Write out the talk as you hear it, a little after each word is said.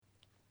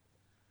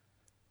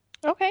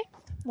Okay.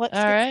 Let's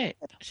All get right.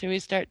 started. Should we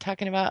start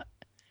talking about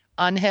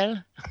Angel?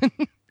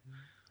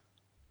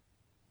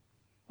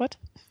 What?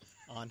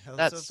 Angel's a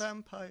That's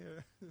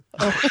vampire.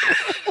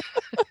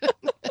 Oh.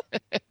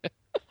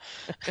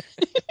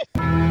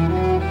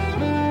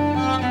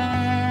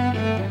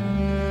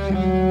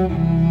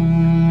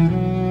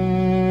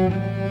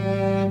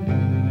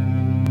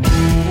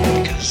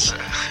 Because,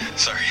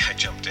 sorry, I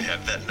jumped ahead.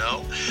 That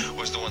no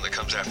was the one that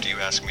comes after you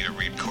ask me to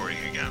read Corey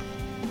again.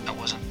 I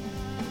wasn't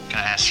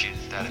gonna ask you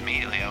that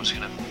immediately. I was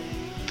gonna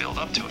build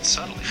up to it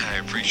subtly. I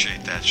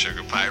appreciate that,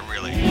 Sugar Pie,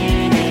 really.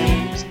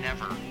 It was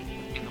never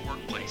in the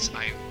workplace.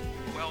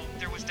 Well,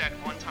 there was that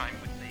one time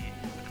with the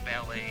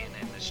ballet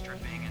and the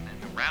stripping and then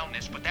the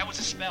roundness, but that was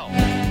a spell. In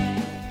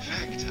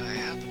fact, I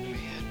happen to be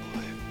head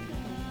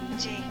boy.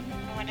 Gee,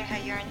 I wonder how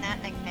you earned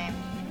that nickname.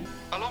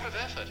 A lot of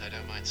effort, I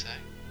don't mind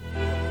saying.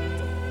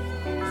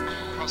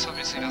 Cross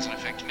obviously doesn't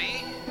affect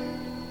me,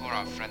 or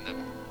our friend the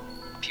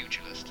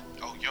pugilist.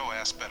 Oh, your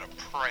ass better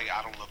pray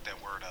I don't look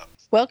that word up.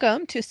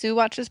 Welcome to Sue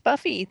Watches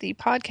Buffy, the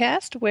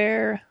podcast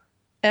where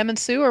Em and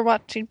Sue are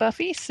watching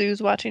Buffy.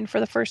 Sue's watching for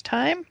the first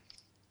time,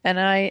 and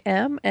I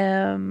am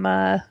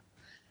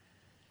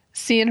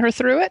seeing her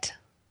through it.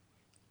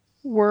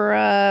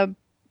 We're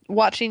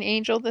watching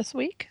Angel this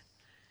week.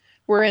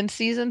 We're in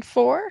season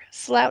 4,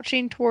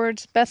 Slouching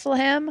towards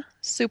Bethlehem,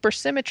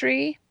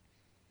 Supersymmatry,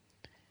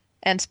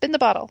 and Spin the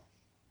Bottle.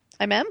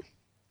 I'm Em.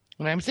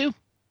 and I'm Sue.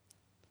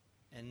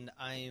 And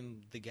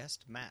I'm the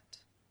guest, Matt.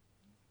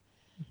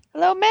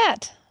 Hello,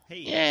 Matt. Hey.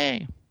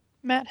 Yay.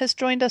 Matt has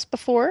joined us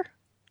before.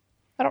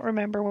 I don't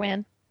remember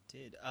when.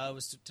 It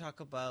was to talk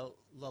about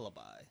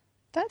Lullaby.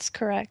 That's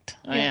correct.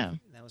 Oh, yeah.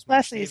 That was my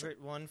Last season.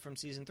 favorite one from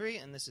season 3,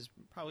 and this is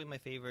probably my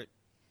favorite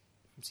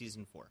from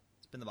season 4.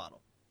 Spin the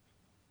bottle.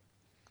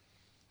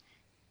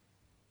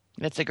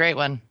 It's a great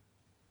one.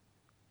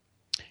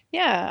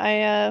 Yeah,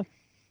 I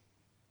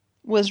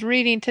was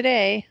reading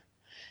today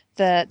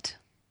that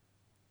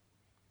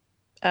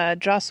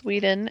Joss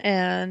Whedon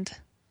and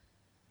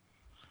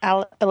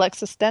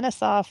Alexis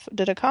Denisof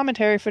did a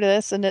commentary for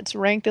this, and it's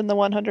ranked in the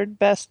 100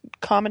 best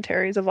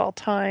commentaries of all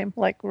time,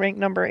 like ranked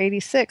number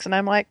 86. And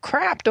I'm like,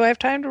 crap, do I have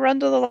time to run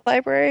to the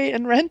library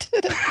and rent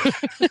it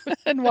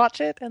and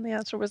watch it? And the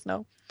answer was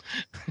no.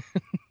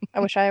 I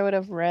wish I would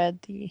have read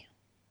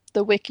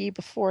the wiki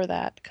before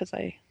that, because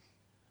I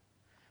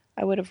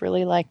would have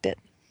really liked it.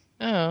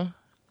 Oh,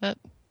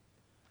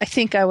 I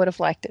think I would have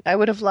liked it. I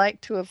would have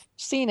liked to have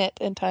seen it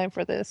in time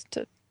for this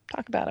to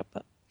talk about it,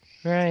 but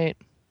right.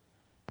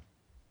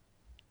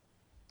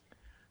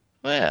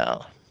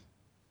 Well,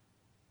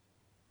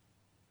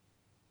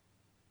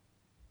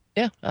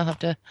 yeah, I'll have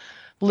to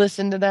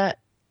listen to that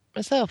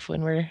myself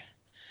when we're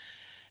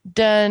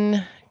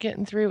done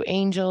getting through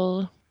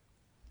Angel.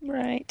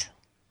 right.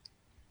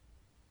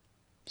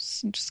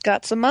 Just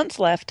got some months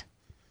left.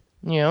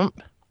 Yep.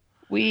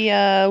 We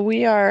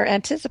are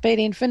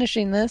anticipating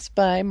finishing this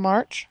by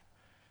March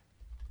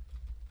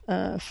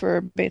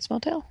for Bates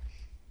Motel.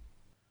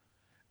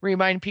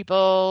 Remind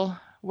people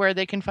where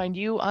they can find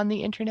you on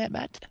the internet,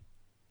 Matt.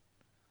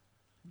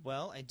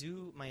 Well, I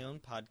do my own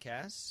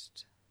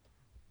podcast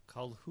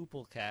called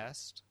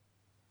Hooplecast,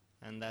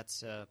 and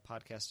that's a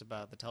podcast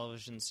about the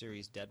television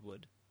series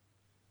Deadwood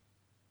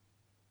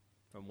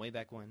from way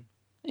back when.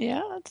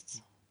 Yeah,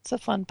 it's a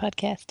fun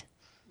podcast.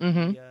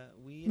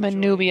 Mm-hmm. We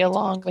Manubia talk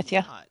along a with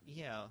ya. lot.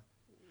 Yeah.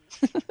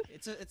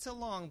 It's a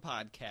long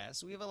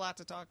podcast. We have a lot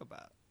to talk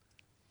about.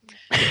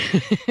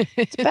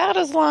 It's about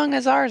as long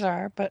as ours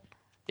are, but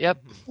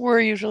Yep. we're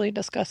usually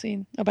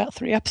discussing about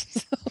 3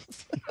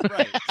 episodes.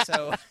 Right.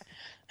 So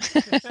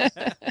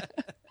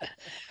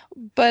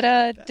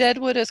But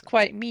Deadwood is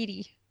quite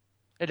meaty.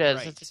 It is.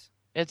 right.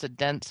 It's a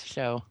dense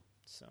show.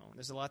 So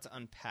there's a lot to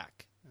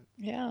unpack.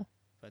 Yeah.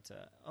 But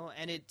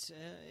and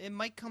it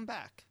might come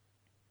back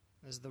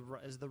as the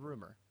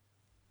rumor.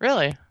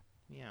 Really?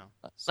 Yeah.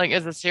 Like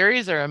as a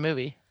series or a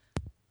movie?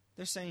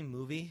 They're saying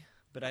movie,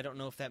 but I don't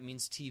know if that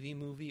means TV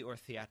movie or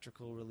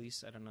theatrical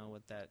release. I don't know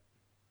what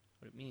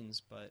it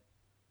means, but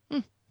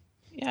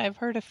Yeah, I've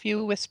heard a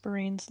few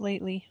whisperings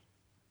lately.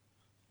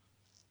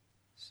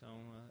 so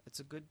it's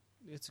a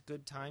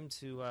good time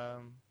to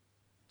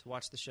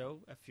watch the show.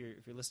 If you're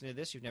listening to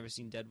this, you've never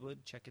seen Deadwood,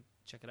 check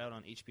it out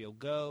on HBO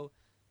Go,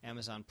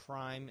 Amazon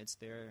Prime. It's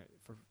there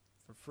for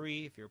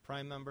free if you're a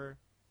Prime member.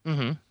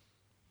 Mm-hmm.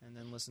 And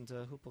then listen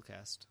to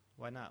Hooplecast.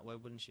 Why not? Why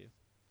wouldn't you?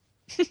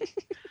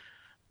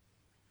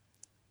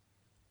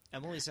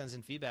 Emily sends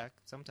in feedback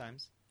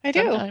sometimes, I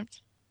do.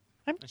 Sometimes.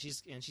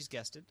 and she's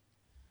guested.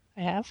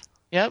 I have.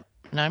 Yep.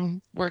 And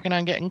I'm working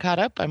on getting caught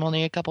up. I'm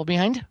only a couple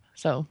behind.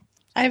 So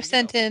I've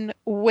sent in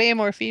way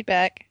more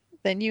feedback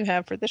than you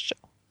have for this show.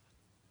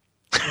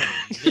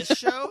 This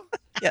show?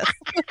 Yes.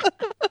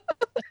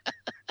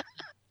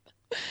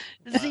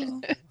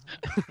 Zing.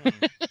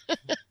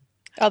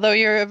 Although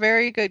you're a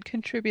very good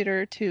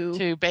contributor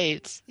to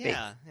Bates.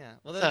 Yeah.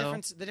 Well,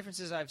 the difference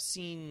is I've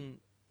seen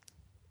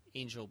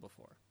Angel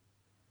before,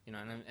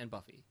 and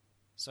Buffy,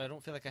 so I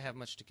don't feel like I have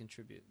much to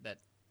contribute that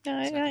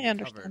I that can be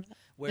understand covered. that.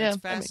 Where Yeah, it's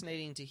that makes-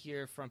 fascinating to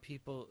hear from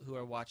people who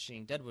are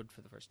watching Deadwood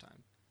for the first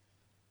time.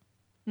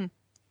 Hmm.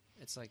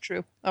 It's like,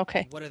 True.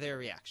 Okay. what are their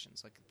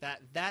reactions? Like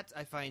that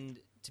I find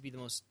to be the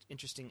most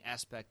interesting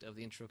aspect of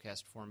the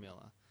Introcast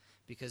formula,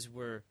 because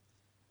we're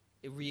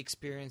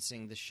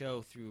re-experiencing the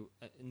show through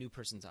a new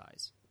person's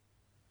eyes.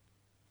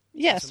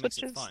 Yes, That's what makes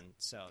which it is fun.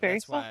 So very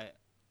that's fun. why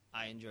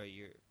I enjoy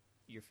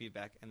your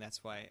feedback, and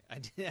that's why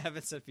I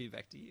haven't said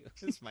feedback to you.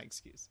 That's my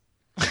excuse.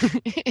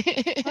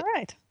 all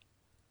right.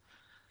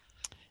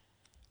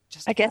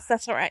 Just I guess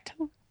that's all right.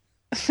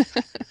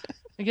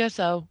 I guess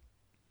so.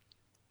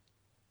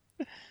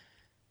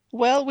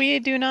 Well, we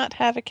do not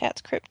have a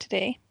cat's crypt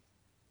today.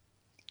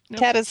 Nope.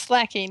 Cat is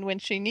slacking when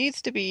she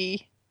needs to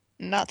be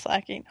not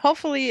slacking.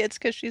 Hopefully it's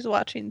because she's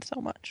watching so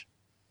much.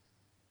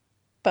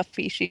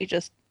 Buffy, she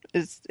just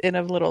is in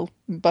a little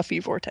Buffy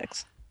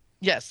vortex.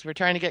 Yes, we're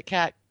trying to get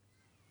Kat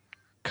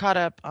caught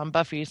up on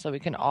Buffy so we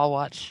can all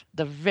watch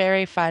the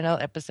very final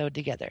episode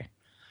together.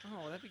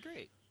 Oh, that'd be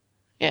great.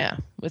 Yeah,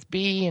 with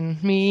B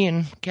and me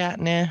and Kat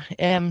and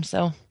M.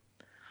 So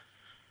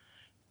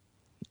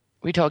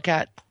we told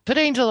Kat, put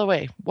Angel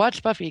away,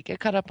 watch Buffy,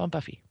 get caught up on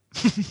Buffy.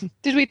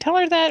 Did we tell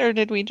her that, or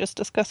did we just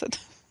discuss it?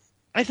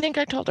 I think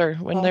I told her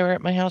when they were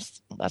at my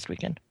house last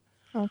weekend.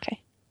 Okay.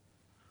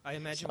 I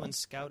imagine when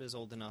Scout is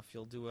old enough,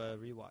 you'll do a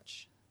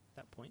rewatch at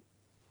that point.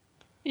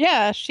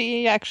 Yeah,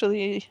 she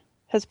actually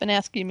has been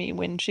asking me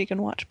when she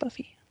can watch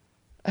Buffy.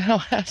 Oh,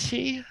 has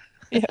she?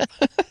 Yeah.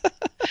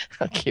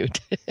 How cute.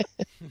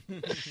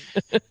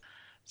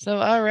 So,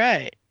 all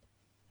right.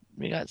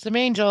 We got some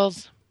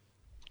angels.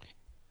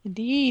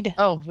 Indeed.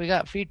 Oh, we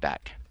got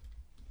feedback.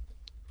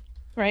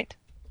 Right.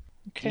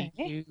 Okay.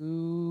 Do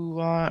you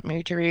want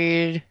me to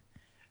read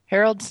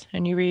Harold's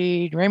and you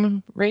read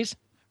Raymond's?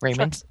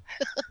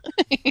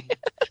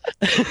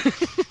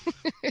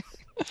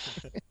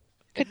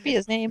 Could be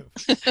his name.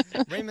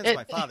 Raymond's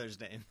my father's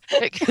name.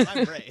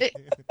 I'm Ray.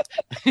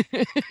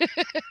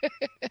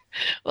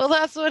 Well,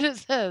 that's what it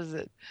says.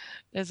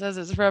 It says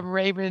it's from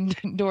Raymond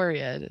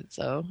Dorian.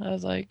 So I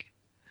was like,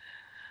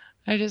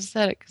 I just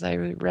said it because I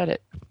read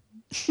it.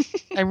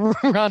 I'm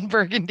Ron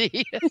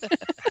Burgundy.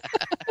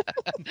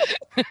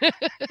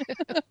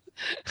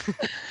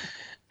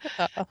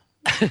 Uh-oh.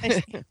 I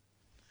see.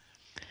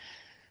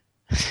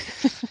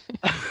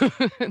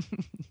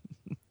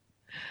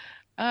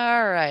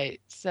 All right.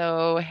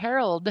 So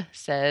Harold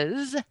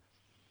says,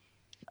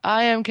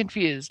 I am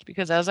confused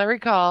because as I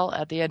recall,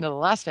 at the end of the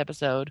last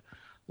episode,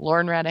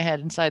 Lauren ran ahead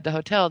inside the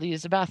hotel to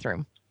use the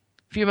bathroom.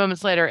 A few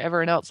moments later,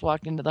 everyone else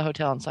walked into the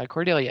hotel and saw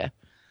Cordelia.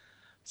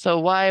 So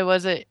why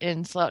was it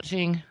in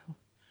Slouching,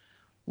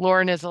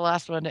 Lauren is the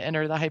last one to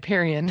enter the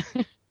Hyperion?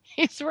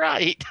 He's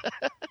right.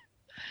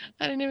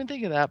 I didn't even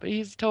think of that, but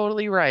he's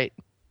totally right.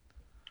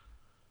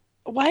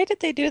 Why did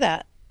they do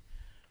that?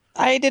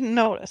 I didn't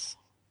notice.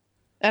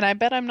 And I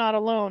bet I'm not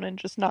alone in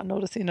just not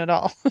noticing at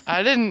all.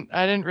 I didn't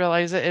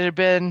realize it. It had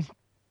been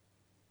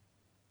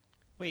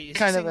Wait, is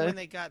kind you of saying a- when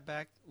they got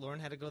back, Lauren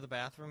had to go to the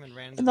bathroom and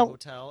ran into In the the-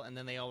 hotel, and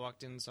then they all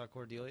walked in and saw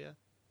Cordelia?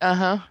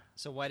 uh-huh.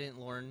 So why didn't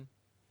Lauren...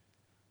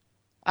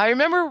 I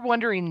remember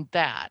wondering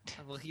that.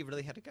 Well, he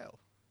really had to go.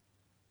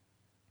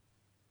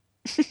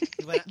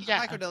 He went, Yeah.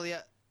 Hi,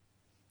 Cordelia.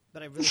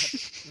 But I really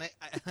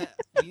have to...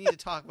 you need to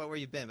talk about where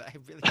you've been, but I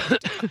really have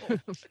to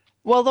go.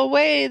 Well, the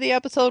way the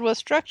episode was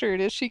structured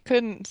is she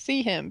couldn't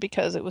see him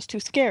because it was too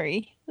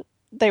scary.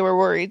 They were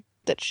worried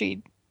that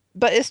she'd...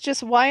 But it's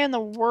just, why in the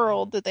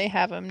world did they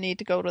have him need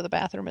to go to the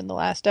bathroom in the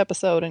last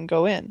episode and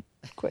go in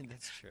quick?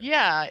 That's true.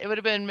 Yeah, it would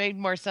have been made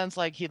more sense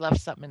like he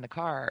left something in the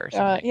car or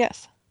something.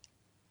 Yes.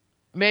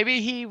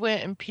 Maybe he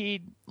went and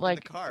peed In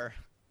like the car.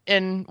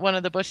 in one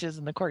of the bushes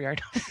in the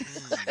courtyard.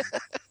 Mm.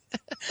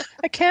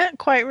 I can't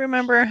quite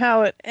remember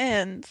how it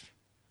ends,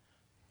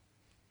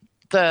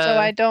 so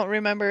I don't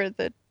remember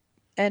the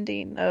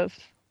ending of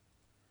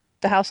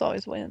The House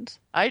Always Wins.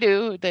 I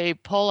do. They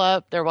pull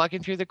up, they're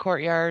walking through the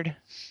courtyard,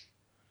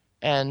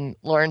 and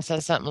Lauren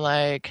says something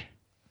like,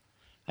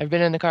 I've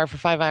been in the car for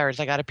 5 hours,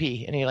 I gotta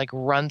pee. And he like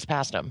runs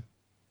past him.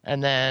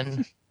 And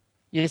then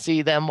you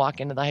see them walk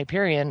into the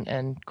Hyperion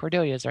and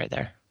Cordelia's right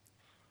there.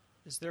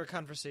 Is there a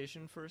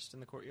conversation first in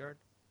the courtyard?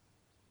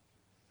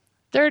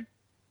 They're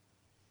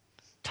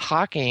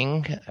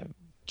talking.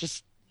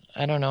 Just,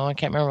 I don't know. I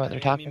can't remember what they're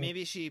talking. I mean,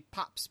 maybe she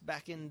pops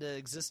back into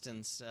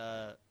existence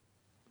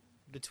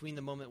between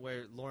the moment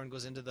where Lauren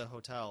goes into the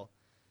hotel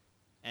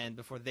and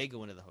before they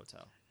go into the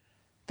hotel.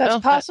 That's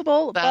Well,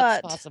 possible,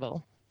 That's but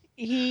possible.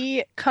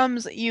 he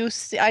comes. You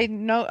see,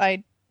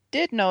 I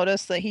did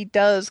notice that he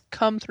does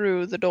come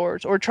through the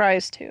doors, or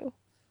tries to,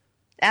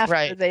 after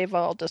Right. they've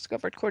all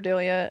discovered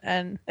Cordelia,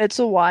 and it's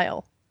a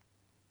while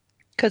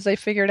because they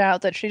figured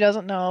out that she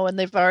doesn't know, and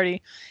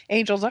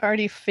Angel's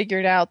already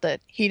figured out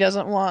that he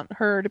doesn't want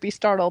her to be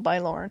startled by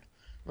Lauren,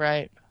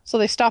 Right. so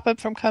they stop him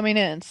from coming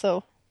in.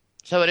 So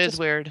So it is Just-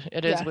 weird.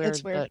 It is yeah, weird.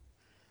 it's weird. But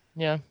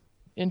yeah,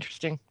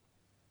 interesting.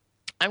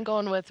 I'm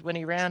going with when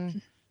he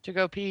ran to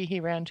go pee, he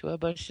ran to a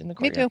bush in the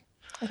me courtyard. too.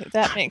 I think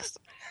that makes.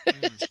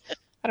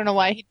 I don't know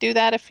why he'd do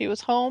that if he was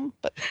home,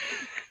 but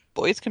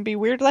Boys can be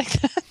weird like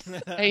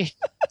that. Hey,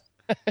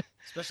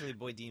 Especially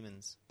boy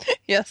demons.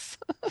 Yes.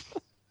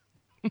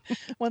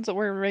 Ones that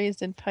were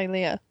raised in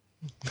Pylea.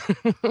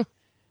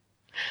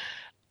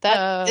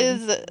 That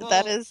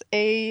well- is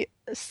a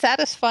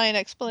satisfying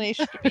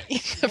explanation to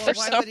me. Well, For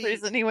why some would he-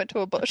 reason, he went to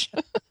a bush.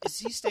 Is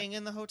he staying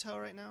in the hotel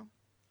right now?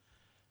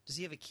 Does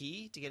he have a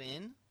key to get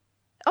in?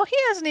 Oh, he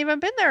hasn't even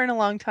been there in a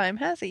long time,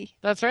 has he?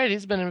 that's right.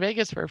 He's been in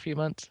Vegas for a few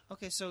months.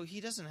 Okay, so he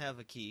doesn't have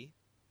a key.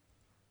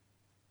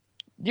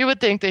 You would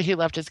think that he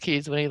left his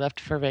keys when he left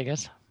for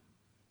Vegas.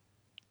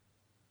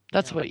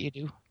 That's Yeah. what you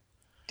do.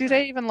 Do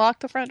they even lock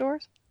the front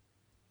doors?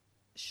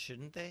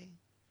 Shouldn't they?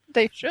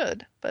 They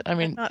should, but I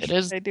mean, I'm not it sure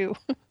is- they do.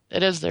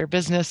 It is their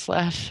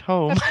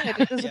business/home, That's right,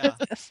 it is Yeah. a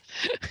business.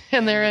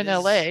 and they're And in it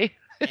is- LA.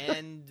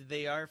 And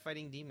they are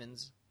fighting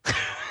demons.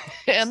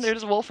 And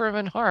there's Wolfram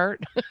and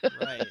Hart.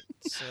 Right.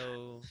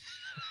 So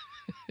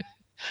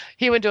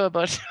He went to a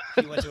bush.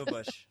 he went to a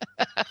bush.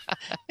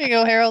 Here you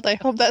go, Harold. I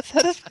hope that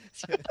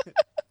satisfies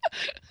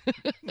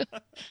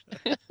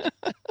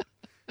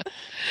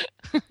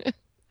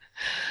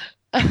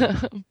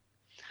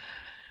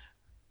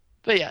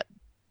But yeah,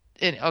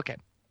 okay.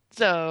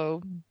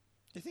 So Do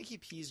you think he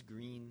pees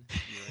green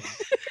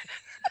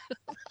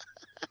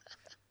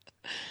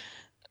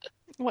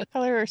What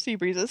color are sea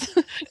breezes?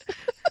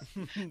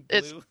 urine?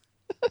 It's- Blue?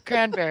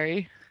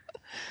 cranberry.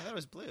 I thought it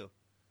was blue.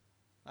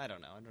 I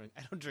don't know.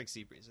 I don't drink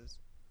sea breezes.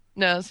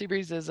 No,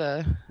 Seabreeze is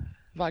a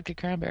vodka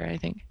cranberry, I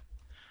think.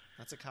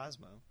 That's a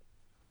Cosmo.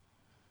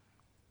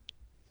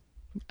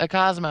 A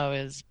Cosmo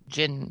is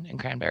gin and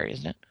cranberry,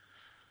 isn't it?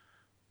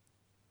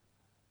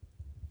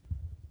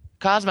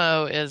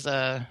 Cosmo is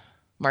a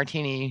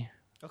martini.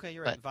 Okay,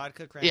 you're right. But-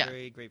 Vodka,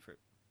 cranberry, grapefruit.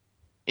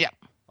 Yeah.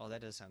 Oh,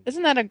 that does sound good.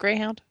 Isn't that a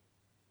Greyhound?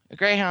 A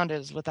Greyhound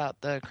is without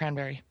the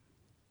cranberry.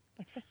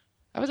 Okay.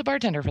 I was a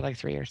bartender for like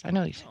 3 years. I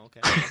know these. Oh,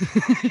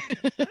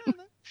 okay.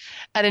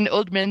 At an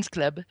old men's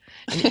club,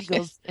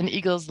 an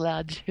Eagles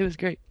Lodge. It was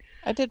great.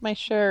 I did my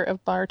share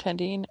of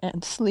bartending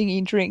and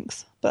slinging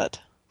drinks, but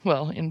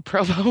Well, in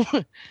Provo.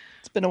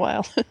 it's been a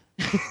while.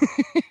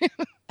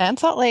 And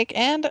Salt Lake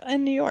and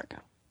in New York.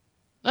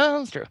 Oh,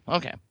 that's true.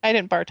 Okay. I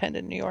didn't bartend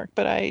in New York,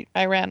 but I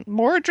ran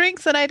more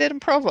drinks than I did in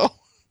Provo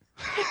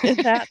in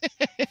that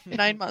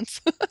 9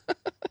 months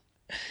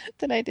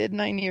than I did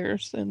 9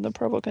 years in the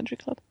Provo Country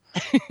Club.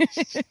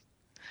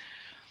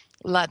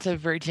 Lots of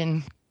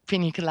virgin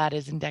pina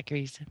coladas and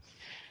daiquiris.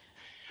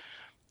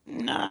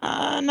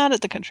 Nah, not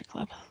at the Country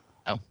Club.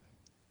 Oh.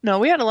 No,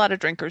 we had a lot of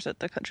drinkers at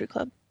the Country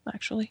Club,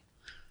 actually.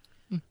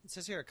 It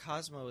says here a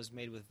Cosmo is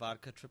made with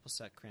vodka, triple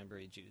sec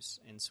cranberry juice,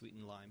 and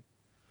sweetened lime.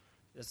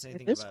 Doesn't say It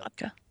anything is about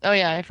vodka. Oh,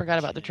 yeah. I forgot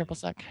about the Gin. triple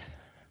sec.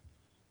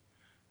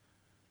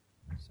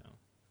 so.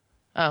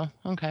 Oh,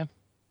 okay.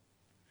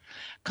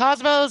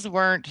 Cosmos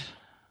weren't.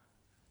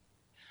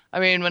 I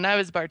mean, when I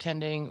was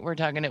bartending, we're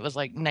talking it was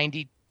like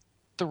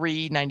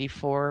 93,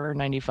 94, or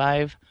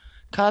 95.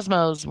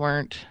 Cosmos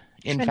weren't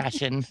in Trendy.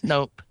 fashion.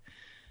 Nope.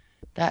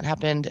 That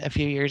happened a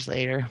few years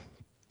later.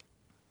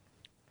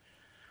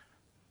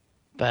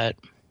 But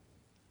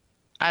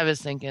I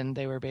was thinking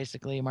they were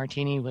basically a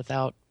martini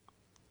without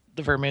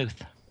the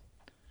vermouth.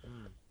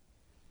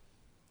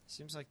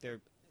 Seems like they're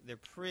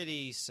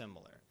pretty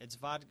similar. It's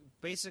vodka,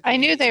 basically. I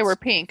knew they it's- were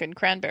pink and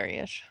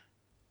cranberry-ish.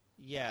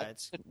 Yeah,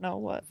 it's Didn't know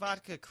what.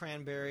 vodka,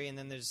 cranberry, and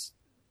then there's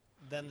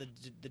the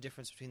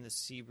difference between the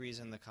sea breeze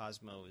and the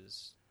Cosmo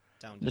is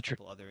down to The a tri-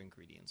 couple other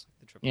ingredients, like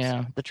the triple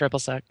Yeah, sec. the triple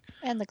sec.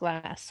 And the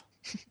glass.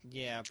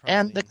 Yeah,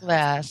 And the probably.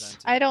 glass. That's what it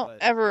comes down to, I don't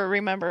but- ever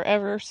remember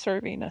ever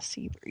serving a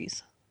sea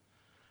breeze.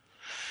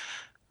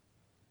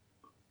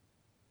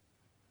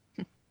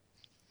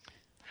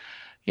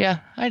 Yeah,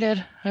 I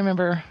did. I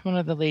remember one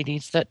of the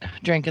ladies that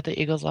drank at the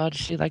Eagles Lodge.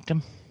 She liked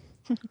them.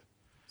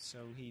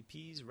 So he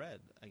pees red,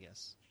 I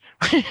guess.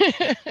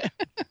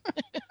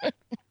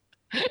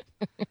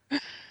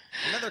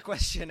 Another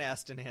question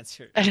asked and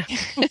answered.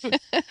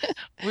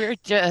 We're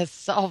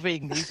just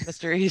solving these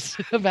mysteries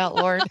about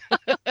Lord.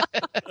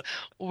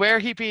 Where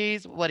he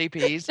pees, what he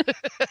pees.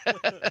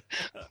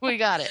 We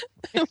got it.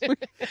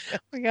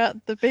 We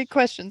got the big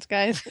questions,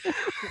 guys.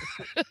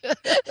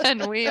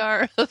 And we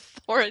are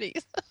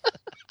authorities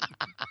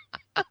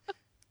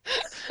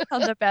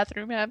on the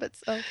bathroom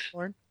habits of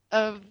Lorne.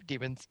 Of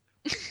demons.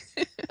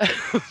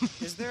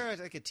 Is there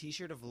like a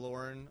T-shirt of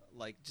Lorne,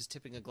 like just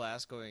tipping a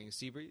glass, going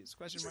 "Seabreeze?"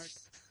 question mark?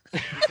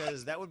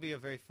 Because that would be a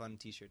very fun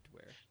T-shirt to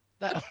wear.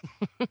 That,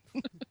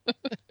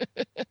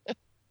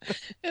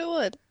 It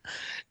would.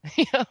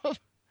 yeah.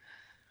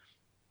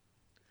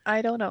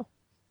 I don't know.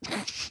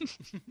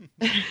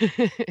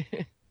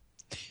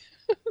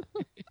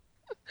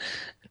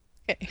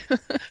 Okay.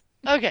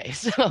 Okay,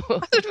 so How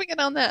did we get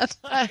on that?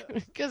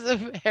 because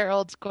of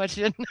Harold's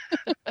question.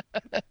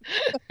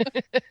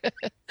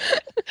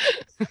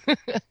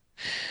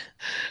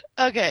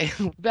 Okay,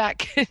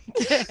 back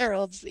to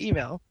Harold's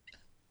email.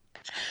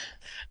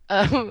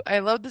 I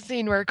love the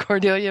scene where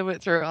Cordelia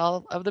went through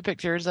all of the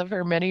pictures of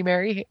her many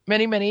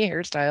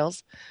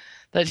hairstyles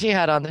that she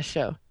had on the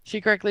show.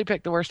 She correctly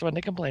picked the worst one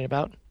to complain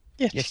about.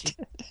 Yes, Yes, she she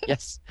did.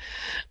 Yes.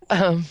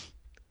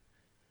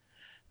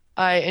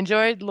 I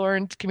enjoyed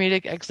Lauren's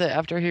comedic exit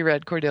after he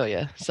read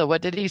Cordelia. So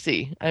what did he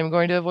see? I'm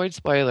going to avoid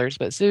spoilers,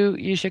 but Sue,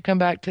 you should come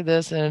back to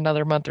this in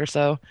another month or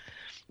so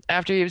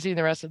after you've seen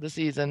the rest of the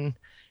season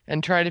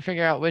and try to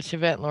figure out which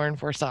event Lauren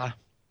foresaw.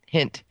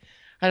 Hint.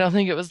 I don't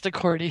think it was the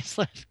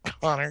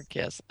Cordy/Connor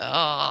kiss.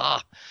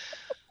 That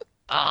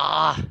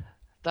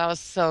was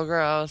so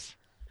gross.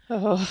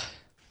 Oh,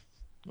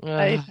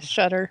 I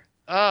shudder.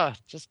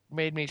 Just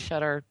made me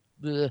shudder.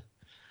 Ugh.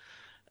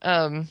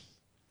 I'm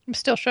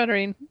still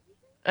shuddering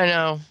I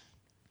know.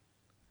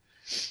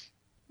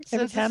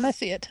 every time I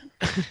see it.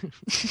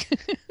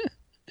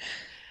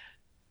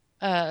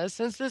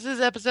 Since this is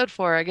episode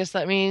 4, I guess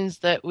that means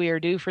that we are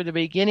due for the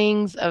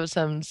beginnings of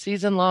some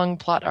season-long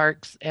plot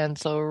arcs, and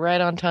so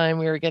right on time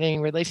we are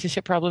getting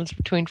relationship problems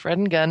between Fred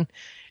and Gunn,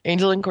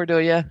 Angel and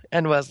Cordelia,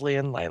 and Wesley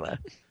and Lila.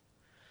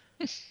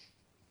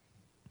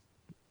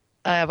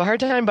 I have a hard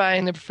time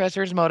buying the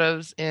professor's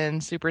motives in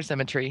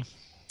Supersymmetry.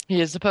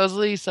 He is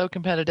supposedly so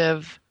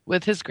competitive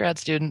with his grad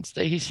students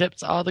that he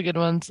ships all the good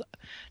ones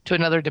to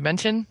another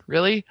dimension.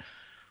 Really?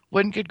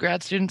 Wouldn't good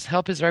grad students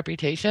help his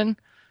reputation?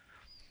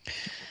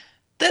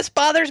 This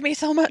bothers me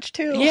so much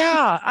too.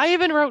 Yeah, I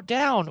even wrote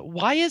down,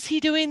 why is he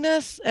doing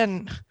this?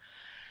 And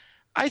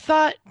I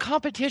thought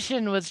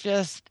competition was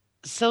just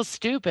so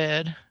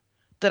stupid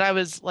that I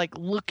was like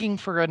looking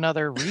for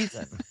another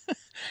reason.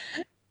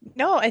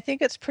 No, I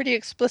think it's pretty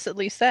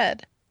explicitly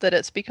said that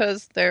it's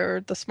because they're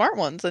the smart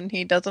ones and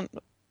he doesn't.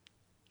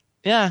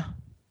 Yeah.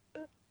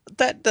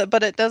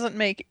 But it doesn't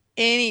make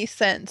any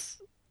sense.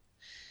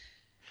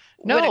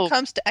 No. When it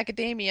comes to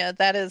academia,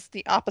 that is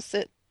the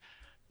opposite.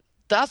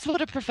 That's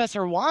what a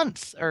professor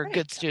wants, or Right.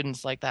 good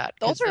students like that.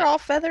 'cause Those are all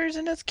feathers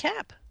in his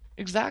cap.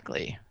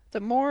 Exactly.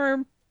 The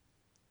more,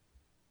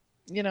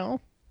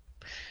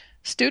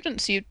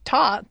 students you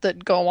taught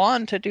that go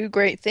on to do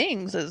great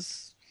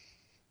things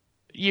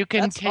You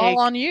can that's take all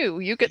on you.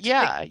 You get to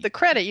take the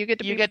credit. You get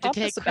to you be get to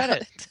pompous take about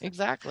credit. it.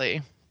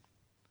 Exactly.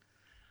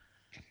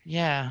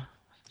 Yeah.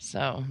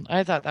 So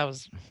I thought that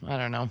was, I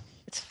don't know.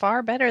 It's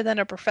far better than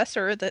a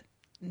professor that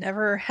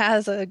never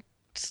has a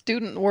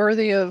student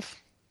worthy of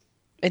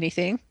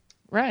anything.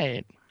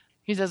 Right.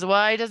 He says,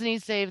 why doesn't he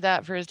save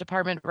that for his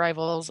department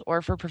rivals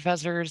or for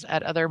professors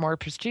at other more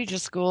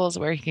prestigious schools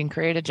where he can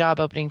create a job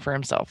opening for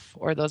himself,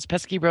 or those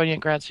pesky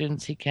brilliant grad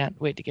students he can't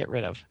wait to get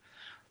rid of?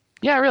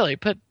 Yeah, really,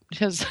 put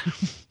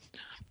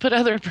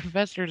other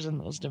professors in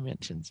those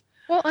dimensions.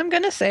 Well, I'm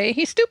going to say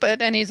he's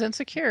stupid and he's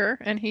insecure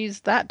and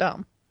he's that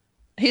dumb.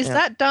 He's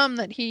that dumb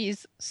that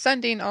he's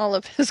sending all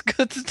of his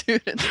good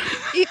students.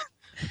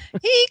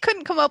 He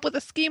couldn't come up with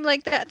a scheme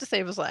like that to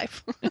save his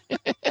life.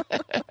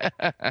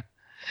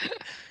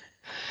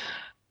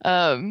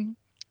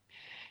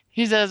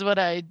 He says, what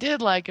I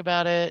did like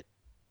about it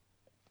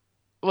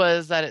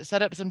was that it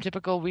set up some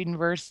typical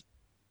Whedonverse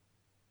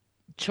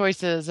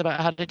choices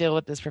about how to deal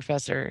with this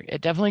professor.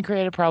 It definitely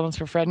created problems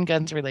for Fred and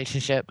Gunn's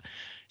relationship.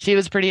 She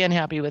was pretty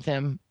unhappy with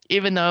him,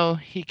 even though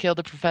he killed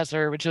the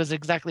professor, which was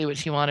exactly what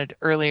she wanted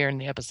earlier in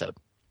the episode.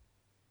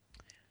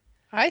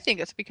 I think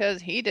it's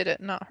because he did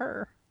it, not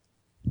her.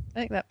 I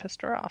think that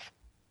pissed her off.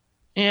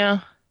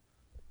 Yeah.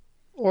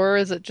 Or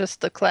is it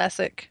just the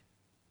classic,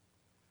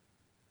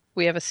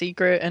 we have a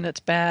secret and it's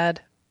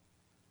bad,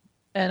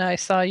 and I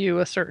saw you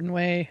a certain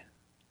way?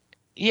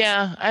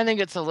 Yeah, I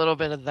think it's a little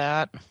bit of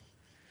that.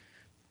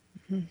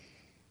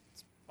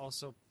 It's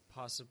also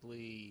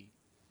possibly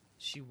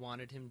she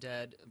wanted him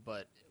dead,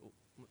 but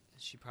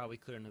she probably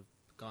couldn't have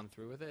gone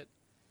through with it.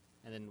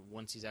 And then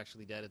once he's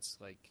actually dead, it's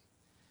like,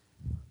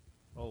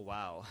 oh,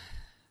 wow.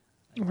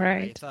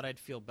 Right. I thought I'd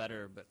feel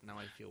better, but now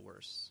I feel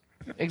worse.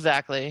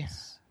 Exactly.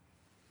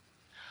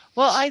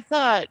 Well, I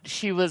thought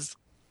she was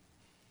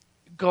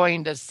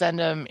going to send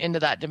him into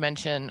that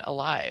dimension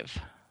alive.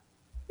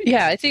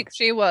 Yeah, I think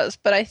she was,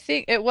 but I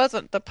think it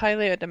wasn't the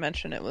Pylea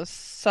dimension. It was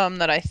some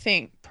that I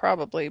think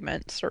probably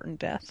meant certain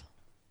death.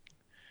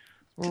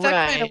 'Cause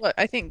that's kind of what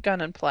I think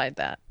Gunn implied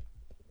that.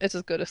 It's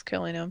as good as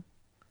killing him.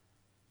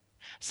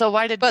 So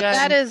why did But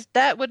Gunn...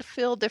 that would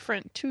feel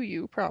different to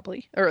you,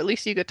 probably. Or at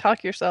least you could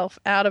talk yourself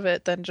out of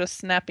it than just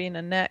snapping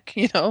a neck,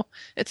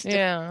 It's a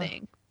different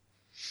thing.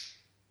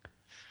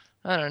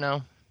 I don't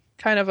know.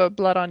 Kind of a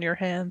blood on your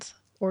hands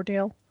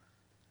ordeal.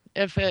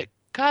 If it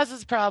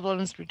causes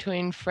problems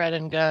between Fred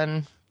and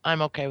Gunn,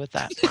 I'm okay with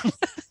that.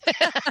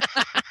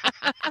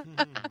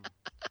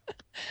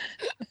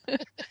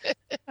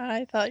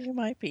 I thought you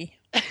might be.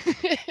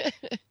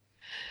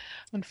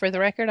 And for the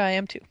record, I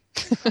am too.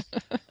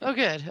 Oh,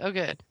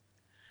 good.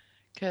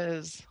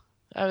 Because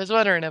I was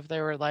wondering if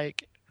they were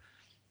like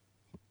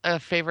a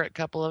favorite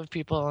couple of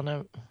people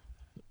and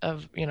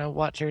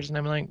watchers, and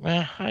I'm like,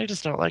 I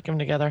just don't like them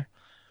together.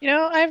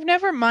 I've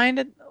never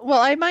minded. Well,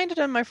 I minded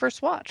on my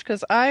first watch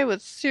because I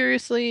was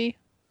seriously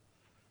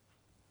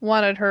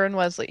wanted her and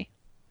Wesley.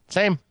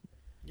 Same.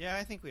 Yeah,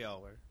 I think we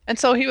all were. And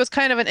so he was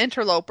kind of an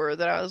interloper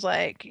that I was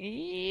like,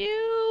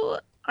 you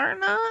are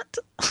not.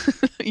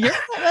 You're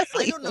not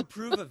Wesley. I don't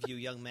approve of you,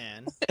 young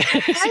man.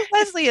 My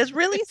Wesley is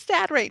really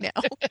sad right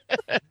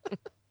now.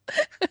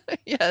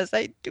 Yes,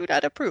 I do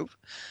not approve.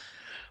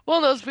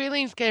 Well, those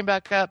feelings came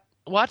back up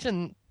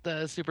watching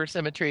the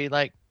Supersymmetry,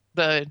 like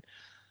the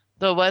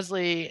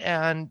Wesley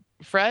and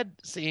Fred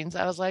scenes.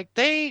 I was like,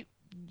 they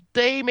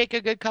make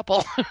a good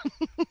couple.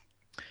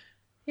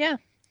 Yeah.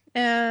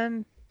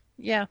 And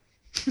yeah.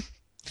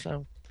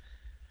 So,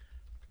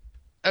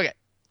 okay.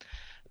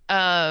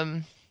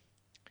 Um,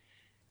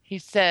 he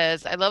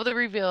says, I love the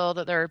reveal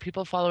that there are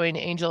people following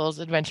Angel's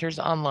adventures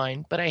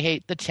online, but I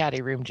hate the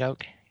chatty room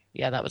joke.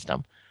 Yeah, that was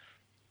dumb.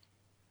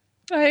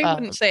 I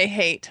wouldn't say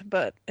hate,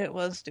 but it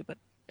was stupid.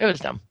 It was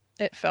dumb.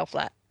 It fell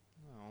flat.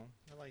 Oh,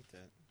 I liked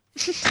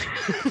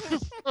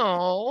it.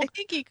 Oh, I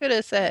think he could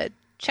have said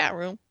chat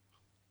room.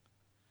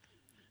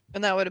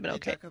 And that would have been They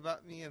okay. talk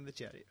about me in the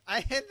chatty.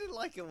 I didn't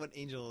like it when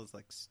Angel is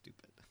like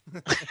stupid.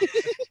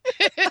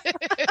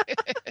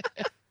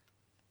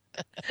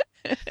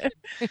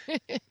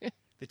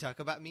 They talk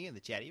about me in the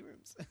chatty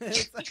rooms.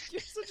 It's like,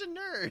 you're such a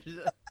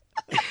nerd.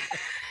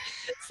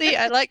 See,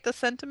 I like the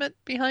sentiment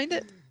behind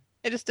it.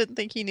 I just didn't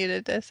think he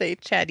needed to say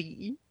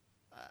chatty.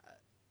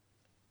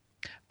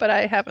 But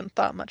I haven't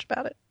thought much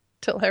about it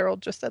till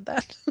Harold just said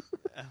that.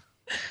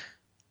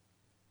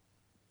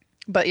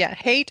 But yeah,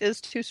 hate is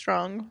too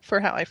strong for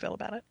how I feel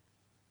about it.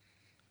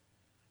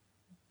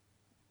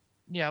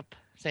 yep,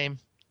 same.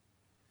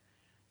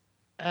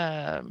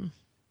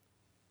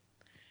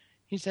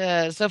 He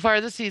says, so far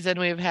this season,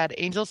 we've had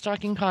Angel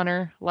stalking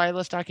Connor,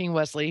 Lila stalking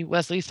Wesley,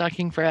 Wesley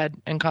stalking Fred,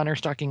 and Connor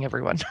stalking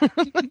everyone.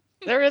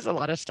 There is a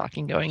lot of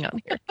stalking going on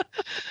here.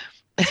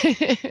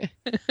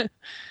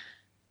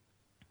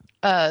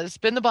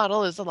 Spin the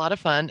Bottle is a lot of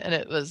fun, and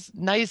it was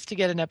nice to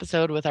get an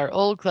episode with our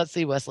old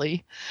klutzy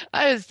Wesley.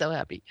 I was so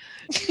happy.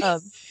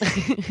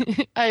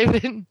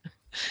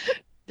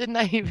 Didn't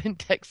I even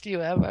text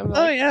you, Em? I'm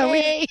like, yeah,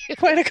 hey! we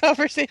quite a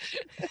conversation.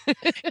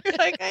 You're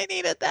like, I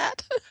needed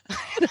that.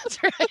 That's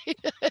right.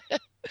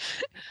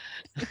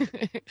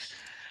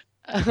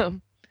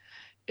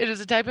 It is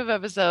a type of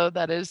episode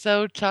that is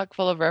so chock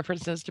full of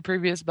references to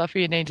previous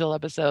Buffy and Angel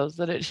episodes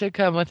that it should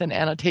come with an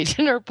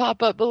annotation or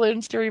pop-up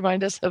balloons to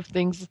remind us of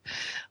things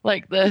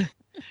like the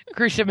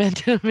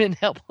cruciamentum in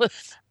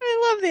Helpless.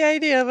 I love the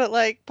idea of it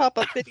like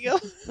pop-up video.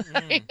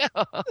 I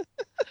know.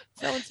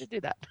 Someone should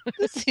do that.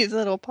 These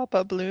little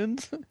pop-up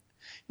balloons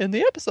in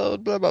the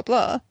episode, blah, blah,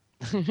 blah.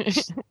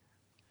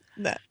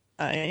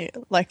 I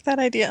like that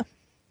idea.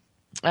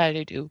 I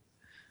do too.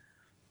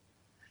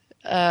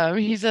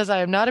 He says,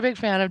 I am not a big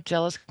fan of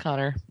jealous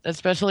Connor,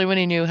 especially when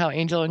he knew how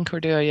Angel and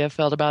Cordelia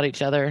felt about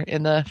each other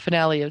in the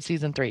finale of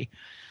season 3.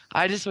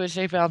 I just wish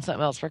they found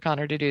something else for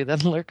Connor to do than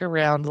lurk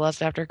around,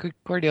 lust after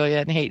Cordelia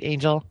and hate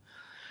Angel.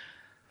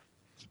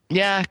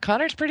 Yeah,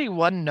 Connor's pretty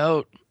one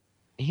note.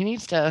 He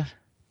needs to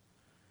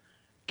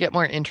get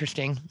more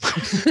interesting.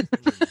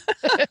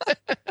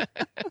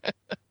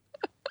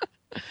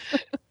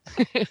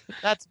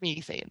 That's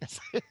me saying this.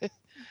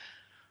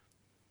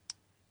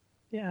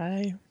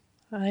 Yeah,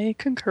 I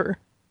concur.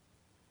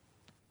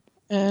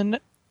 And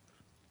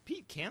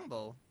Pete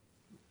Campbell?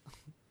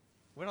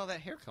 Where'd all that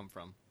hair come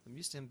from? I'm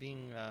used to him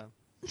being,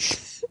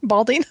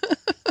 balding,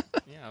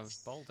 yeah,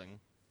 balding.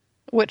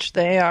 which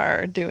they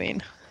are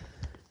doing.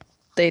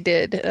 They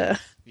did. Yeah,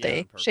 They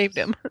on purpose. shaved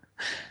him.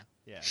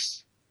 Yeah.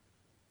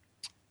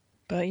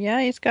 But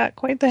yeah, he's got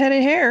quite the head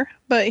of hair.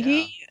 But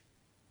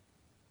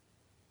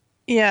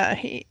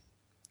I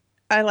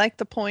like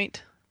the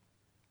point.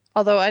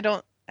 Although I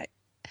don't.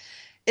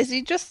 Is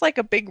he just like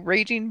a big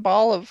raging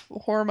ball of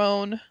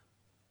hormone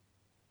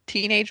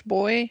teenage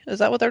boy? Is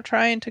that what they're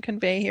trying to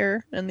convey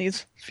here in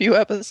these few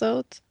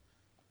episodes?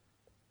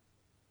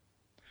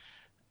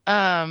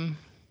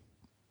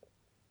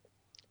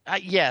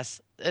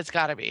 Yes, it's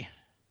got to be.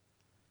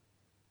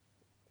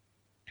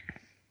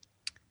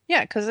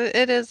 Yeah, because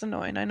it is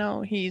annoying. I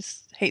know he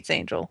hates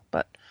Angel,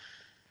 but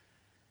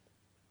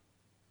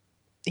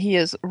he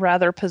is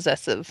rather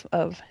possessive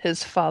of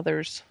his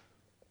father's,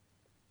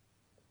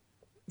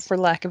 for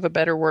lack of a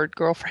better word,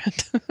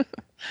 girlfriend.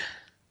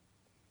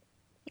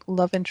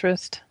 Love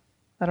interest.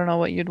 I don't know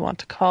what you'd want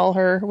to call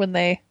her when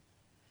they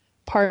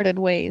parted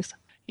ways.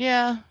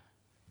 Yeah.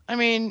 I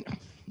mean,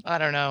 I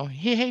don't know.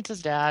 He hates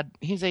his dad.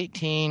 He's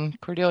 18.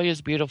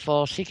 Cordelia's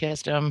beautiful. She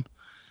kissed him.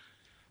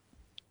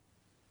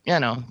 You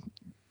know,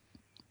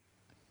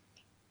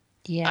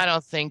 Yeah. I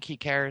don't think he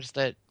cares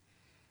that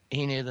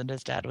he knew that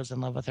his dad was in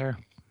love with her.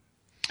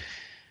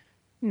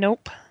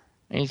 Nope.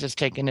 He's just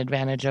taking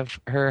advantage of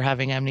her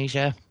having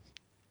amnesia.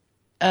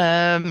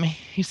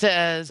 He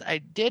says, I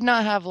did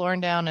not have Lauren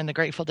down in the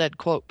Grateful Dead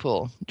quote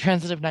pool.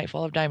 Transitive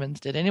Nightfall of Diamonds.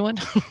 Did anyone?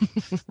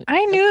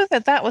 I knew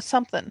that was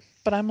something,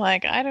 but I'm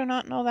like, I do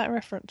not know that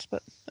reference,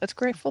 but it's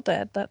Grateful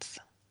Dead. That's...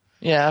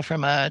 Yeah,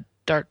 from a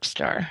Dark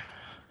Star.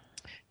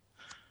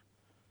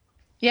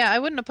 Yeah, I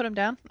wouldn't have put him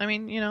down. I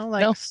mean,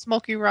 like No.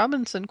 Smokey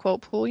Robinson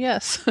quote pool,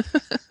 yes.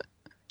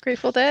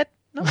 Grateful Dead?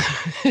 No.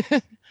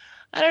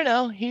 I don't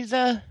know. He's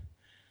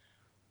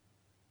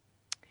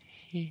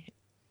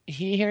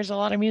he hears a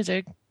lot of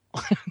music.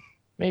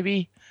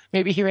 maybe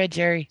he read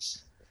Jerry.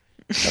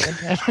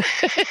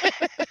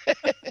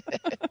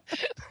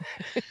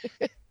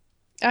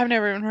 I've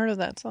never even heard of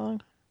that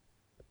song.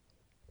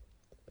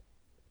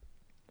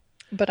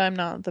 But I'm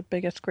not the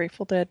biggest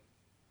Grateful Dead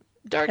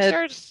Dark head.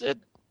 Stars,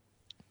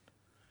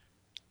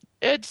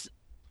 it's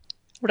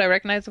Would I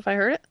recognize if I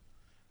heard it?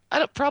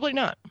 probably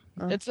not.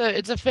 Oh. It's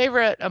a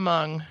favorite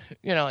among,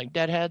 like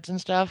Deadheads and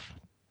stuff,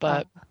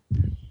 but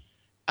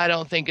I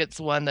don't think it's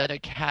one that a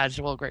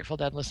casual Grateful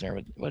Dead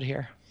listener would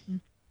hear.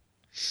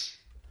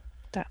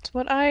 That's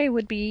what I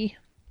would be.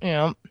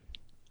 Yeah.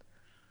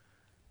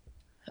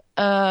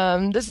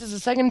 This is the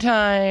second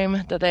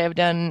time that they have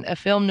done a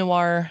film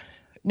noir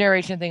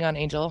narration thing on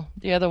Angel.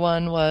 The other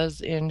one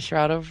was in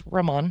Shroud of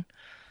Ramon.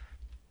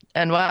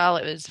 And while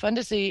it was fun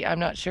to see, I'm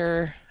not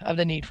sure of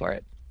the need for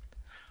it.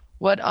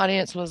 What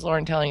audience was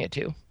Lauren telling it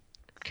to?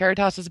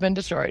 Caritas has been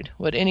destroyed.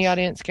 Would any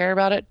audience care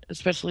about it,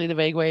 especially the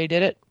vague way he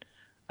did it?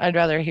 I'd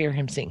rather hear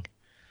him sing.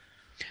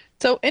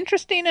 So,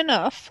 interesting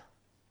enough,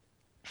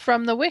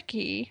 from the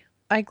wiki,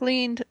 I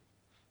gleaned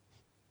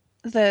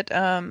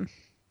that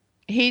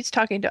he's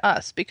talking to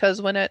us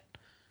because when it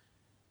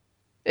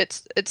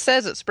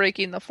says it's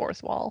breaking the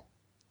fourth wall.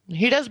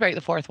 He does break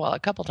the fourth wall a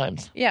couple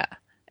times. Yeah.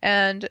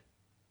 And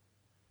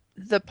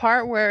the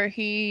part where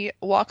he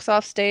walks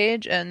off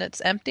stage and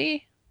it's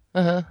empty,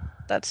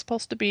 that's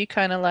supposed to be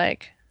kind of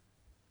like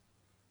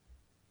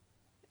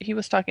he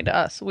was talking to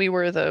us. We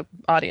were the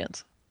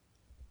audience.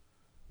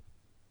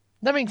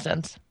 That makes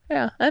sense.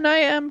 Yeah, and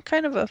I'm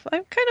kind of a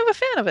fan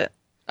of it.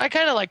 I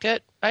kind of liked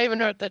it. I even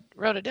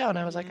wrote it down.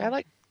 I was like, I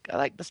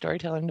like the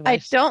storytelling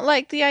device. I don't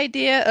like the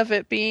idea of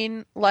it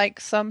being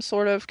like some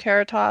sort of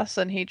Caritas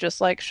and he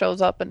just like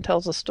shows up and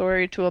tells a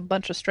story to a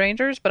bunch of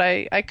strangers, but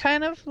I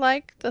kind of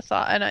like the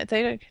thought, and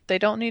they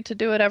don't need to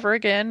do it ever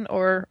again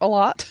or a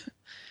lot.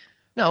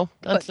 No,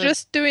 but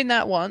just doing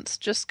that once,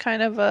 just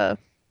kind of a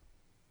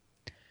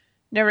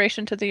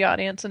narration to the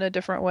audience in a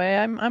different way.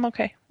 I'm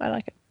okay. I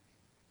like it.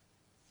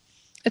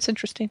 It's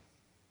interesting.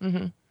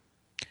 Mm-hmm.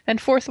 And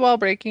fourth wall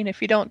breaking,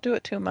 if you don't do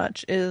it too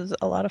much, is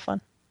a lot of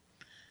fun.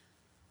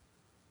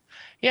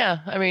 Yeah,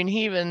 I mean,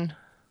 he even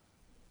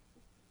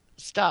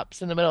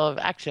stops in the middle of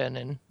action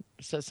and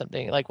says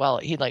something like, while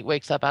he like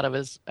wakes up out of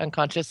his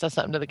unconscious, says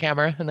something to the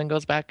camera, and then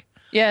goes back.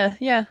 Yeah.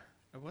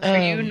 Are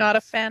you not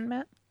a fan,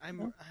 Matt?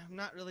 I'm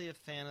not really a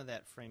fan of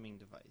that framing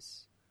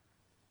device.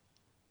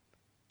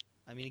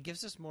 I mean, it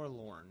gives us more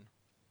Lorne,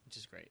 which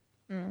is great.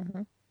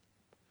 Mm-hmm.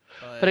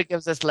 But it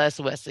gives us less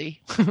Wessie.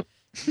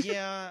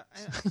 Yeah.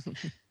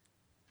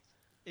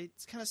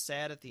 It's kind of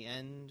sad at the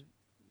end,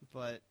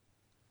 but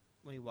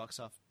when he walks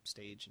off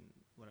stage and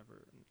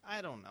whatever,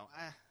 I don't know.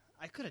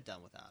 I could have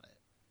done without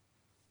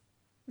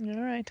it.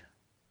 All right.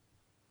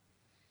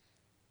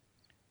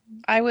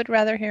 I would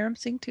rather hear him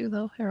sing too,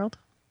 though, Harold.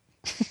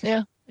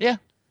 Yeah.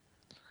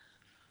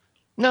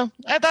 No,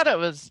 I thought it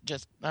was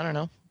just, I don't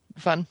know,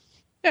 fun.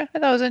 Yeah, I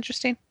thought it was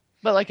interesting.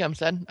 But like Em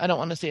said, I don't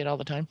want to see it all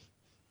the time.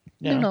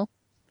 No.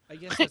 I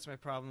guess that's my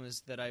problem,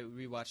 is that I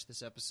rewatch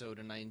this episode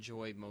and I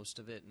enjoy most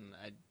of it,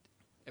 and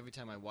every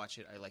time I watch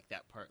it, I like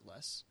that part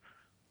less.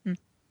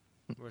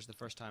 Whereas the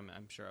first time,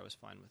 I'm sure I was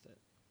fine with it.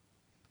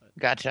 But...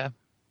 Gotcha.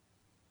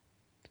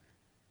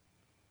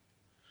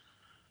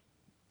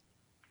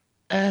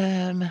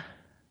 And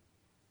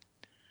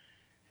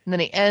then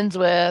he ends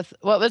with,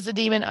 what was the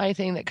demon eye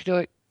thing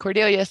that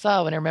Cordelia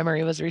saw when her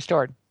memory was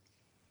restored?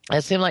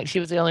 It seemed like she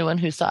was the only one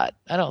who saw it.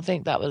 I don't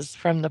think that was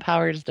from the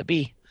powers that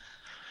be.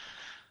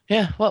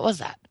 Yeah, what was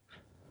that?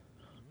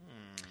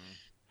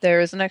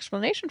 There is an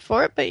explanation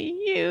for it, but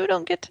you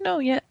don't get to know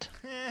yet.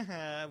 We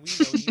know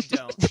you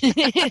don't.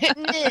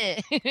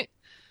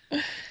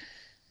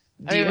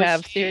 Do you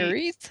have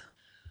theories?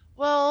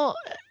 Well,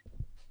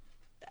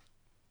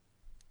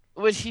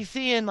 was she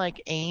seeing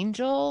like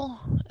Angel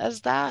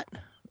as that?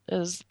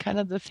 Is kind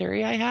of the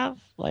theory I have.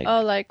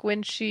 Like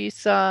when she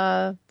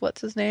saw,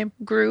 what's his name?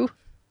 Gru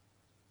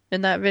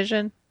in that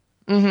vision?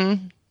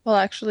 Mm-hmm. Well,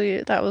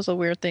 actually, that was a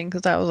weird thing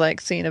because that was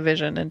like seeing a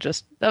vision and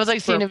just... That was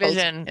like seeing a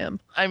vision. Him.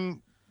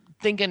 I'm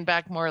thinking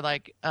back more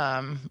like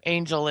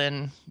Angel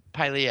in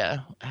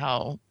Pylea,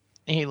 how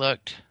he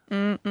looked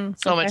so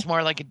much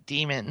more like a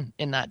demon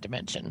in that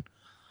dimension.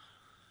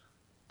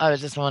 I was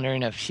just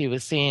wondering if she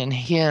was seeing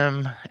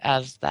him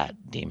as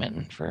that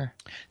demon for...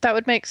 That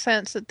would make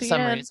sense at the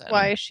some end, reason.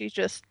 why she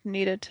just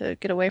needed to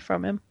get away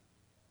from him.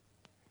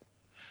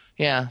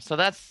 Yeah, so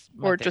that's...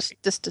 Or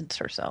just distance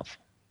herself.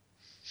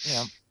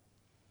 Yeah.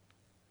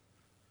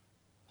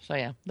 So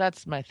yeah,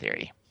 that's my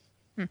theory.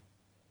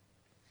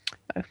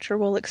 I'm sure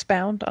we'll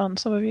expound on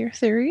some of your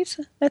theories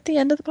at the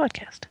end of the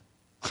podcast.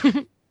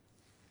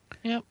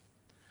 Yep.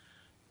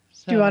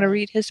 So... Do you want to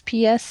read his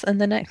PS and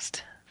the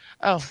next?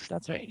 Oh,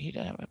 that's right. He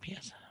did have a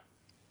PS.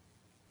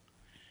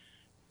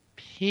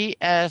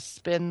 PS,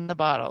 spin the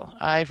bottle.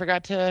 I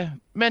forgot to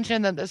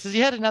mention that this is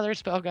yet another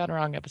Spell Gone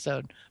Wrong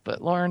episode,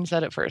 but Lauren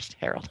said it first,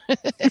 Harold.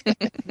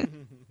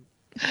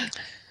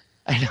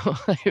 I know.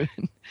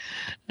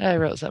 I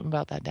wrote something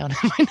about that down in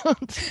my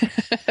notes.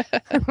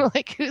 I'm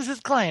like, who's his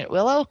client?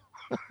 Willow?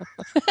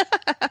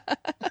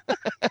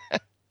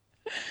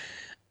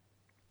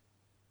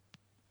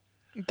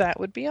 That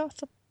would be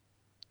awesome.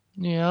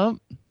 Yep.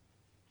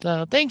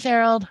 So thanks,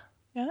 Harold.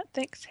 Yeah,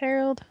 thanks,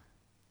 Harold.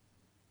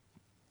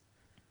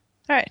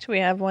 All right, we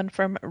have one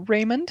from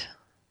Raymond.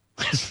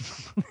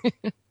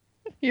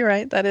 You're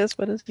right, that is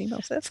what his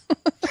email says.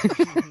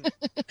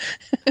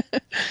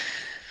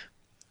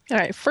 All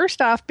right,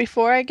 first off,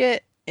 before I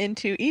get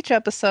into each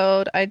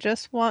episode, I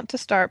just want to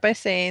start by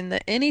saying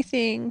that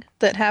anything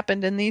that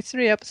happened in these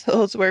 3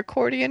 episodes where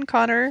Cordy and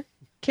Connor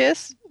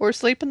kiss or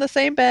sleep in the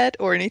same bed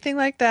or anything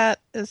like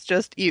that is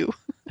just you.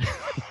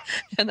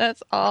 And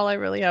that's all I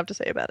really have to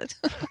say about it.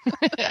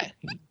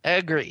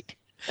 Agreed.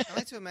 I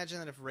like to imagine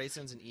that if Ray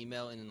sends an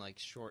email in like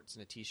shorts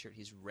and a t-shirt,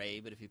 he's Ray,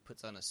 but if he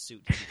puts on a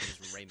suit, he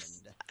becomes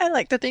Raymond. I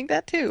like to think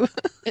that too.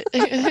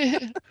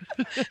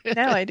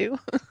 Now I do.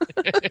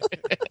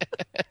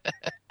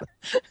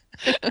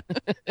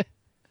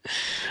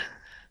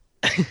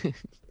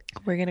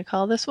 We're going to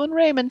call this one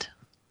Raymond.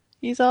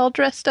 He's all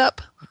dressed up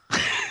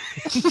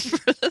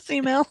for this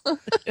email. All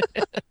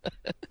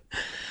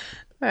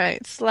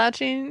right,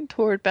 slouching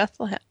toward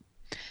Bethlehem.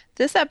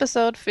 This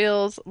episode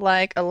feels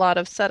like a lot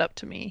of setup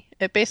to me.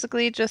 It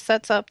basically just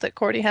sets up that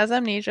Cordy has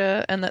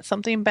amnesia and that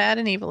something bad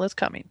and evil is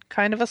coming.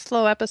 Kind of a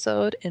slow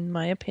episode, in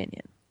my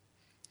opinion.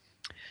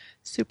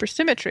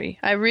 Supersymmetry.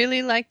 I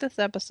really like this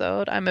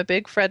episode. I'm a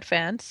big Fred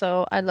fan,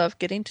 so I love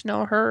getting to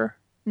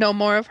know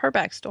more of her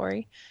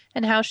backstory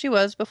and how she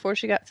was before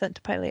she got sent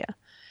to Pylea.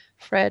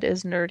 Fred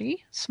is nerdy,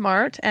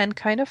 smart, and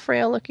kind of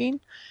frail looking,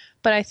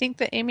 but I think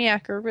that Amy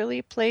Acker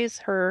really plays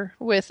her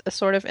with a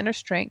sort of inner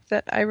strength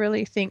that I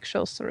really think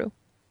shows through.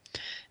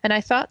 And I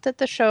thought that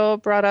the show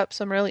brought up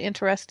some really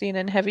interesting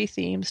and heavy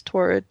themes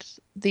towards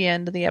the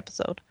end of the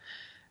episode.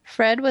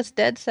 Fred was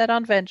dead set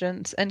on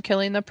vengeance and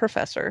killing the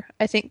professor.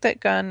 I think that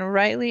Gunn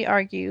rightly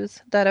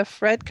argues that if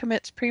Fred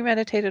commits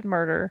premeditated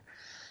murder,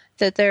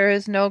 that there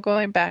is no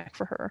going back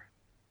for her.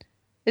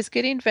 Is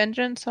getting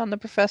vengeance on the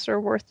professor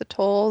worth the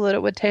toll that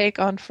it would take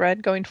on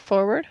Fred going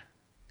forward?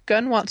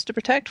 Gunn wants to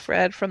protect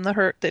Fred from the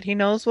hurt that he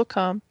knows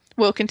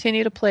will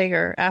continue to plague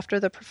her after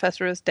the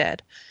professor is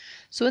dead.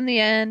 So in the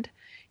end,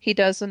 he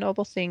does the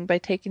noble thing by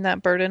taking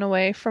that burden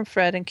away from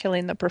Fred and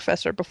killing the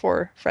professor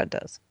before Fred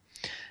does.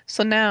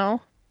 So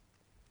now,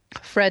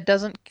 Fred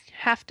doesn't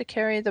have to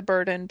carry the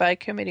burden by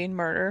committing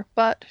murder,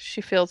 but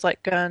she feels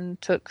like Gunn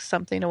took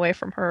something away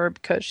from her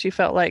because she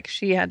felt like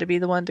she had to be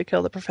the one to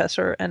kill the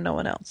professor and no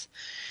one else.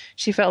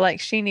 She felt like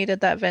she needed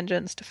that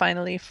vengeance to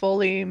finally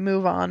fully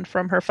move on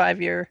from her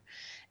 5-year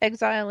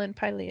exile in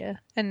Pylea,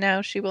 and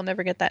now she will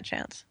never get that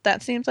chance.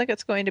 That seems like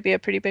it's going to be a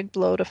pretty big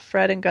blow to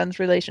Fred and Gunn's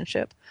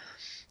relationship,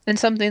 and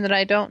something that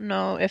I don't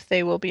know if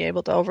they will be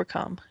able to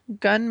overcome.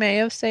 Gunn may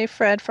have saved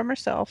Fred from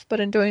herself, but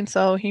in doing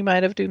so, he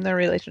might have doomed their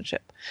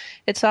relationship.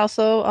 It's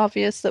also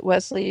obvious that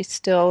Wesley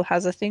still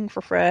has a thing for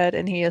Fred,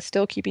 and he is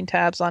still keeping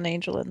tabs on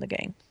Angel and the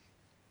gang.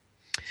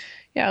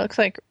 Yeah, it looks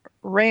like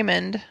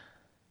Raymond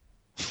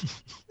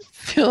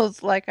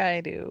feels like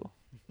I do.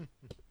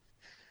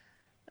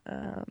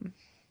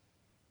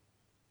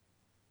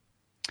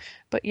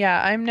 But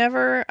yeah,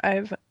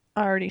 I've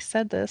already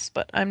said this,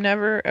 but I'm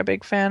never a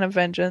big fan of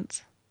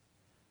vengeance.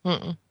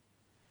 Mm-mm.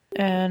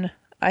 And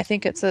I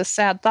think it's a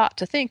sad thought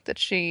to think that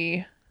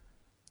she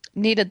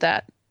needed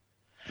that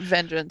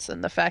vengeance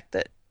and the fact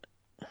that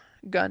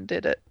Gunn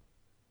did it.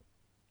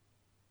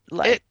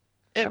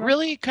 It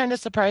really kind of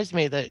surprised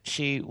me that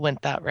she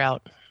went that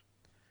route,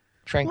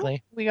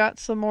 frankly. Well, we got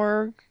some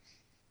more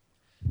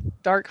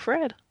Dark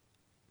Fred.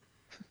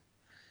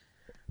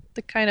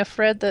 The kind of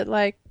Fred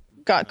that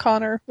got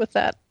Connor with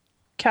that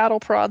cattle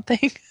prod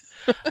thing.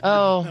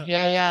 Oh,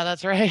 yeah,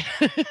 that's right.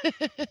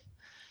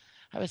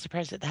 I was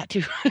surprised at that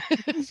too.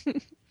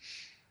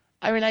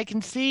 I mean, I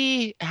can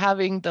see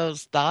having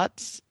those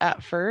thoughts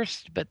at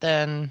first, but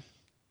then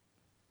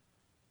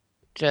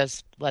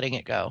just letting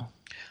it go.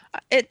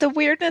 The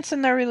weirdness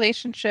in their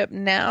relationship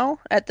now,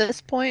 at this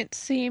point,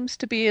 seems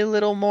to be a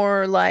little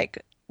more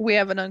like we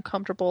have an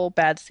uncomfortable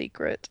bad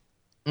secret.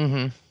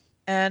 Mm-hmm.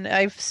 And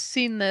I've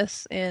seen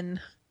this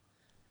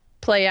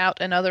play out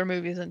in other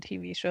movies and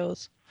TV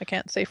shows. I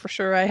can't say for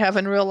sure I have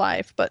in real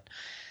life, but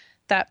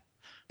that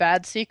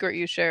bad secret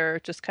you share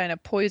just kind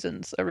of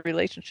poisons a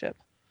relationship.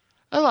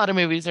 A lot of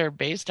movies are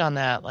based on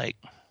that, like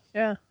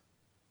yeah.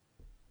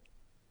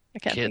 I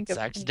can't think kids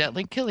of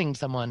accidentally killing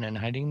someone and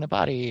hiding the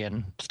body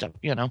and stuff,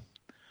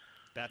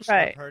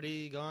 Bachelor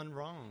party gone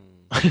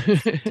wrong.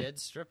 Dead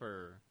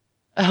stripper.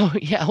 Oh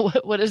yeah,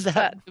 what is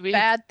that?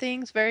 Bad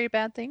things, very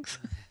bad things.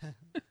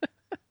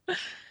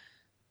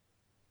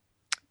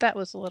 That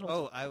was a little.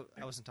 Oh,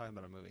 I wasn't talking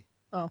about a movie.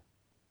 Oh.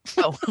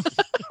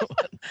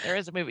 There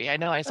is a movie. I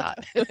know. I saw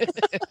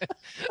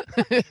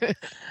it.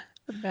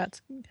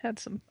 Matt's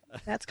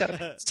got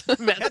a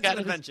Matt's got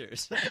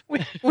adventures.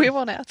 We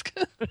won't ask.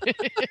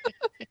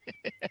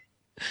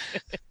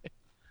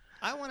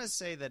 I want to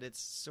say that it's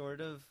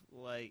sort of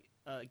like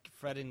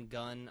Fred and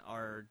Gunn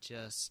are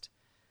just.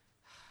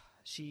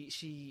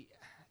 She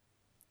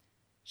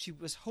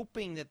was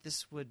hoping that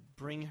this would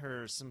bring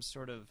her some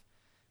sort of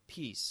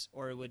peace,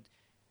 or it would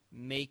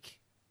make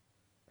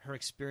her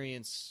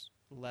experience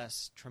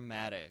less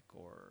traumatic,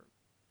 or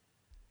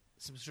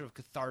some sort of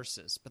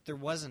catharsis, but there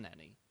wasn't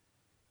any.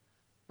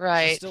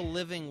 Right. She's still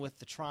living with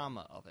the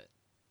trauma of it.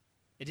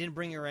 It didn't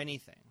bring her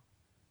anything.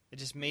 It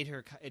just made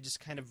her. It just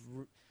kind of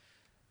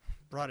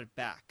brought it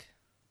back.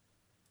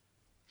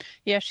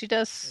 Yeah, she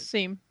does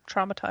seem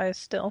traumatized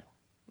still.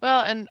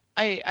 Well, and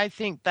I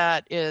think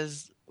that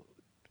is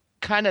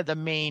kind of the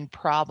main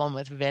problem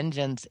with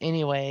vengeance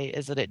anyway,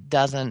 is that it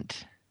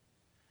doesn't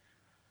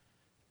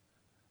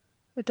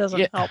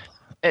help.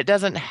 It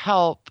doesn't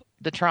help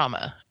the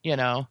trauma,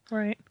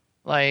 Right.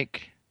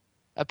 Like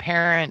a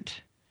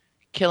parent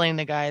killing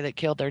the guy that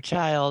killed their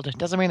child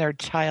doesn't mean their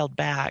child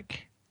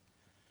back,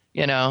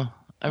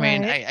 I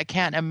mean, Right. I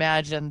can't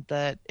imagine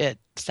that it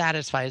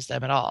satisfies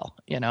them at all,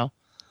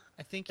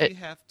 I think you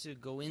have to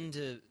go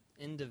into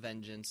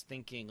vengeance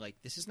thinking like,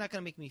 this is not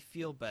going to make me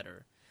feel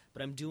better,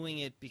 but I'm doing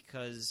it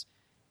because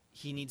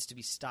he needs to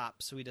be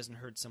stopped so he doesn't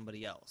hurt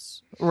somebody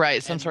else. Right,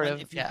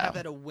 If you have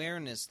that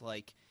awareness,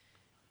 like,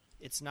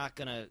 it's not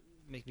going to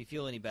make me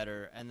feel any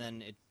better, and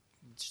then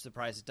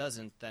surprise it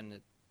doesn't,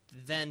 then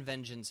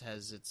vengeance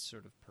has its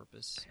sort of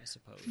purpose, I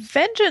suppose.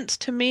 Vengeance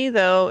to me,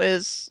 though,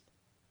 is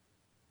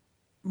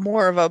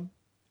more of a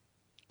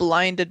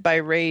blinded by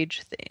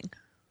rage thing.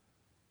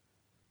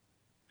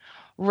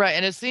 Right,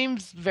 and it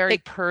seems very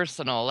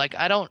personal. Like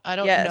I don't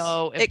Yes,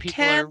 know if it people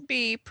can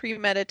be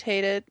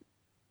premeditated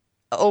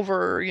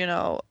over,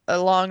 a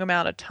long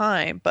amount of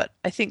time, but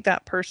I think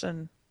that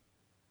person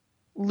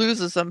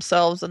loses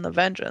themselves in the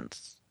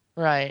vengeance,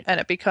 right. and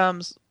it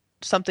becomes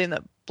something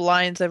that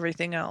blinds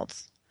everything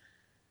else.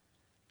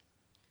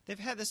 They've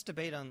had this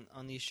debate on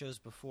these shows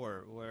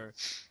before, where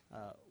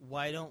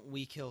why don't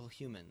we kill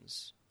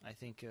humans? I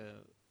think,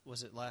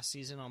 was it last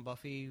season on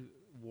Buffy,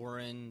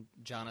 Warren,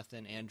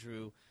 Jonathan,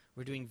 Andrew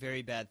were doing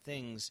very bad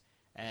things,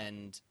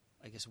 and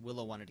I guess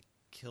Willow wanted to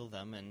kill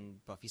them,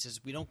 and Buffy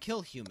says, we don't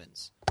kill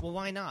humans. Well,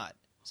 why not?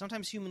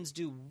 Sometimes humans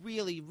do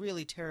really,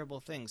 really terrible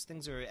things.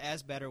 Things are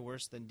as bad or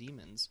worse than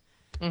demons.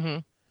 Mm-hmm.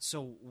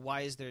 So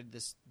why is there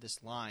this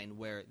line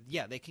where,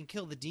 yeah, they can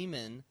kill the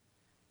demon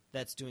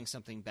that's doing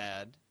something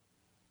bad,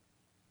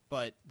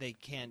 but they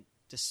can't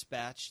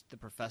dispatch the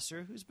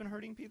professor who's been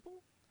hurting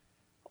people?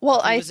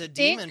 Well, if he was a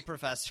demon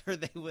professor,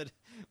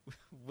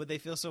 would they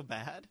feel so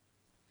bad?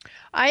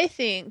 I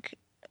think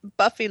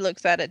Buffy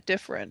looks at it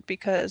different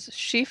because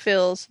she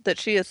feels that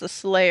she is the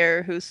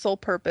Slayer whose sole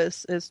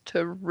purpose is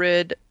to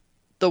rid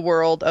the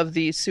world of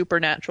these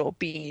supernatural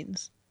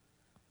beings.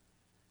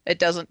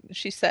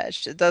 She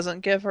says, it doesn't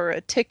give her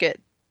a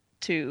ticket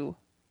to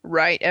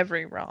right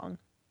every wrong.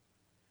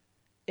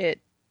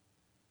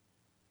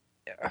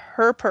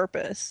 Her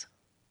purpose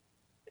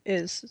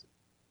is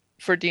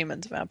for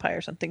demons,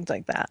 vampires, and things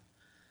like that.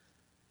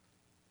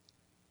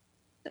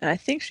 And I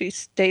think she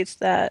states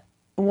that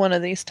one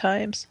of these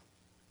times.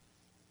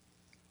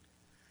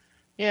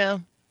 Yeah.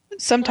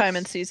 Sometime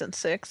in season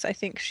 6, I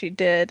think she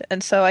did.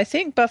 And so I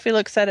think Buffy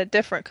looks at it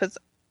different because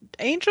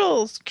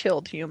Angel's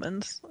killed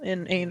humans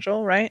in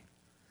Angel, right?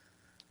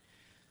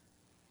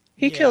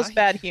 He kills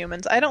bad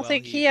humans. I don't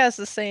think he has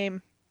the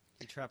same...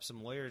 He trapped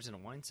some lawyers in a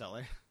wine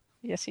cellar.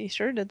 Yes, he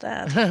sure did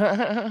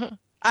that.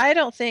 I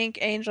don't think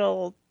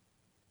Angel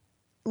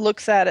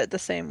looks at it the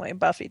same way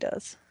Buffy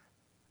does.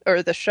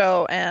 Or the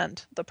show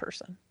and the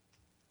person.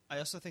 I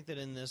also think that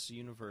in this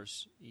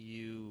universe,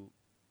 you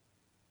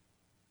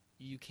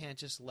can't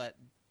just let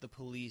the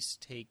police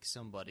take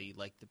somebody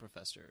like the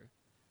professor,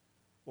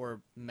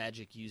 or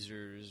magic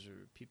users,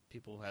 or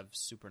people who have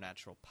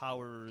supernatural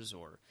powers,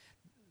 or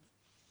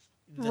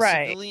the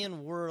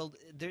civilian world.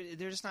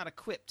 They're just not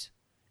equipped.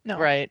 No,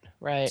 right.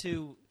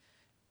 To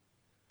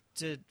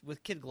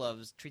with kid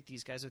gloves, treat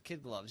these guys with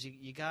kid gloves.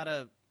 You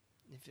gotta.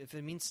 If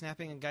it means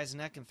snapping a guy's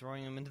neck and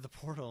throwing him into the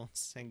portal and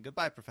saying,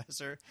 goodbye,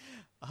 Professor,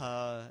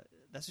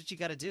 that's what you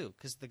got to do,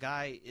 because the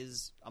guy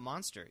is a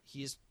monster.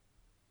 He's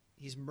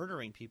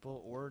murdering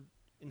people or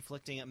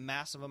inflicting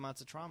massive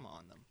amounts of trauma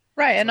on them.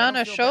 Right, so and on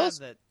a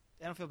show's... I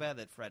don't feel bad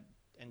that Fred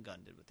and Gunn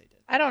did what they did.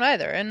 I don't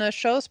either. In the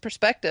show's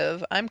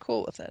perspective, I'm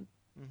cool with it.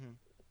 Mm-hmm.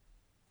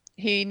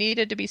 He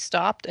needed to be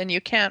stopped, and you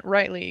can't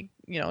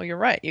you're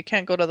right. You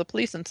can't go to the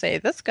police and say,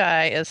 this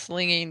guy is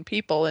slinging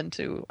people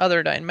into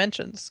other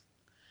dimensions.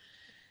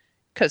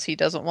 Because he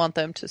doesn't want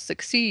them to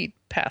succeed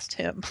past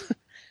him.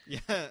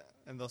 Yeah,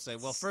 and they'll say,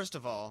 well, first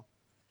of all,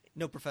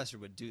 no professor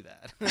would do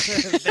that.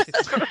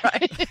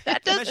 Right.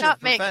 That does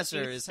not make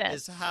professor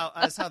sense. is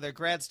how their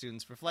grad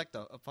students reflect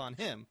upon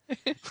him.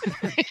 And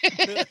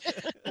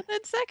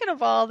then second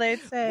of all, they'd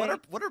say,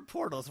 what are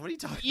portals? What are you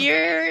talking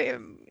about?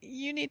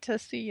 You need to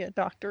see a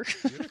doctor.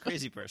 You're a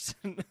crazy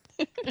person.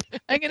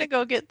 I'm going to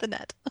go get the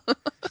net.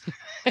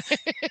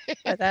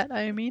 By that,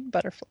 I mean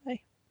butterfly.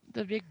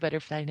 The big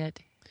butterfly net.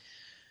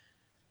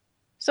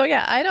 So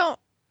yeah,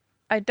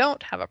 I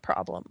don't have a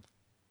problem,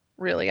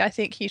 really. I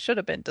think he should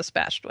have been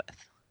dispatched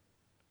with.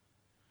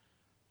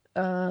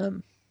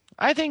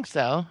 I think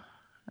so.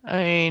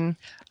 I mean,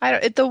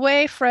 the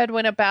way Fred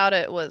went about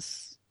it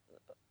was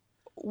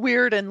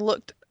weird and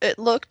looked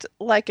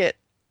like it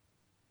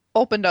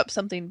opened up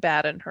something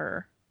bad in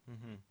her.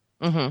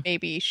 Mm-hmm. Mm-hmm.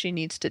 Maybe she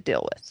needs to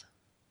deal with.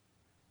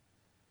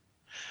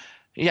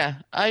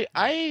 Yeah,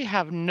 I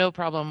have no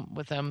problem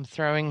with them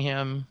throwing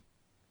him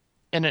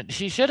in it.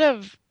 She should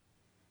have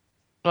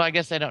Well, I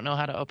guess they don't know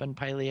how to open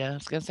Pylea. I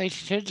was going to say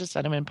she should just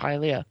set him in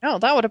Pylea. Oh,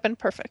 that would have been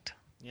perfect.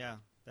 Yeah,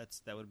 that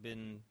would have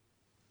been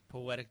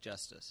poetic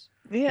justice.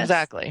 Yes.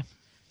 Exactly.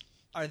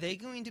 Are they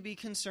going to be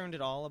concerned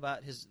at all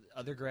about his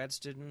other grad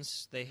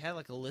students? They had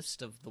like a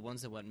list of the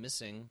ones that went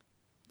missing.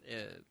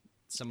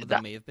 Some of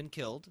them may have been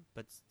killed,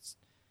 but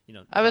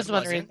I was Fred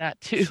wondering wasn't.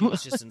 that too. She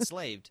was just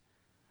enslaved.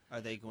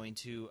 Are they going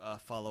to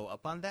follow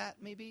up on that?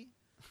 Maybe.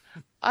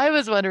 I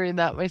was wondering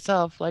that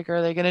myself. Like,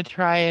 are they going to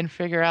try and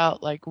figure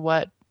out like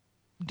what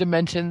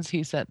dimensions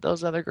he sent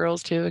those other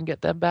girls to and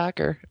get them back?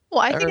 Well,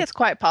 I think it's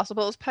quite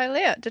possible it was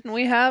Pylea. Didn't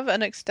we have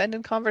an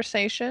extended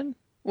conversation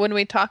when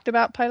we talked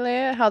about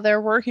Pylea, how there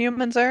were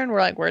humans there, and we're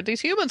like, where'd these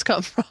humans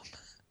come from?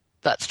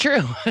 That's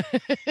true.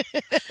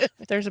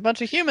 There's a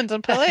bunch of humans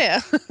in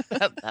Pylea.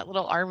 that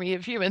little army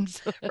of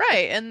humans.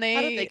 Right, and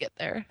How did they get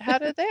there? How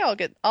did they all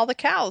get all the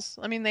cows?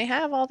 I mean, they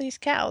have all these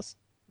cows.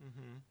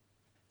 Mm-hmm.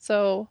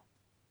 So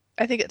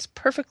I think it's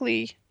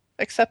perfectly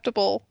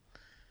acceptable.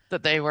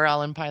 That they were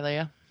all in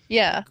Pylea.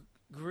 Yeah.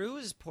 Gru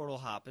is portal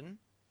hopping.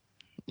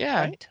 Yeah.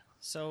 Right?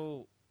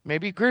 So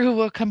maybe Gru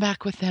will come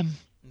back with them.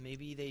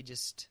 maybe they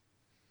just...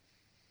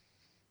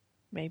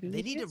 Maybe They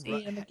we need can to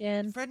see him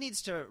again. Fred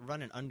needs to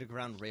run an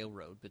underground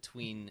railroad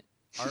between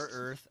our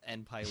Earth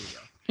and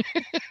Pylea.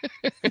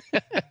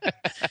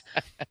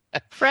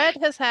 Fred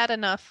has had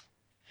enough.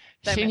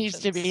 She needs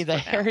to be the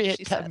dimensions for now, Harriet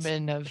she says.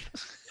 Tubman of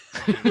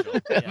Angel,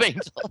 of yeah.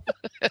 Angel.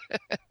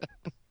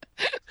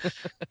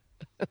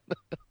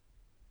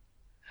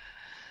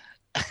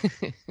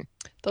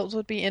 Those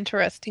would be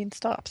interesting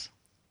stops.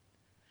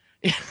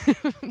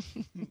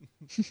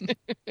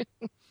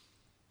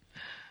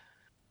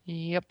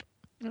 Yep.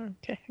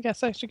 Okay, I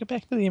guess I should get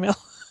back to the email.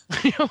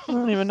 I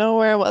don't even know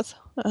where I was.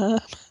 Oh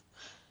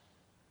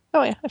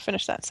yeah, I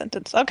finished that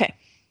sentence. Okay.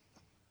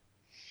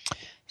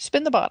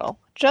 Spin the Bottle.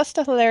 Just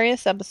a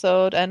hilarious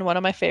episode and one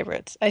of my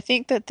favorites. I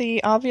think that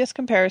the obvious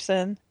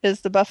comparison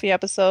is the Buffy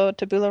episode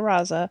Tabula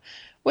Rasa,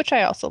 which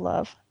I also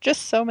love.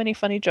 Just so many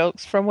funny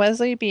jokes, from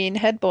Wesley being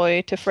head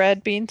boy to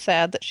Fred being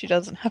sad that she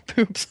doesn't have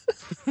boobs.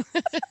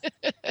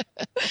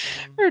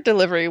 Her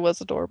delivery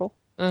was adorable.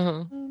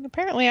 Uh-huh. And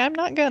apparently I'm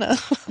not gonna.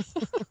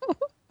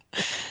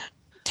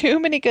 Too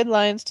many good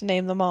lines to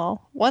name them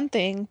all. One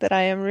thing that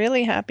I am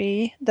really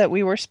happy that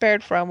we were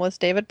spared from was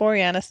David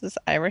Boreanaz's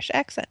Irish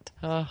accent.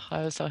 Oh,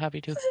 I was so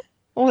happy too.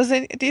 Was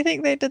it? Do you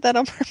think they did that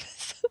on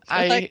purpose?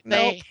 Like,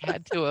 nope. They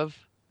had to have.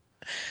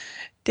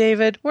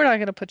 David, we're not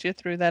going to put you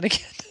through that again.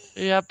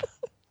 Yep.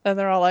 And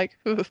they're all like,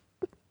 ooh.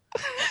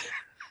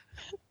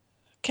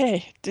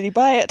 Okay, did he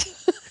buy it?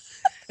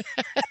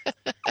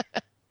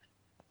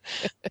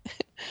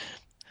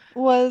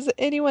 Was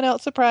anyone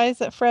else surprised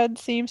that Fred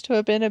seems to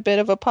have been a bit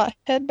of a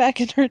pothead back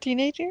in her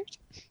teenage years?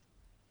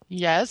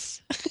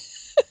 Yes.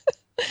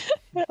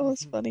 That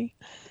was funny.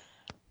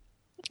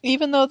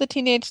 Even though the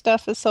teenage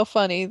stuff is so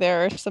funny,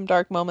 there are some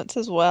dark moments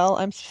as well.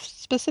 I'm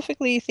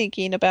specifically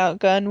thinking about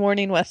Gunn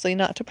warning Wesley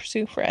not to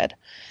pursue Fred.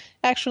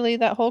 Actually,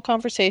 that whole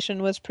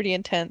conversation was pretty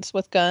intense,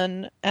 with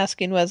Gunn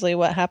asking Wesley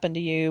what happened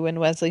to you, and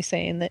Wesley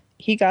saying that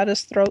he got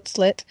his throat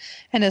slit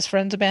and his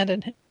friends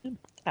abandoned him.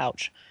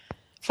 Ouch.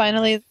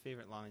 Finally, My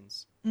favorite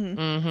lines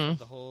Mm-hmm. of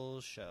the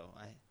whole show.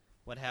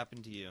 What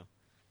happened to you?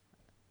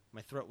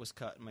 My throat was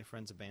cut and my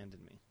friends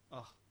abandoned me.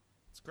 Oh,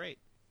 it's great.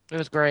 It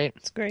was great.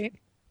 it's great.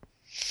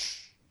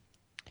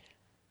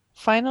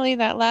 Finally,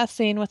 that last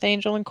scene with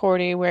Angel and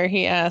Cordy where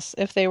he asks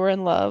if they were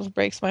in love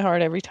breaks my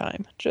heart every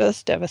time.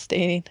 Just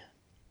devastating.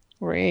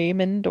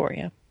 Raymond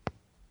Doria.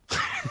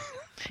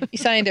 He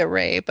signed it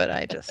Ray, but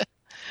I just...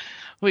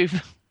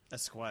 We've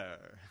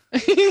Esquire.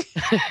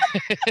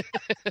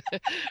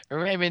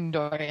 Raymond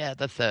Doria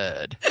the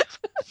Third.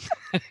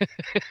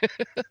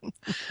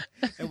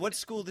 And what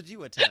school did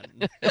you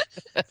attend?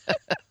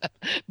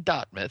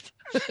 Dartmouth.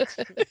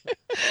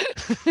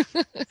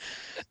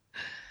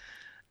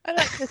 I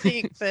like to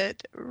think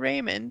that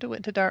Raymond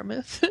went to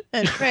Dartmouth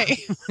and Ray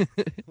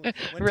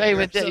Ray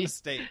went to Arizona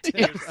State.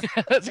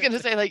 I was going to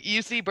say like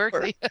UC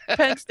Berkeley.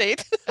 Penn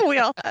State. We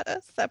all had a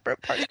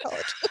separate party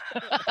college.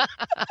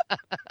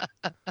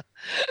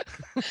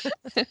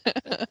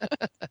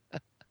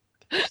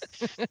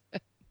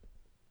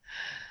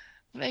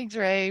 Thanks,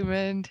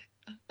 Raymond.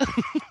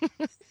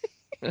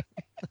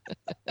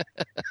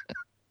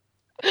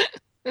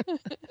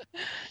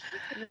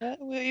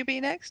 Will you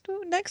be next time?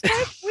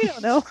 We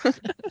don't know.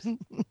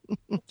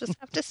 We'll just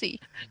have to see.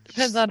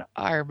 Depends on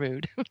our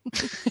mood.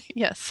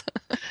 Yes.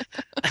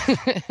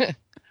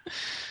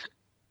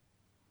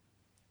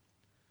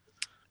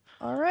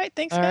 All right.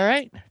 Thanks, All guys.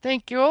 right.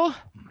 Thank you.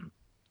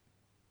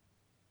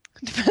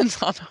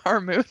 Depends on our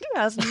mood. It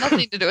has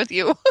nothing to do with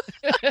you.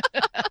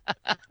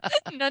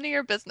 None of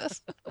your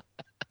business.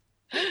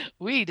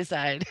 We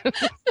decide.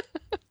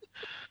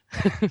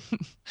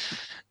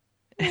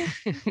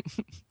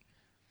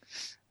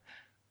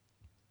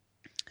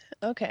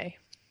 Okay.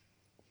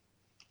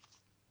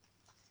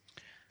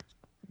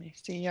 Let me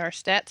see our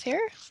stats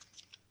here.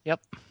 Yep.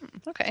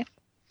 Okay.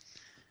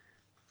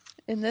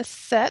 In this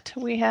set,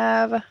 we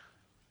have,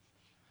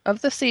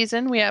 of the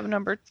season, we have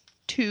number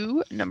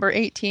 2, number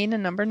 18,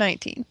 and number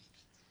 19.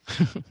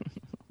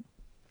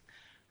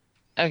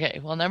 Okay,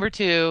 well, number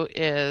 2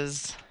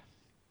 is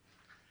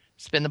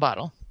Spin the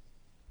Bottle.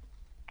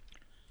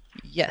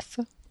 Yes.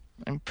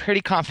 I'm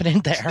pretty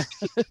confident there.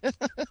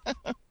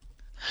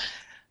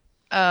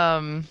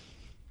 I'm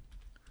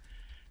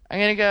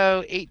going to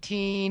go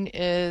 18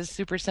 is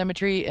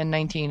Supersymmatry and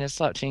 19 is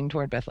Slouching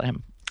Toward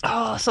Bethlehem.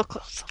 Oh, so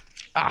close.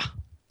 Ah.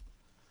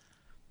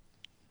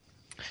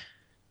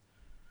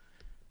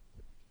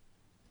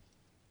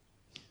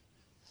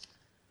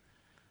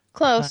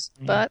 Close,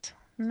 but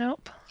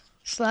nope.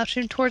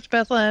 Slouching Towards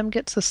Bethlehem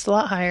gets a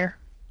slot higher.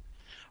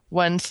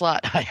 1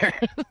 slot higher.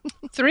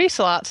 3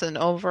 slots in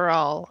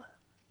overall.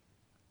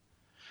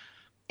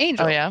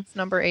 Angel. Oh, yeah? It's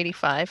number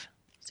 85.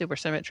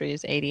 Supersymmetry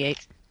is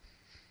 88.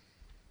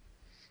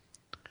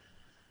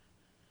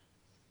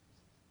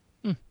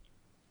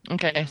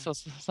 Okay, so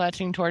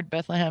Slouching Toward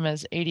Bethlehem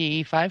is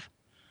 85.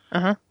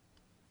 Uh-huh.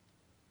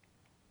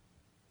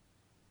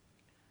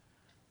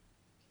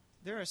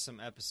 There are some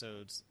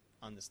episodes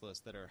on this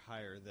list that are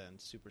higher than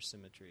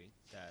Supersymmetry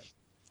that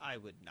I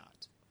would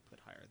not put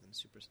higher than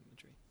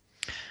Supersymmetry.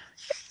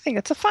 I think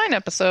it's a fine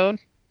episode.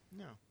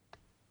 No.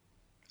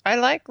 I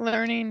like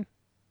learning.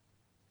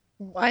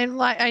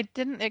 I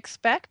didn't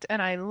expect,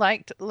 and I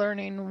liked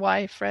learning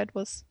why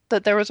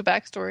that there was a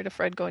backstory to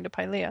Fred going to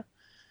Pylea.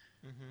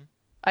 Mm-hmm.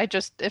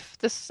 If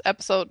this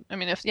episode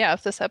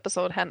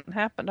hadn't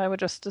happened, I would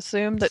just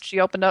assume that she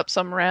opened up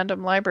some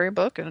random library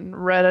book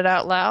and read it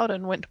out loud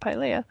and went to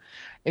Pylea.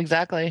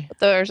 Exactly.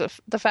 But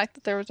the fact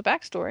that there was a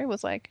backstory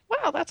was like,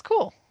 wow, that's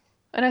cool.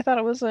 And I thought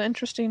it was an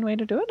interesting way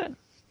to do it.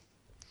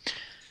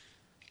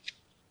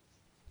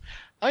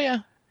 Oh, yeah.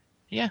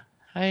 Yeah.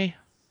 I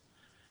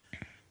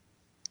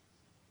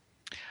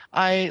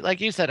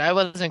like you said, I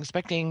wasn't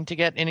expecting to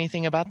get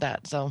anything about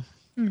that, so.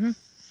 Mm-hmm.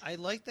 I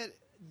like that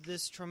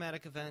this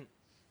traumatic event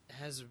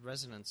has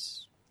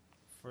resonance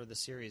for the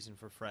series and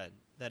for Fred.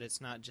 That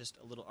it's not just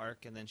a little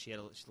arc and then she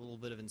had a little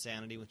bit of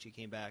insanity when she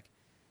came back.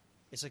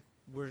 It's like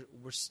we're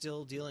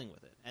still dealing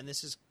with it. And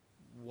this is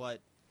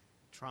what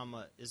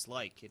trauma is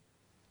like. It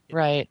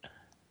Right.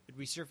 It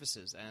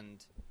resurfaces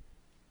and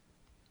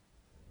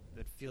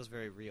it feels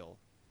very real.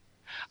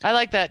 I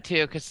like that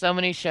too, because so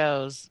many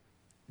shows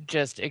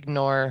just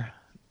ignore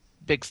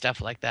big stuff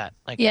like that.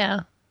 Like,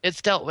 Yeah.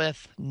 it's dealt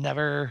with,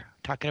 never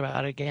talking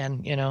about it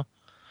again, you know?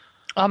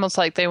 Almost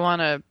like they want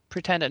to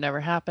pretend it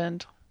never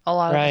happened a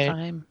lot of the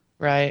time.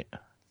 Right.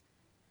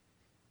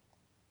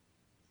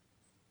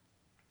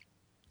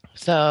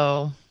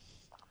 So,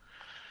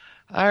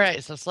 all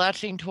right, so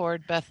Slouching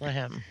Toward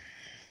Bethlehem.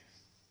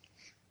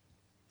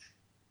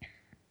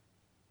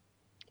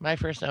 My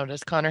first note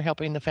is Connor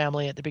helping the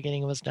family at the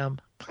beginning was dumb.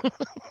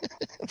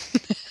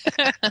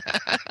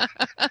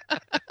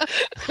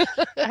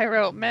 I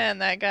wrote, man,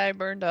 that guy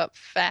burned up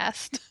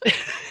fast.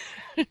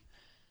 I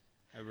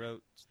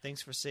wrote,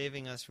 thanks for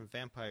saving us from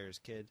vampires,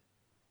 kid.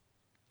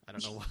 I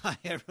don't know why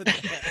I wrote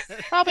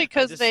that. Probably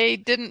because they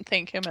didn't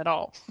think him at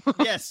all.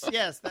 Yes,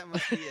 that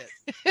must be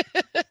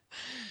it.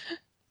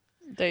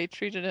 They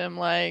treated him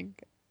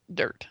like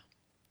dirt.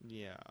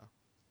 Yeah.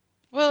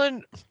 Well,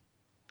 and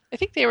I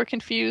think they were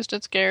confused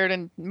and scared,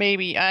 and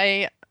maybe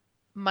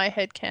my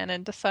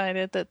headcanon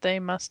decided that they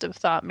must have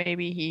thought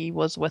maybe he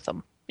was with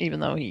them, even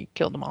though he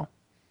killed them all.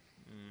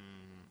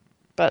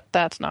 But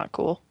that's not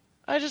cool.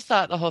 I just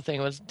thought the whole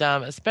thing was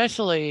dumb,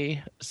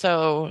 especially,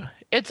 so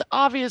it's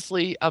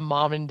obviously a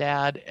mom and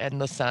dad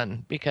and the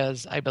son,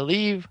 because I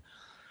believe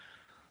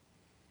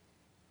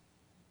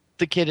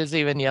the kid is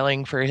even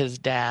yelling for his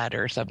dad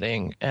or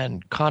something,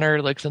 and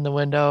Connor looks in the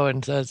window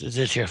and says, "Is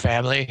this your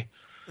family?"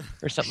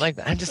 or something like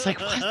that. I'm just like,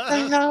 what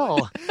the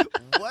hell?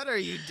 What are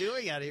you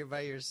doing out here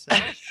by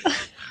yourself?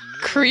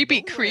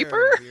 Creepy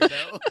creeper?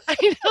 Weirdo.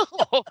 I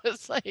know.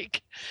 It's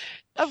like,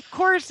 of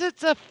course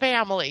it's a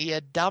family, you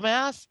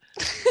dumbass.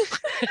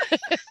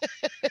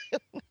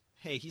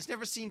 Hey, he's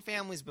never seen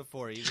families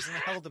before. He was in a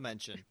hell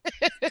dimension.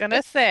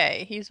 Gonna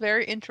say, he's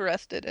very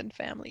interested in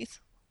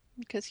families,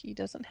 because he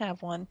doesn't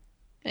have one.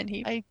 And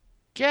I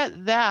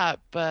get that,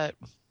 but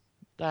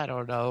I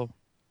don't know.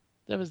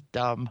 That was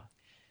dumb.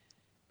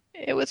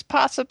 It was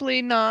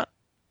possibly not.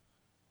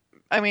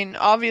 I mean,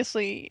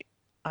 obviously,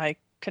 I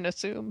can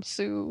assume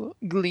Sue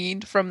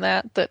gleaned from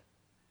that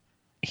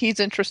he's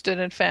interested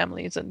in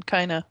families and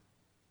kind of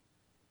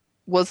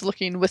was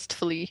looking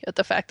wistfully at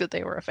the fact that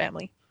they were a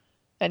family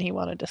and he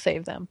wanted to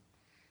save them.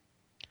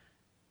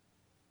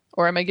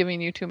 Or am I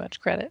giving you too much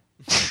credit?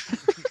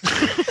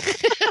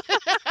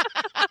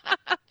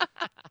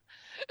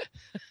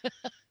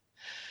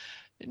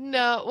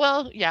 No,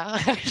 well,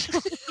 yeah,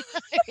 actually.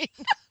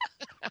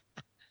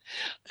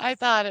 I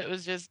thought it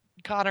was just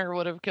Connor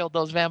would have killed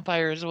those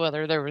vampires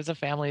whether there was a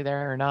family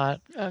there or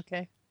not.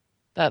 Okay.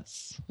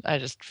 I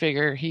just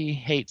figure he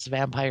hates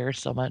vampires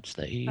so much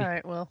that he... All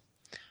right, well,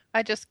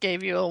 I just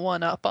gave you a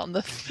one-up on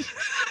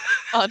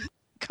on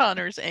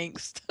Connor's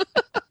angst.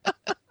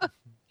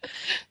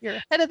 You're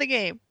ahead of the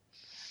game.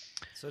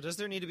 So does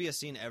there need to be a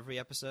scene every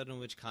episode in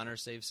which Connor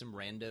saves some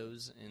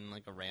randos in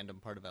like a random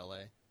part of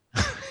LA?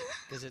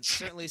 Because it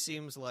certainly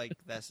seems like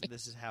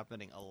this is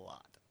happening a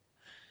lot.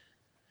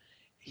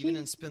 Even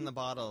in Spin the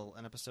Bottle,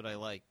 an episode I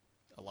like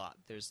a lot,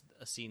 there's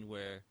a scene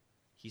where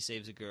he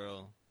saves a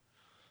girl.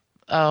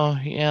 Oh,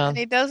 yeah. And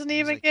he doesn't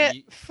even like, get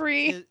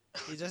free.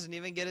 He doesn't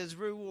even get his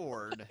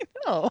reward.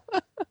 No.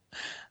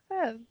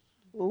 That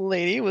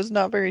lady was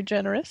not very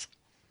generous.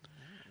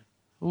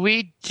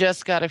 We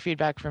just got a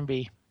feedback from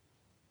B.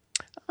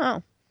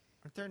 Oh.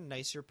 Aren't there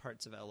nicer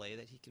parts of LA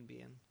that he can be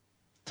in?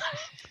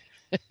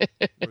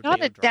 Not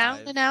Rodeo a down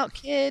Drive. and out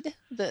kid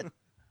that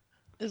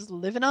is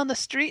living on the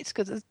streets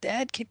because his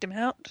dad kicked him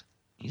out.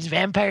 His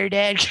vampire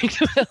dad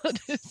kicked him out.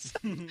 His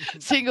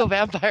single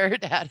vampire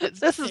dad.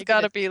 This has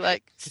got to be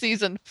like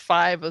season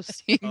 5 of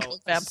Single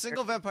Vampire.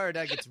 Single Vampire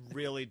Dad gets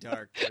really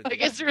dark. It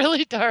gets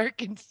really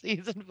dark in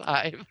season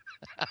 5.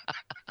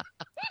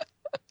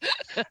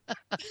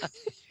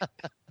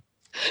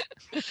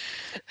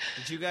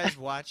 Did you guys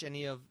watch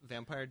any of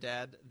Vampire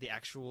Dad, the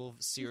actual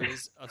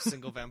series of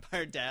Single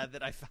Vampire Dad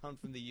that I found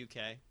from the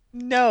UK?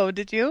 No,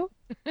 did you?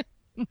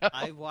 No.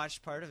 I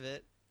watched part of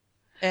it.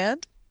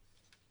 And?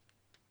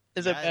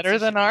 Is it Yeah, better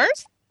it's than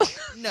ours?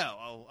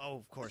 No,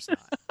 of course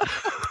not.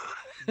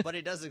 But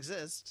it does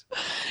exist.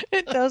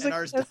 It does And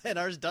exist.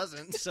 ours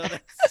doesn't. So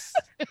that's...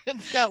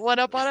 It's got one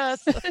up on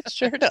us. It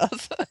sure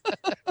does.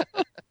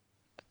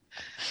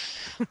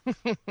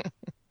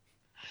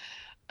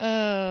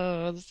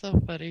 Oh, that's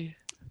so funny.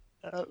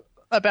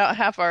 About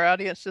half our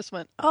audience just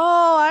went,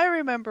 "Oh, I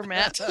remember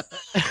Matt."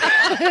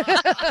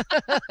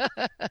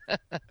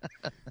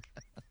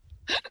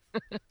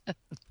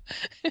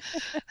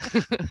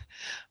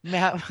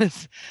 Matt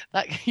was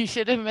like, you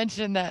should have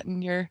mentioned that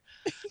in your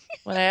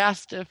when I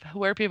asked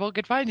where people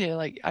could find you.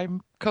 Like,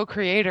 I'm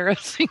co-creator of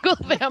Single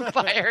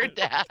Vampire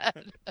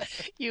Dad.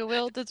 You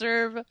will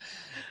deserve a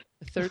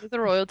third of the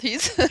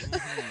royalties.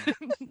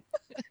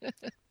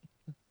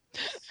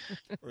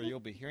 Or you'll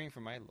be hearing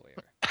from my lawyer.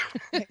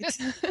 It's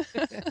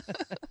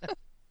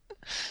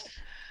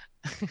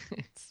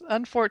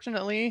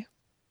unfortunately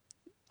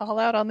all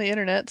out on the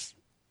internet.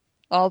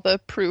 All the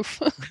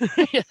proof.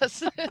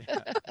 Yes.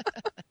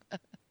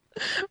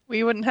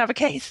 We wouldn't have a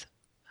case.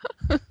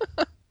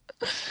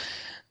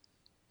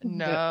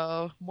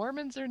 No,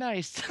 Mormons are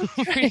nice.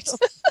 Right.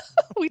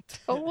 We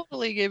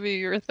totally give you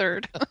your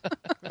third.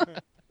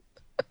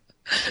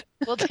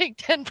 We'll take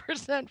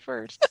 10%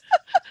 first.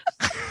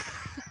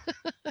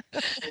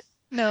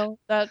 No,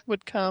 that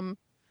would come.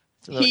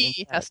 It's a little He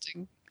inside. has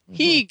to.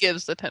 He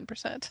gives the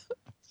 10%.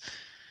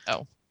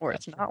 Oh, or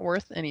it's not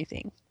worth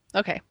anything.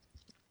 Okay.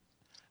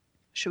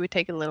 Should we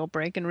take a little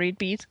break and read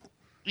bees?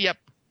 Yep.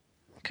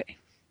 Okay.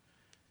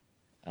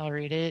 I'll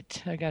read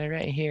it. I got it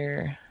right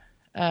here.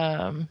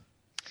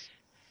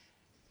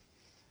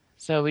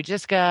 So we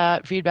just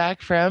got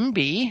feedback from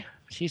B.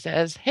 She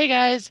says, "Hey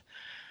guys,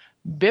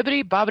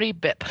 bibbity bobbity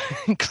bip.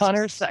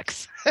 Connor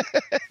sucks."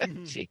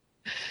 She,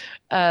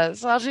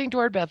 slouching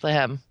toward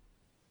Bethlehem.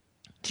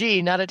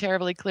 Gee, not a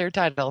terribly clear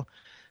title.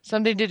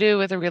 Something to do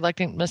with a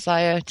reluctant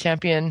Messiah,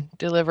 champion,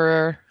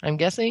 deliverer, I'm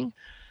guessing.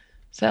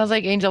 Sounds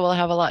like Angel will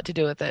have a lot to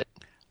do with it.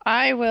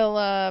 I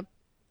will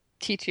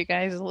teach you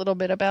guys a little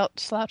bit about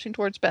slouching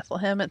towards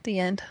Bethlehem at the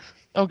end.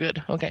 Oh,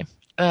 good. Okay.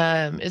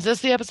 Is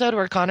this the episode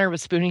where Connor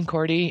was spooning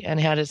Cordy and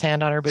had his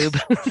hand on her boob?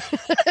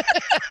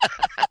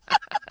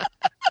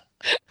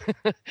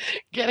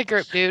 Get a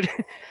grip, dude.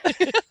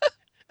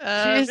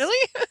 Jeez.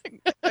 Really?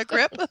 A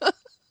grip?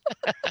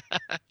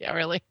 Yeah,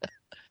 really.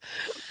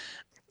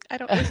 I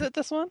don't. Is it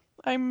this one?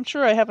 I'm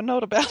sure I have a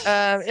note about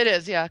it. It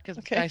is, yeah, because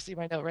Okay. I see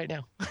my note right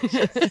now.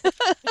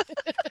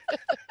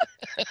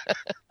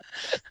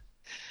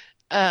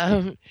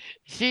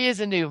 She is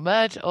into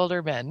much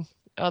older men,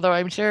 although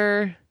I'm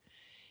sure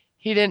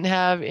he didn't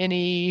have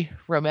any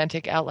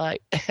romantic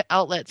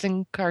outlets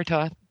in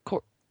Kortoth.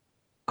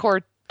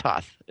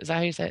 Is that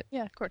how you say it?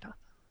 Yeah, Cortoth.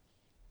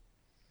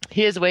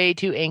 He is way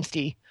too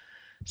angsty.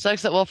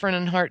 Sucks that Wolfram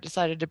and Hart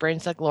decided to brain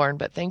suck Lorne,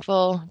 but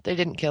thankful they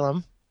didn't kill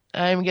him.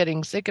 I'm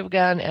getting sick of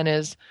Gunn and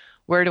his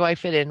 "where do I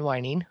fit in"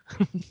 whining.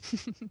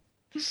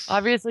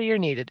 Obviously you're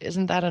needed.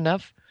 Isn't that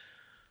enough?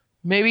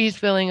 Maybe he's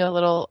feeling a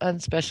little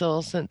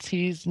unspecial since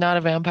he's not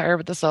a vampire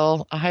with a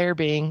soul, a higher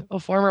being, a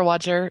former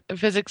watcher, a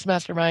physics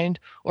mastermind,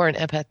 or an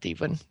empath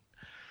even.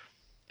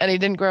 And he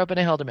didn't grow up in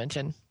a hell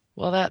dimension.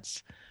 Well,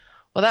 that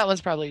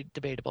one's probably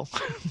debatable.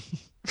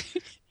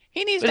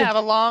 He needs But to it- have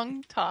a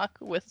long talk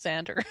with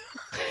Xander.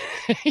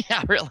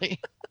 Yeah, really.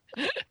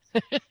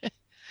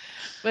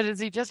 But is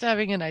he just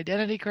having an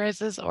identity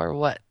crisis or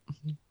what?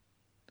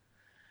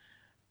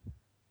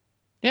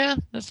 Yeah,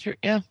 that's true.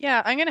 Yeah.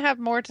 Yeah, I'm going to have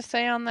more to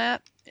say on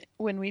that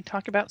when we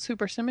talk about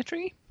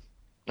supersymmetry,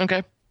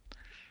 Okay.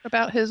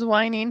 about his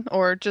whining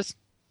or just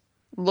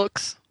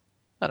looks.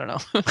 I don't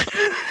know.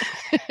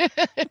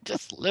 It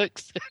just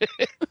looks.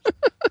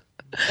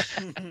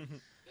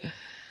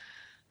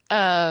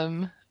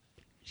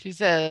 She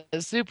says,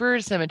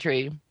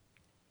 supersymmetry.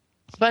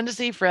 Fun to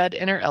see Fred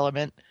in her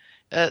element.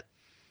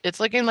 It's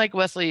looking like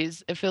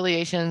Wesley's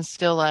affiliations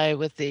still lie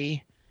with the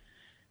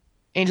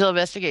Angel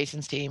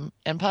Investigations team,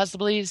 and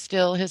possibly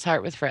still his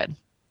heart with Fred.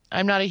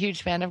 I'm not a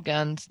huge fan of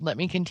guns. Let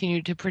me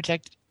continue to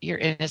protect your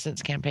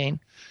innocence campaign.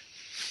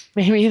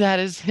 Maybe that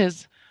is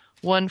his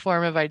one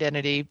form of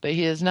identity, but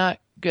he is not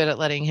good at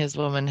letting his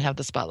woman have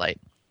the spotlight.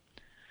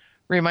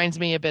 Reminds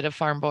me a bit of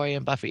Farm Boy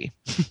and Buffy.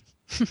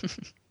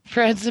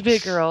 Fred's a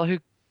big girl who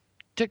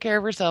took care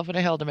of herself in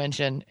a hell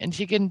dimension, and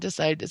she can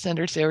decide to send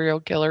her serial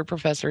killer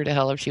professor to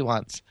hell if she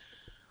wants.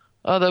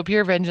 Although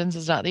pure vengeance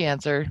is not the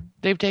answer.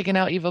 They've taken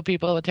out evil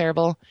people with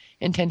terrible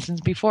intentions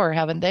before,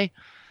 haven't they?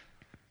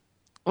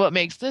 What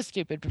makes this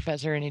stupid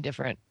professor any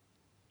different?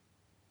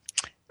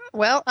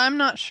 Well, I'm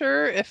not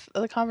sure if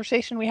the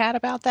conversation we had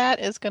about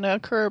that is going to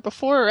occur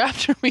before or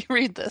after we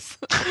read this.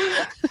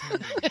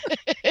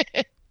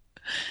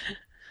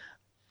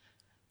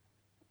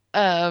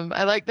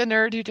 I like the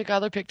nerd who took all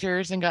the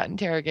pictures and got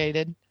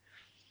interrogated.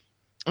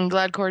 I'm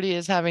glad Cordy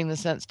is having the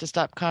sense to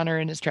stop Connor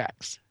in his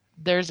tracks.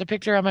 There's a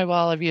picture on my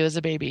wall of you as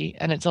a baby,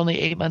 and it's only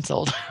 8 months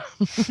old.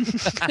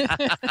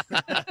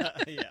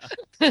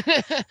 Yeah.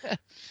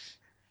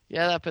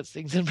 Yeah, that puts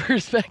things in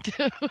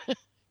perspective.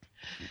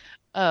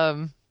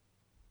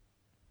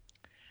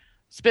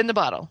 Spin the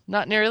bottle.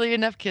 Not nearly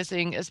enough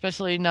kissing,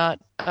 especially not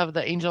of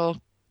the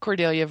Angel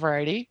Cordelia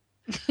variety.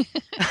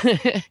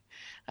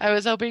 I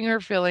was hoping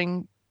her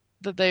feeling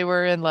that they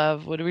were in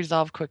love would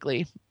resolve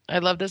quickly. I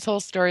love this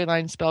whole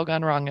storyline spell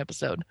gone wrong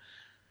episode.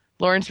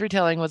 Lauren's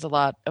retelling was a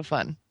lot of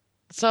fun.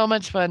 So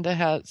much fun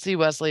to see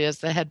Wesley as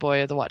the head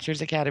boy of the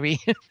Watchers Academy.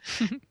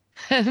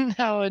 And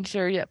how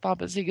unsure yet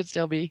pompous he could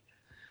still be.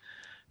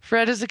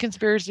 Fred is a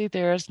conspiracy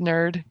theorist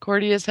nerd,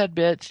 Cordy is head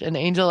bitch, and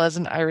Angel as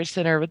an Irish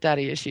sinner with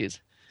daddy issues.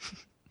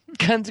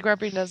 Gunn's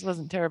grumpiness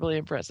wasn't terribly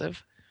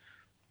impressive.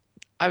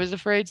 I was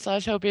afraid /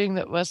 hoping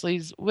that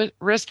Wesley's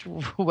wrist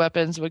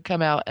weapons would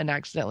come out and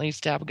accidentally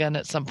stab Gunn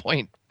at some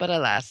point, but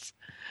alas.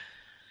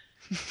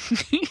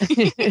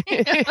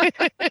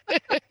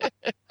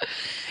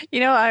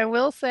 I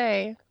will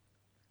say,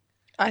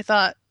 I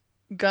thought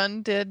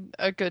Gunn did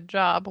a good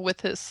job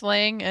with his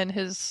slang and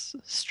his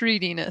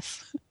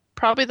streetiness.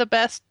 Probably the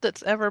best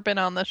that's ever been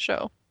on this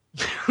show.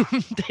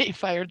 They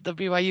fired the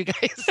BYU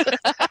guys.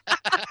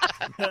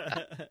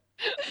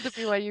 The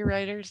BYU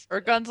writers. Or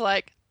Gunn's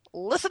like,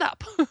 listen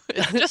up.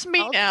 It's just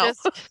me now.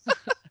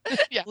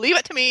 Yeah. Leave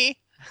it to me.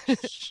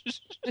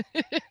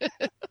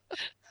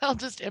 I'll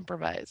just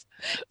improvise.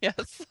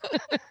 Yes.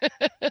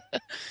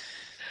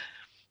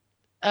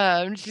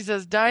 She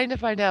says, dying to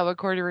find out what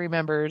Cordy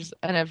remembers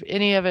and if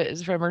any of it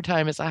is from her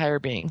time as a higher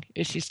being.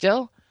 Is she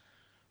still?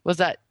 Was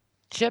that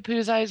Chip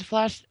whose eyes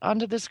flashed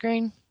onto the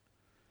screen?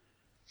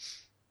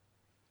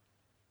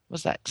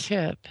 Was that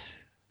Chip?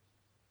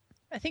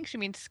 I think she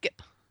means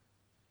Skip.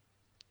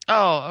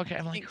 Oh, okay.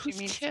 I'm I like, think she who's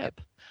means Chip?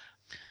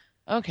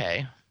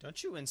 Okay.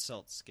 Don't you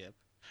insult Skip.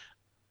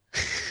 I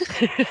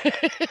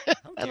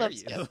How dare love you?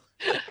 Skip.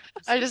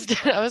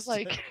 I was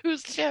like,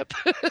 who's Chip?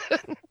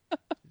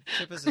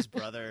 Chip is his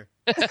brother.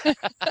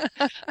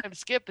 I'm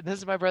Skip, and this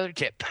is my brother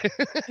Chip.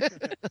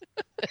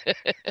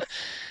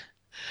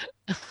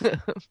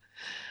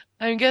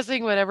 I'm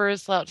guessing whatever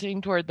is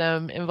slouching toward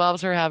them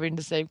involves her having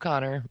to save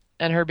Connor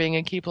and her being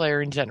a key player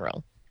in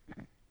general.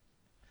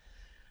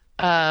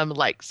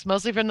 Likes,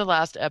 mostly from the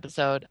last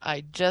episode.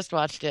 I just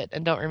watched it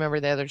and don't remember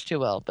the others too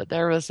well, but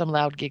there was some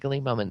loud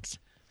giggly moments.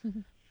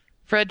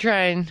 Fred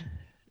trying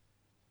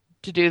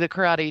to do the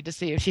karate to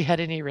see if she had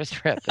any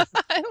wrist rip.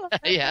 I love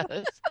that.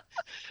 Yes.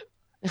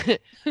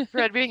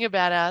 Fred being a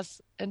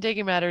badass and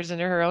taking matters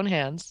into her own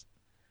hands.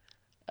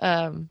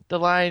 The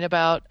line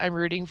about I'm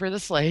rooting for the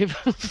slave.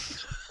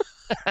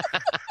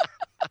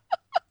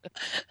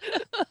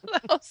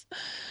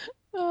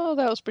 that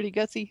was pretty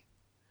gutsy.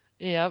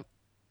 Yep.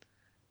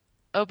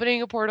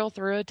 Opening a portal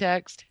through a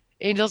text.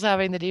 Angel's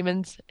having the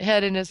demon's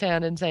head in his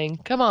hand and saying,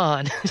 come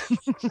on.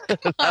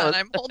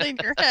 I'm holding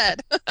your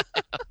head.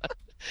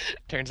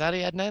 Turns out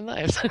he had 9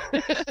 lives.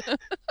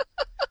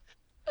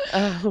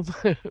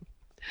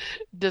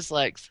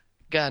 Dislikes.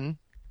 Gunn.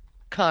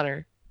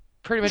 Connor.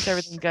 Pretty much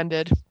everything Gunn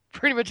did.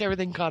 Pretty much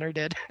everything Connor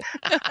did.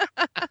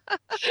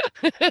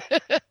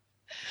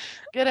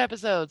 Good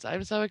episodes.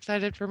 I'm so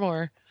excited for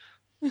more.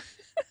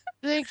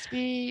 Thanks,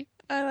 Pete.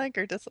 I like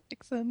her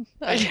dislikes, and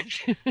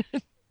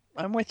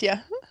I'm with you.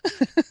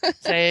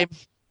 Same.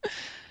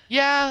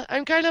 Yeah,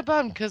 I'm kind of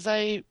bummed because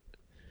I've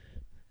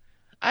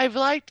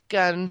liked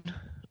Gunn,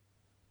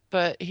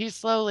 but he's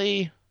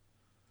slowly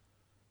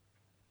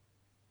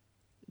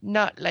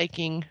not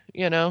liking,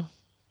 Yeah,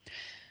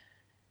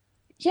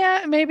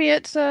 maybe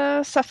it's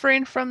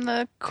suffering from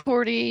the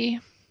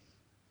Cordy.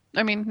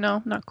 I mean,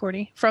 no, not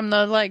Cordy. From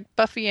the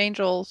Buffy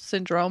Angel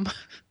syndrome.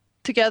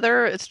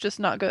 Together, it's just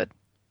not good.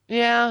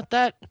 Yeah,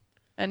 that.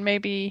 And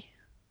maybe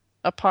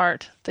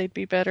apart, they'd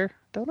be better.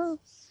 Don't know.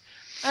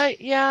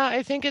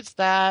 I think it's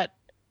that.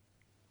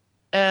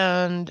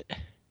 And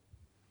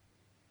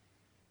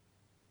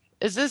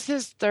is this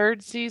his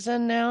 3rd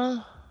season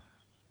now?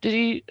 Did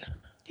he?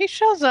 He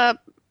shows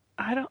up.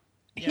 I don't.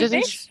 Yeah, He Didn't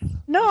thinks-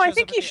 no, I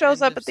think he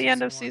shows up at the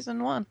end of season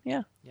season 1.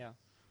 Yeah. Yeah.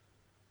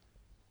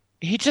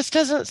 He just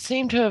doesn't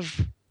seem to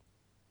have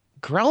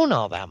grown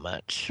all that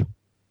much.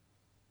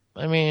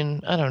 I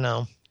mean, I don't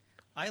know.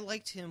 I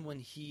liked him when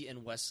he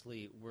and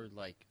Wesley were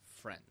like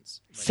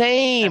friends. Like,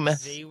 Same.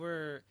 They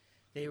were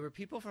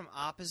people from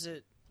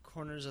opposite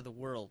corners of the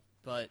world,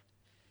 but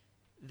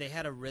they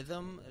had a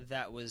rhythm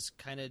that was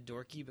kind of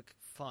dorky but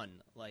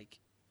fun. Like,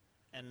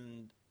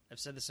 and I've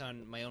said this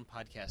on my own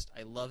podcast.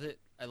 I love it.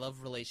 I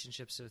love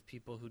relationships with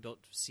people who don't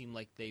seem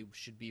like they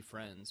should be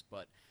friends,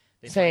 but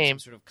they find some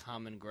sort of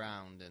common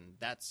ground, and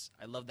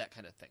I love that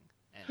kind of thing.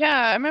 And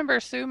Yeah, I remember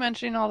Sue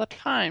mentioning all the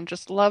time,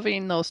 just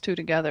loving those two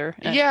together.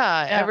 And,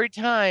 Yeah, every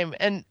time.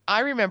 And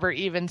I remember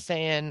even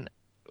saying,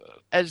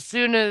 as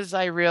soon as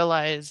I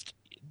realized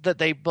that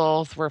they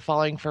both were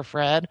falling for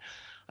Fred,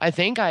 I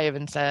think I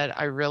even said,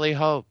 I really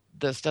hope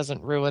this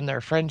doesn't ruin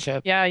their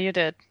friendship. Yeah, you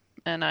did.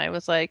 And I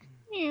was like,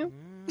 yeah.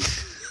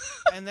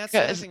 And that's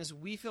the other thing is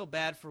we feel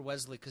bad for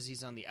Wesley because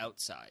he's on the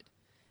outside.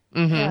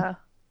 Mm-hmm. Yeah.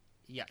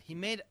 Yeah, he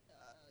made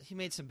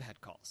some bad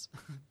calls,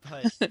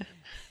 but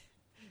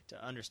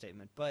to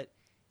understatement. But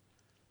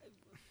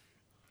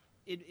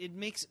it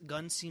makes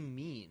Gunn seem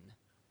mean.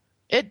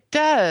 It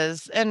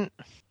does, and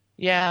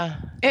yeah,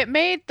 It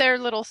made their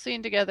little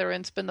scene together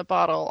in Spin the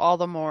Bottle all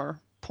the more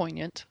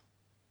poignant.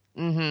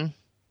 mm-hmm.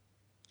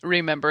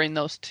 Remembering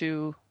those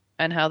two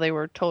and how they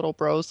were total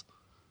bros.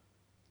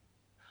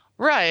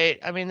 Right.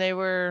 I mean, they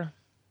were.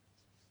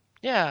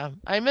 Yeah,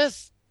 I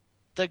miss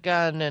the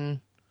Gun, and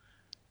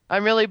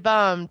I'm really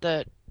bummed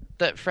that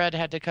Fred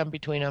had to come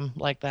between them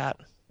like that.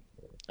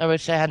 I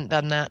wish I hadn't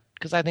done that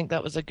because I think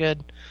that was a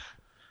good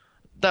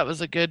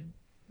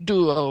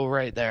duo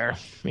right there.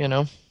 You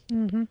know.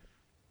 Mm-hmm.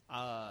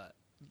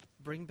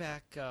 Bring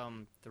back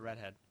the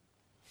redhead.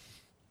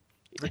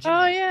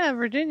 Oh yeah,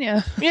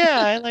 Virginia.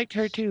 Yeah, I liked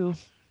her too.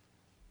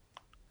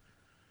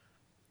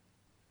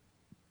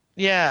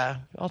 Yeah,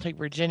 I'll take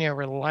Virginia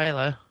over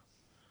Lila.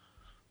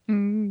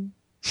 Mm.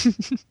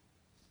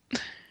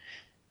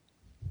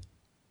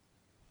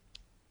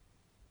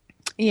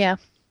 Yeah,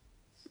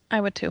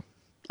 I would too.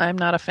 I'm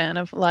not a fan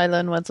of Lila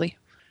and Wesley.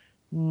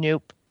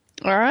 Nope.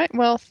 All right,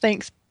 well,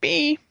 thanks,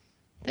 B.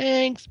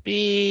 Thanks,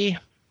 B.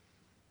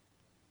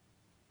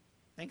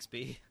 Thanks,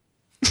 B.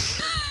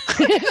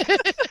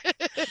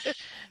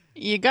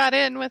 You got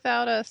in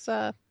without us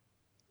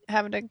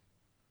having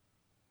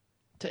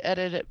To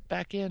edit it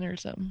back in or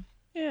something.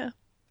 yeah.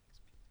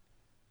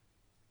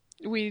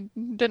 We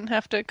didn't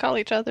have to call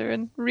each other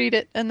and read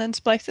it and then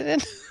splice it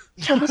in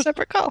on a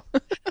separate call.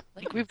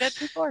 Like we've done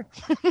before.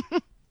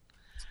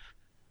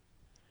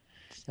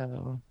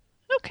 So.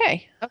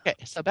 Okay. Okay,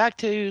 so back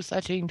to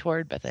Slouching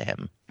toward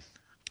Bethlehem.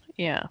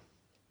 Yeah.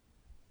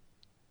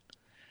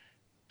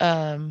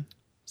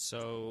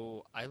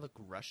 So I look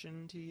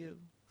Russian to you?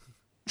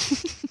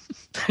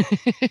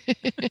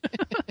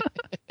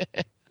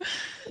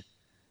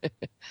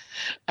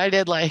 I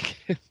did like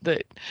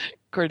that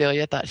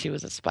Cordelia thought she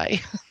was a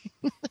spy.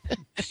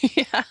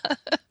 Yeah.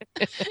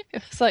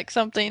 It was like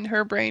something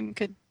her brain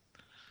could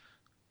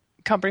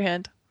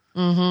comprehend.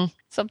 Mm-hmm.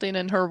 Something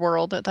in her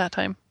world at that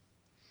time.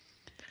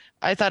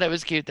 I thought it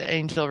was cute that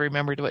Angel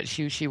remembered what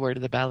shoes she wore to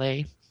the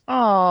ballet.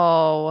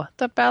 Oh,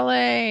 the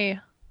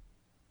ballet.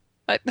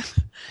 I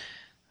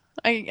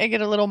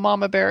get a little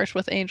mama bearish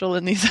with Angel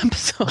in these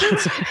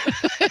episodes.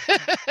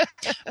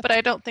 But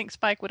I don't think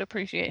Spike would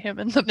appreciate him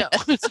in the bed.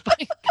 No,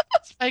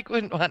 Spike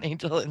wouldn't want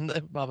Angel in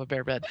the mama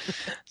bear bed.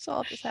 So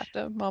I'll just have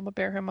to mama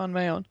bear him on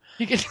my own.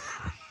 He gets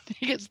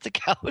the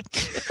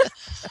couch.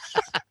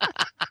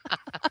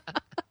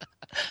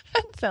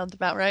 That sounds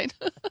about right.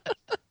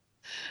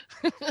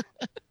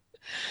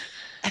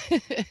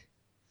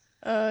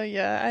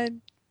 Yeah, I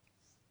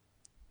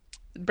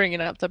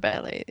bringing up the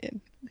ballet.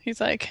 And he's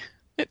like,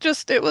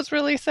 it was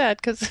really sad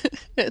because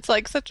it's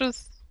like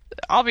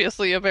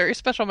obviously a very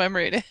special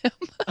memory to him.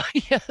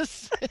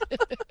 Yes.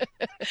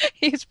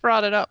 He's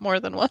brought it up more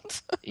than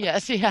once.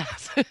 Yes, he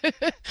has.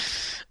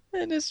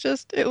 And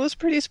it was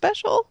pretty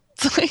special.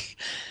 It's like,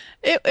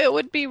 it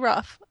would be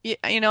rough.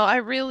 You know, I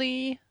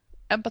really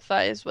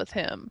empathize with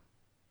him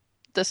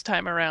this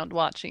time around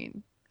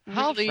watching.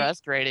 How Really,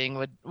 frustrating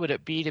would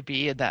it be to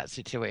be in that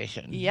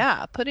situation?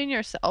 yeah, putting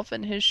yourself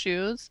in his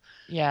shoes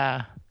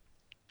Yeah.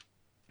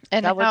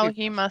 and That would how be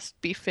he must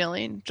be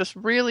feeling. Just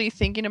really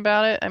thinking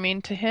about it. I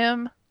mean, to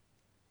him,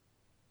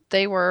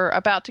 they were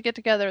about to get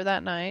together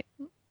that night.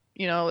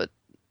 You know,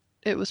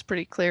 it was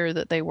pretty clear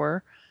that they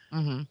were.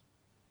 Mm-hmm.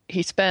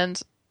 He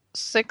spends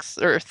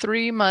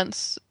 3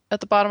 months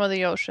at the bottom of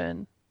the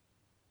ocean.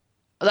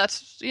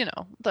 That's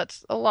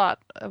a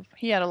lot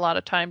he had a lot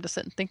of time to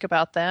sit and think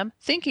about them,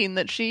 thinking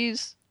that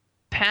she's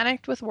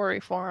panicked with worry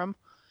for him,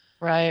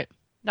 Right.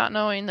 not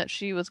knowing that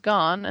she was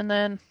gone, and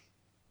then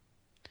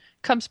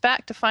comes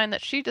back to find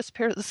that she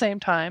disappeared at the same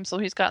time, so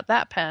he's got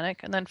that panic,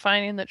 and then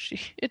finding that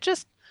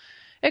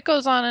it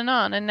goes on,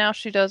 and now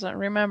she doesn't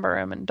remember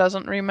him and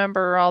doesn't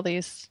remember all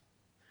these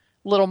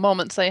little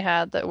moments they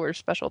had that were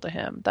special to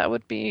him. That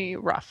would be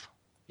rough.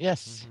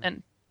 Yes.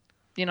 And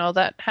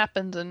that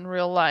happens in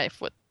real life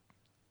with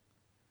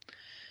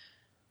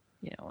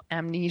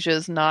amnesia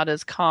is not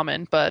as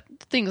common, but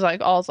things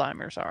like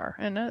Alzheimer's are,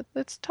 and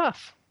it's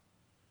tough.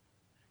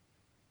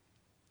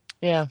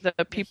 Yeah. The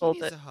people he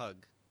needs that a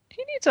hug.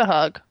 He needs a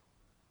hug.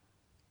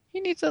 He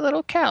needs a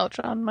little couch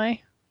on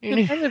my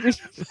in my living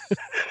room.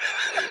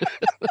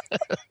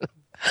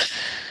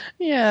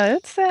 Yeah,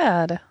 it's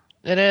sad.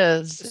 It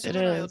is. Sue It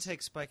and I will is.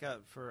 take Spike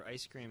out for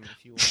ice cream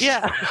if you want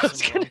Yeah, to I have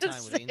was some alone gonna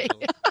time with say.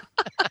 Angel.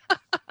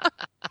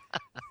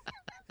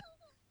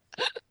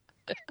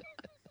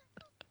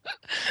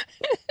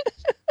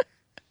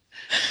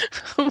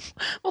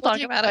 We'll talk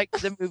take about Mike it.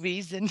 to the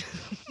movies and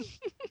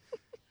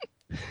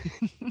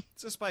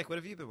So, Spike, what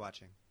have you been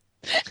watching?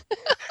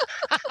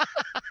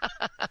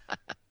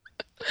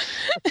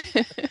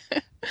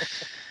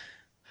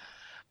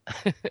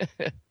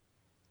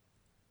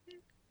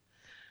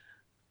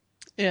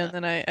 Yeah, and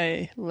then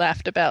I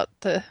laughed about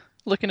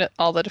looking at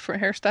all the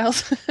different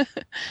hairstyles.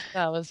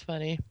 that was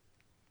funny.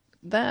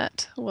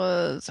 That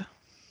was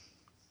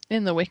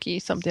in the wiki,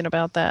 something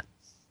about that.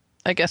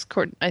 I guess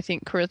I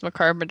think Charisma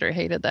Carpenter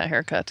hated that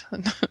haircut.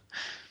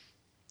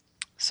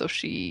 So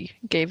she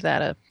gave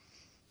that a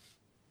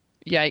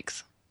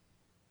yikes.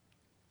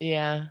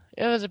 Yeah,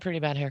 it was a pretty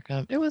bad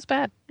haircut. It was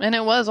bad. And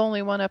it was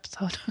only one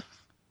episode.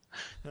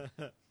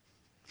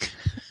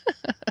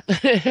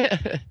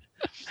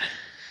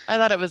 I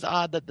thought it was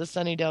odd that the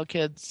Sunnydale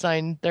kids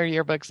signed their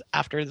yearbooks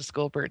after the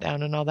school burnt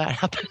down and all that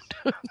happened.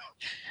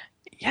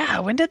 Yeah,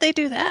 when did they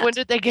do that? When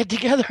did they get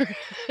together?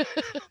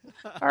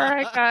 All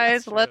right, guys,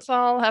 That's true. let's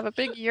all have a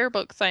big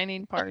yearbook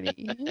signing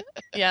party.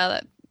 Yeah,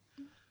 that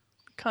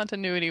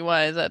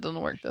continuity-wise, that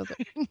doesn't work, does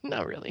it?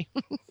 Not really.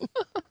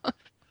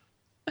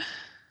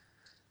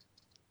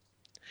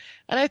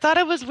 And I thought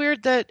it was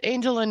weird that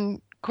Angel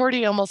and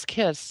Cordy almost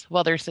kiss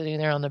while they're sitting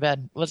there on the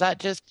bed. Was that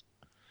just...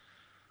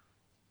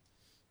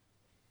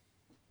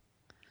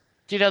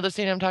 Do you know the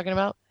scene I'm talking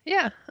about?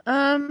 Yeah.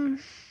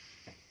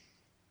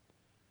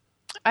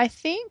 I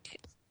think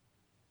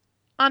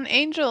on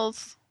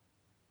Angel's...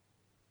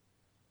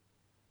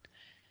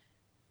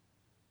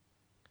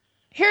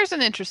 Here's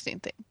an interesting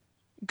thing.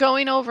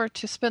 Going over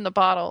to spin the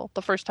bottle,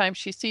 the first time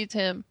she sees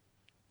him,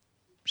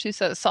 she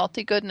says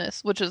salty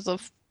goodness, which is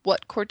of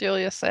what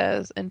Cordelia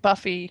says in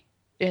Buffy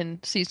in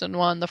season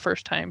 1, the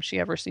first time she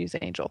ever sees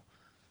Angel.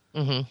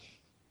 Mm-hmm.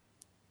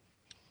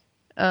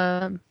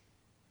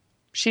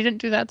 She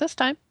didn't do that this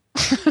time,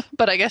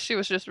 but I guess she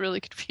was just really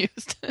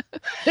confused.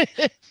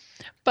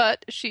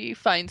 But she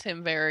finds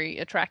him very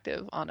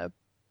attractive on a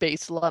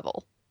base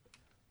level.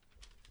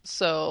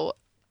 So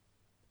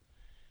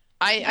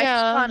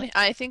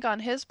I think on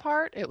his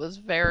part, it was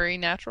very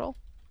natural.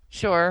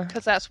 Sure.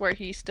 Because that's where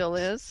he still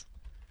is.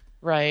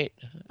 Right.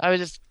 I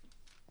just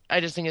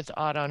think it's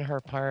odd on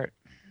her part.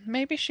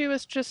 Maybe she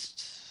was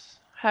just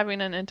having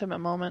an intimate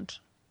moment.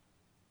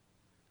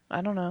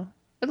 I don't know.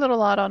 A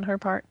little odd on her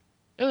part.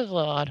 It was a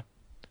little odd.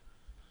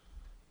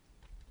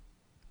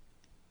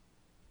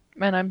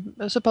 And I'm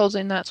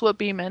supposing that's what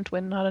B meant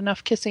when not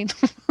enough kissing.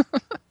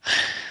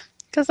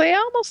 Because they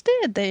almost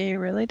did. They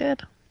really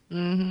did.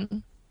 Mm-hmm.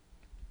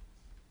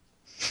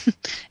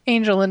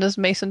 Angel and his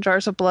mason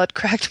jars of blood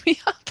cracked me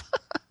up.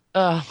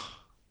 Oh,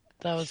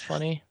 that was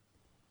funny.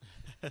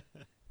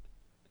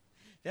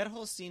 That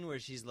whole scene where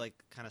she's like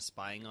kind of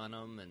spying on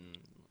him and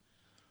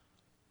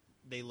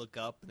they look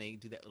up and they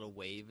do that little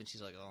wave and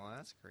she's like, oh,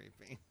 that's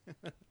creepy.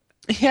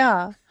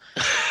 Yeah.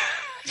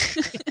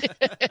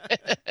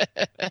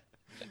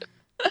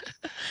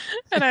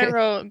 And I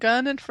wrote,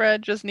 Gunn and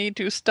Fred just need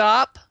to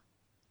stop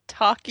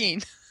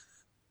talking.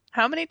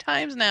 How many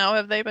times now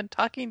have they been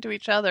talking to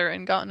each other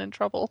and gotten in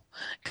trouble?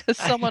 Because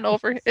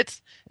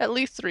it's at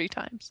least 3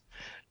 times.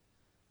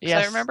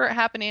 Yes. I remember it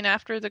happening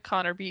after the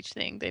Connor Beach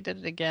thing. They did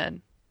it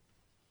again.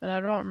 And I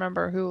don't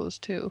remember who it was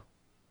to.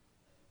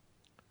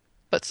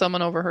 But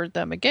someone overheard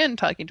them again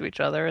talking to each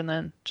other and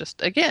then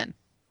just again.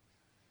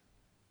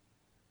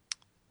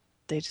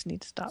 They just need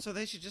to stop. So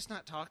they should just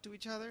not talk to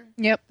each other?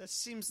 Yep. That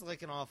seems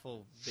like an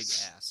awful big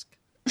ask.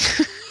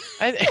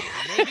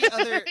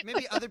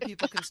 Maybe other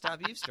people can stop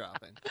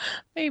eavesdropping.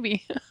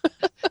 Maybe.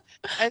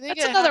 I think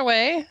That's another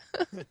way.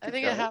 I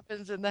think it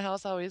happens in The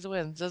House Always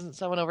Wins. Doesn't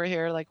someone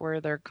overhear like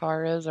where their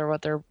car is or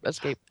what their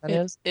escape plan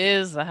is? It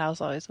is The House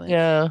Always Wins.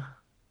 Yeah.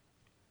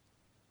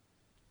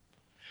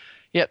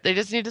 Yep, they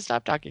just need to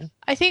stop talking.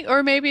 I think,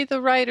 or maybe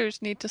the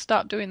writers need to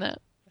stop doing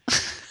that.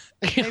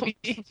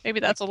 Maybe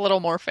that's a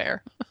little more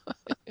fair.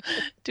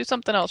 Do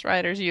something else,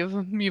 writers.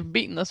 You've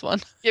beaten this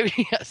one.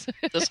 Yes.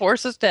 This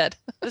horse is dead.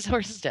 This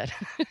horse is dead.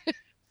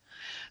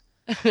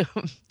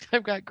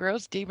 I've got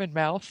gross demon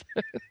mouth.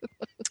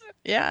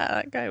 Yeah,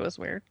 that guy was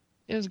weird.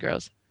 It was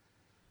gross.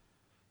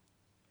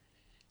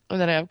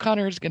 And then I have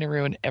Connor's going to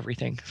ruin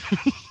everything.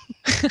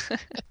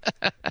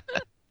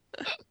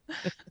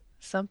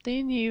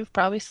 Something you've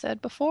probably said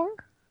before.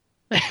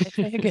 I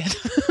say again.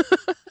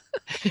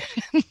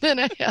 Then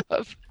I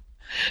have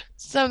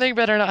something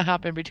better not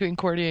happen between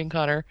Cordy and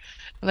Connor.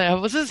 And then I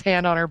have, was his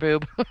hand on her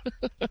boob?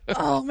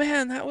 Oh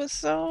man, that was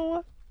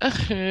so...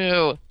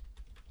 Ew.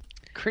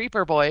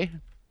 Creeper boy.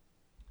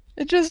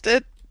 I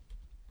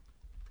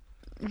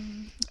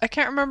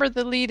can't remember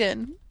the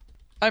lead-in.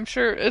 I'm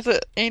sure, is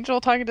it Angel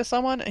talking to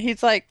someone?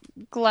 He's like,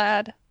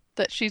 glad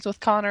that she's with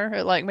Connor,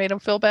 it like made him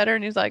feel better,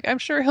 and he's like, I'm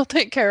sure he'll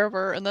take care of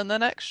her. And then the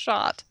next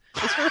shot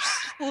is her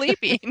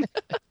sleeping.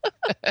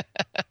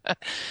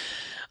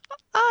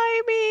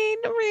 I mean,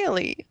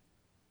 really.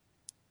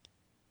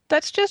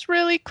 That's just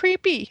really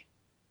creepy.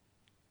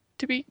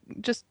 To be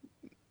just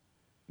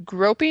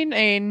groping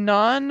a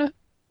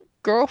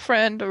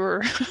non-girlfriend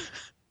or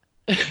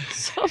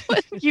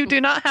someone you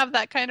do not have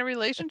that kind of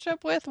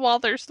relationship with while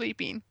they're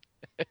sleeping.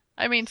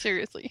 I mean,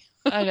 seriously.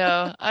 I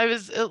know. I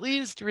was at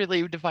least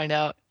relieved to find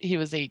out he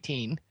was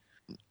 18.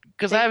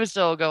 Because I was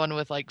still going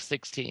with like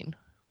 16.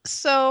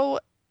 So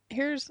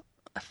here's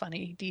a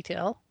funny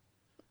detail.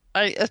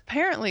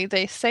 Apparently,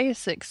 they say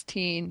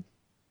 16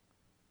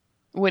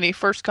 when he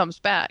first comes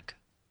back.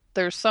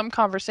 There's some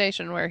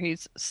conversation where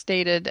he's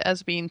stated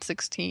as being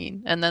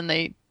 16, and then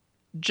they,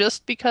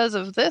 just because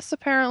of this,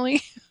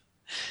 apparently,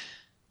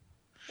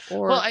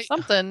 or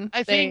something.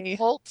 I think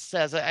Holtz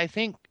says it. I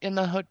think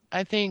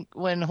I think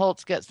when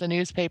Holtz gets the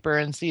newspaper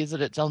and sees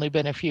that it's only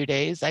been a few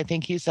days, I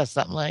think he says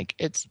something like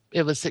it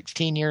was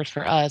 16 years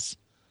for us,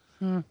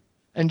 and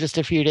just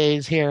a few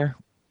days here.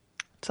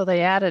 So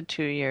they added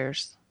 2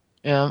 years.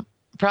 Yeah,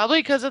 probably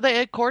because of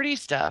the Cordy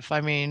stuff.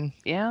 I mean,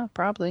 yeah,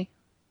 probably.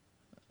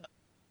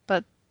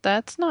 But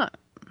that's not.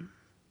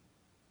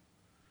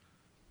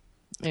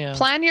 Yeah.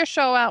 Plan your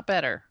show out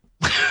better.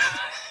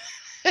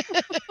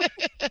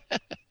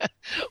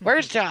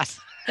 Where's Joss?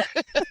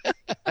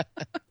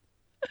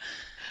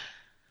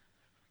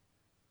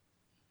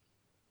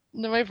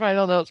 My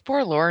final notes.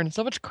 Poor Lauren.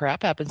 So much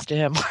crap happens to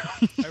him.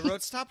 I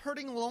wrote, "Stop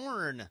hurting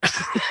Lauren!"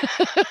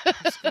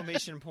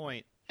 Exclamation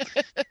point.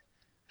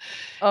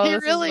 Oh,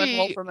 this is when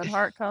Wolfram and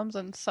Hart comes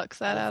and sucks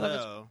that out of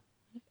his...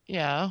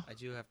 Yeah. I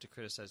do have to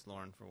criticize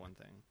Lauren for one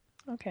thing.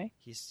 Okay.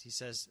 He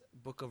says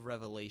Book of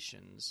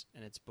Revelations,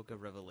 and it's Book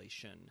of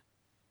Revelation.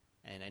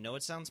 And I know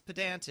it sounds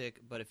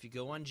pedantic, but if you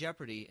go on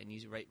Jeopardy and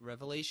you write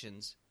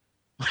Revelations,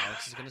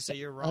 Alex is going to say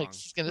you're wrong.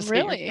 Alex is going to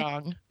say you're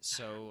wrong.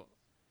 So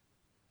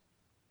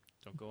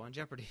don't go on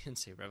Jeopardy and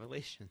say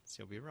Revelations.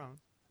 You'll be wrong.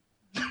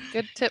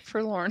 Good tip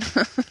for Lauren.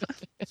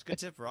 It's a good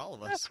tip for all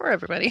of us. That's for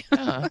everybody.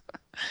 Yeah.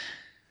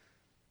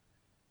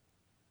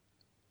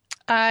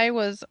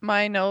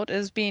 My note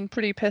is being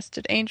pretty pissed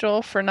at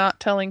Angel for not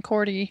telling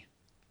Cordy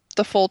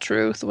the full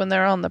truth when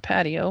they're on the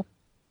patio.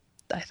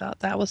 I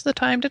thought that was the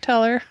time to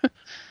tell her.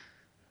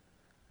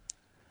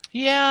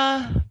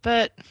 Yeah,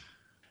 but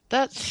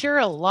that's sure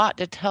a lot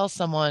to tell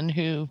someone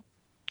who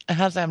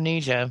has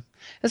amnesia.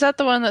 Is that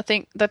the one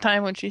the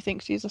time when she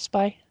thinks she's a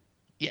spy?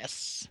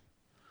 Yes.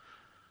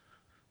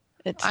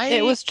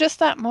 It was just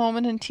that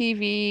moment in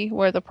TV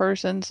where the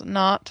person's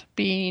not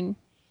being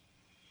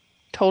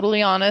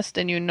totally honest,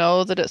 and you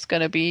know that it's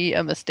going to be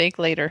a mistake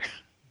later.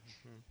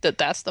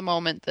 That's the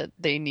moment that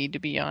they need to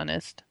be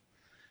honest,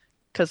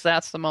 because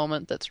that's the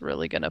moment that's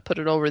really going to put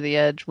it over the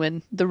edge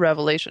when the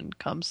revelation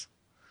comes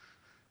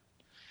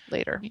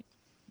later.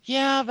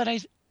 Yeah, but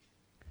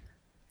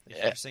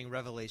You're saying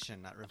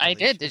revelation, not revelation. I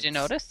did. Did you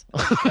notice?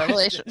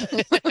 Revelation.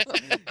 Good.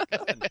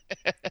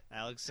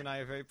 Alex and I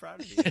are very proud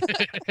of you.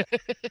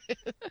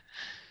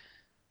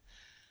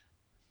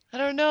 I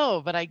don't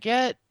know, but I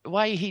get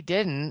why he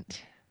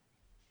didn't.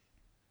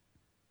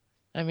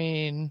 I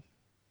mean,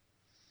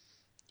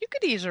 you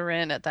could ease her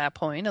in at that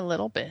point a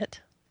little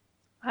bit.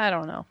 I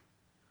don't know.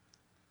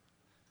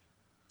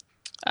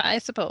 I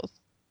suppose.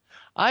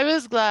 I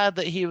was glad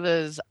that he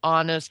was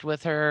honest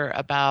with her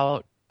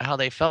about how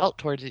they felt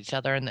towards each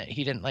other, and that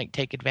he didn't like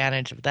take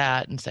advantage of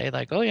that and say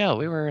like, "Oh yeah,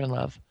 we were in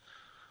love."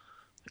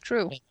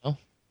 True. You know?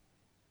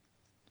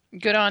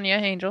 Good on you,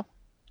 Angel.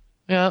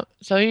 Yeah.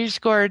 So he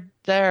scored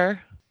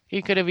there.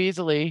 He could have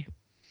easily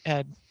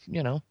had,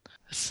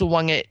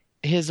 swung it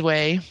his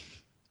way.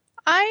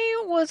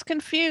 I was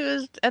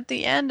confused at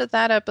the end of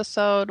that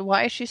episode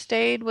why she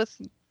stayed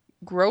with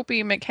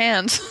Gropey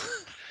McHands.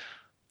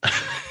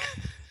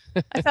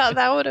 I thought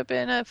that would have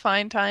been a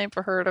fine time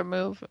for her to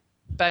move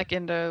back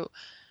into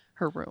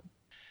her room.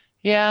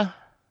 Yeah.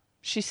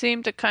 She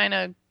seemed to kind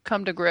of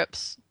come to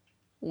grips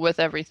with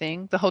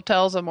everything. The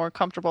hotel's a more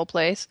comfortable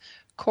place.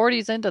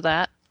 Cordy's into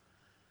that.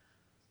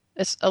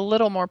 It's a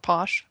little more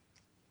posh.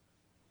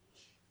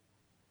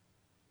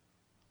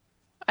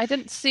 I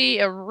didn't see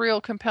a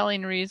real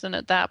compelling reason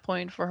at that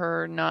point for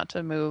her not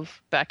to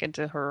move back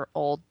into her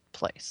old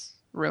place.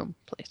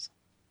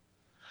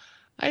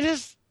 I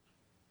just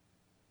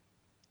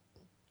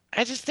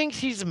think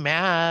she's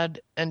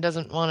mad and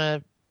doesn't want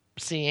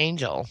to see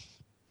Angel.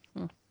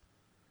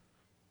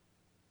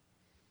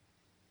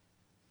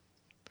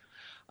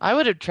 I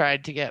would have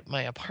tried to get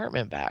my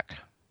apartment back.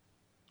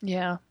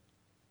 Yeah.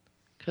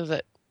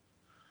 Because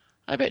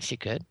I bet she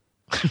could.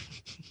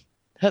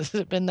 Has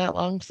it been that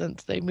long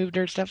since they moved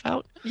her stuff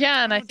out?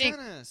 Yeah, and I think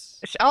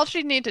all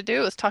she'd need to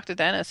do is talk to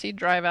Dennis. He'd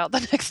drive out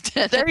the next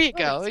day. There you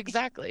go.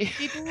 Exactly.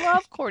 He'd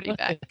love Cordy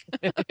back.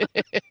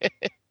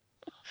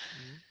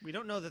 We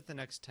don't know that the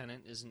next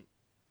tenant isn't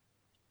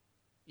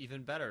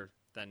even better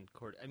than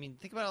Cordy. I mean,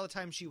 think about all the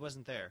time she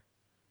wasn't there.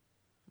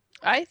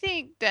 I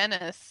think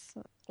Dennis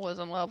was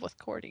in love with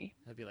Cordy.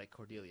 That'd be like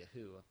Cordelia,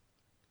 who?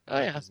 Oh,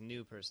 yeah. His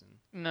new person.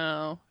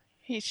 No.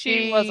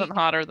 She wasn't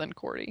hotter than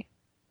Cordy.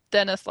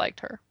 Dennis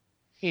liked her.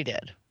 He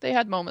did. They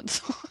had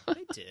moments.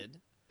 They did.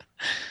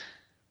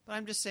 But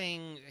I'm just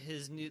saying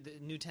the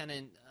new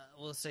tenant,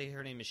 we'll say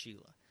her name is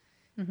Sheila.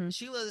 Mm-hmm.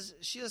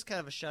 Sheila's kind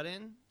of a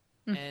shut-in,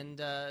 and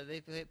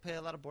they play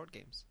a lot of board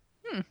games.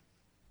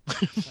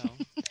 So.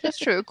 That's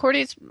true.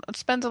 Cordy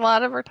spends a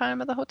lot of her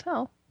time at the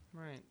hotel.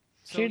 Right.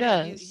 So, she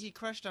does. He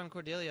crushed on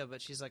Cordelia,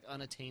 but she's like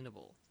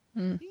unattainable.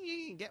 Mm.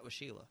 He can get with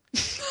Sheila.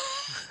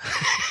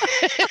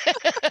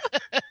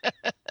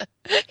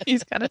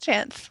 He's got a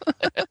chance.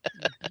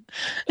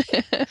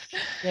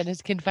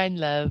 Dennis can find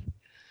love.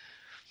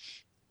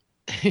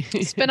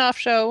 Spin-off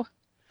show.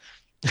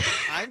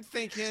 I'm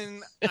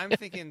thinking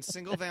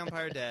single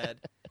vampire dad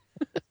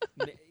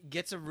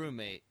gets a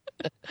roommate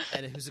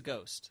and who's a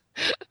ghost.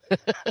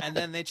 And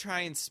then they try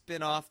and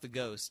spin off the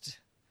ghost.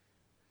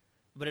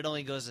 But it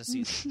only goes a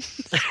season.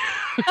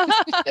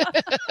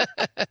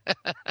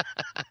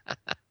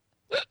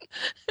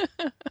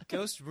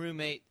 Ghost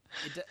roommate,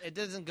 it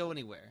doesn't go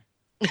anywhere.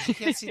 You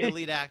can't see the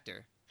lead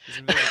actor. He's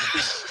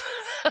invisible.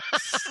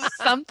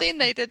 Something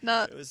they did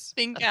not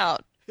think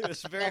out. It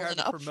was very hard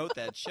to promote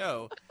that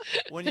show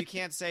when you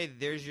can't say,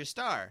 there's your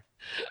star.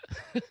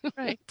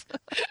 Right.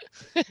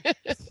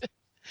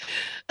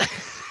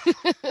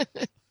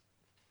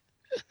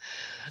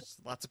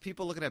 Lots of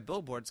people looking at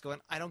billboards going,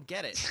 I don't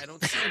get it. I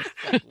don't see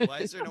anything. Why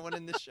is there no one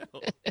in this show?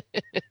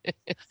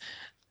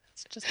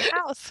 It's just a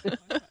house. I'm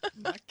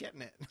not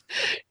getting it.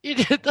 You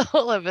did the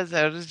whole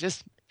episode is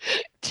just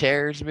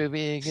chairs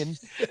moving and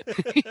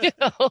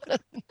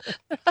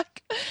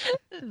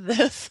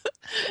this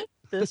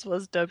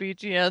was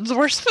WGN's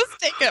worst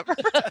mistake ever.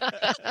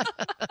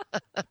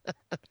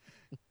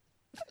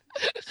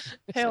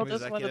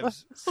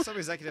 Some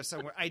executive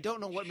somewhere. I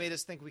don't know what made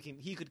us think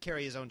he could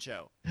carry his own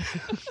show.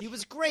 He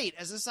was great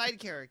as a side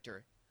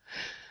character.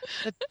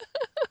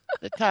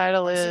 The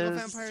title is Single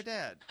Vampire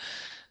Dad.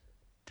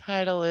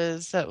 Title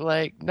is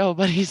like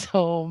Nobody's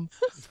Home.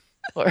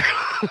 Or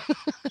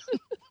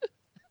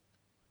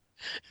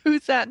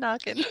Who's that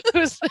knocking?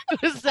 who's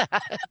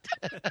that?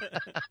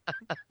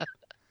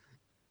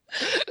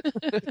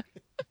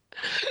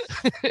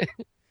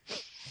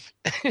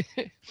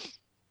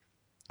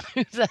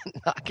 Who's that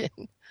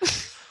knocking?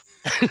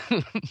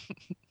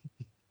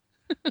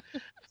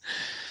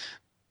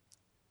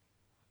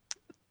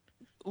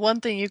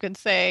 One thing you can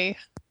say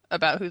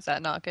about Who's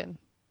That Knocking,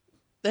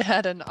 they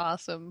had an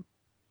awesome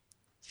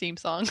theme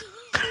song.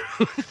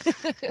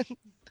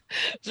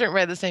 It's written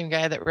by the same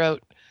guy that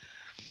wrote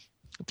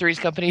Three's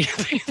Company.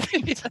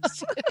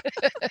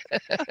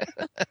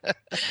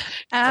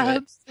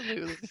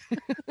 Absolutely.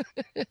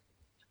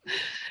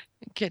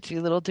 Catchy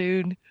little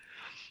tune.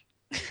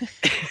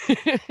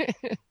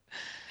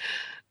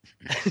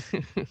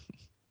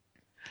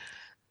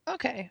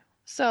 Okay,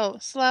 so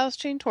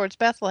Slouching Towards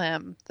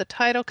Bethlehem. The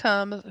title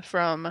comes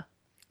from...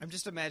 I'm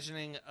just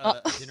imagining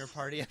a dinner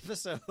party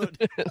episode.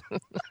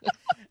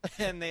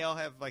 And they all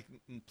have like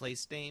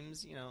place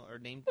names, or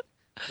named,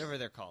 whatever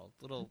they're called.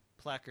 Little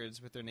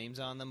placards with their names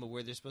on them of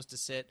where they're supposed to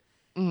sit.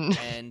 Mm.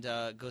 And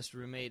Ghost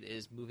Roommate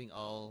is moving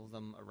all of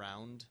them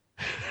around.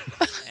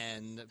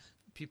 And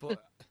people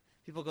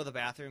go to the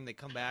bathroom, they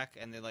come back,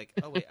 and they're like,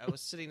 oh, wait, I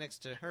was sitting next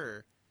to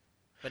her,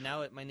 but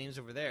now my name's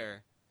over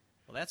there.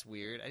 Well, that's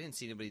weird. I didn't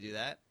see anybody do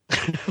that.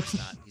 Of course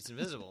not. He's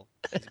invisible.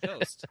 He's a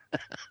ghost.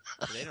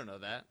 But they don't know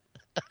that.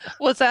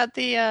 Was that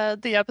the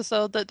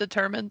episode that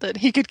determined that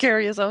he could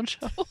carry his own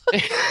show?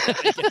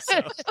 I guess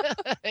so.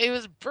 He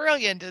was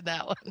brilliant in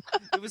that one.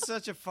 It was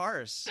such a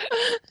farce.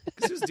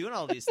 Because he was doing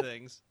all these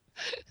things.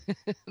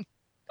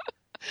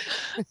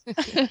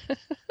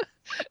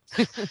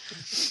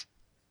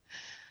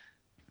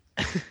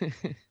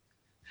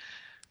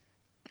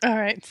 All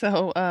right,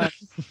 so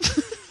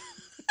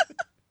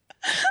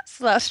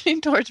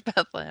Slouching Towards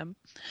Bethlehem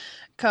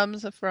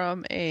comes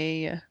from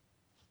the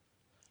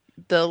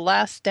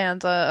last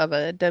stanza of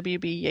a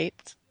W.B.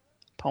 Yeats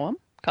poem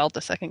called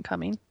The Second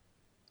Coming.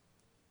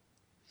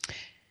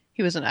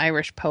 He was an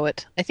Irish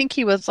poet. I think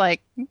he was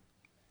like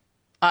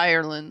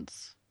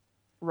Ireland's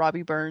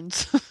Robbie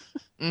Burns.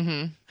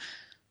 Mm-hmm.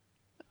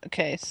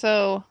 Okay,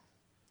 so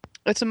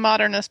it's a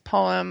modernist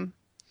poem.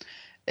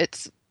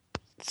 It's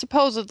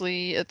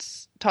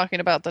talking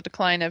about the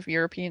decline of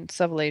European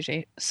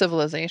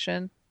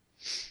civilization,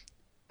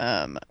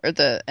 or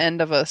the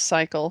end of a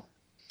cycle.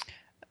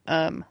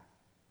 Let's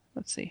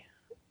see.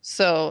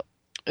 So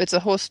it's a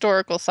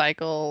historical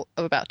cycle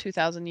of about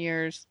 2,000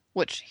 years,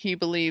 which he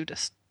believed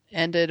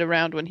ended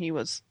around when he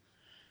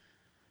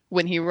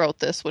wrote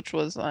this, which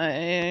was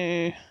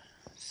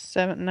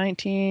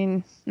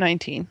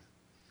 1919.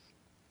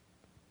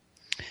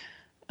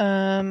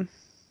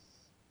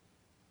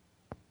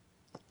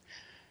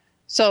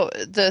 So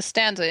the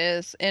stanza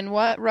is, in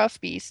what rough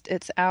beast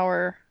its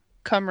hour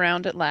come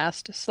round at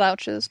last,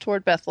 slouches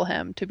toward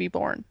Bethlehem to be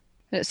born.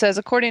 And it says,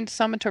 according to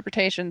some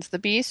interpretations, the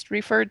beast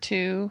referred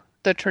to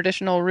the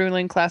traditional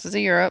ruling classes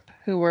of Europe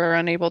who were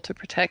unable to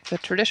protect the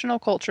traditional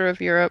culture of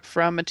Europe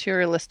from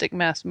materialistic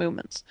mass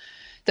movements.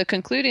 The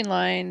concluding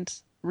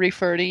lines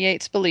refer to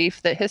Yeats'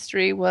 belief that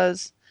history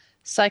was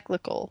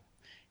cyclical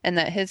and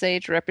that his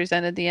age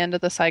represented the end of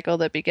the cycle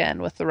that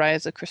began with the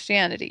rise of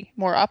Christianity.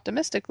 More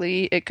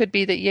optimistically, it could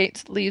be that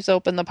Yeats leaves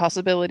open the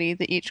possibility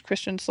that each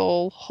Christian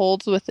soul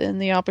holds within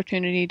the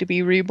opportunity to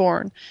be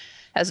reborn,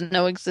 as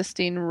no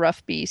existing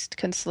rough beast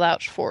can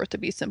slouch forth to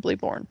be simply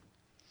born.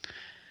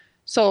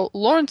 So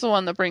Lauren's the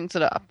one that brings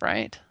it up,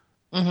 right?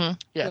 Mm-hmm.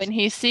 Yes. When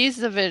he sees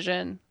the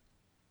vision,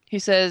 he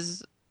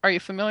says, are you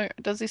familiar?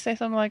 Does he say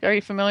something like, are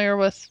you familiar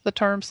with the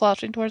term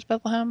slouching towards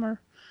Bethlehem? Or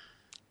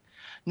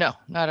No,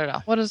 not at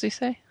all. what does he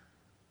say?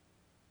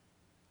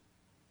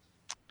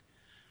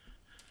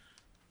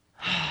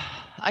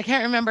 I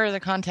can't remember the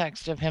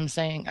context of him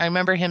saying. I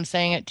remember him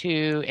saying it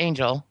to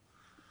Angel,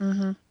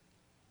 Mm-hmm.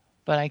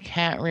 but I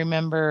can't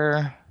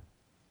remember.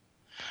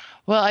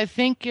 Well, I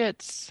think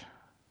it's.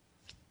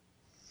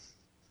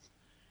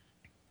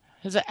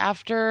 Is it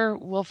after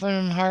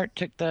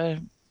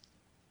Wolfenhart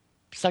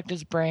sucked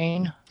his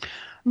brain?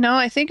 No,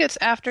 I think it's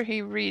after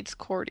he reads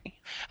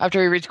Cordy.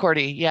 After he reads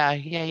Cordy.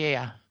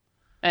 Yeah.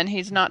 And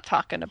he's not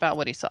talking about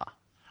what he saw.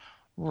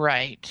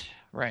 Right.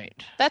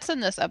 That's in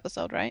this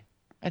episode, right?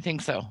 I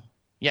think so.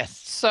 Yes.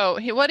 So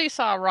what he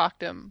saw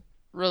rocked him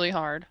really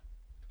hard.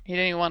 He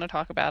didn't even want to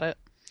talk about it.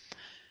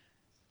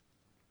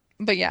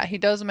 But yeah, he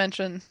does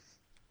mention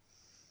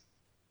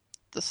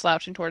the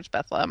slouching towards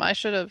Bethlehem. I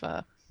should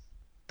have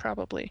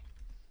probably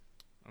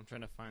I'm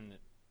trying to find it.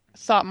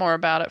 thought more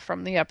about it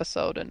from the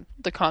episode and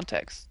the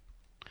context.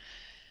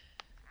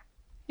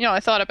 I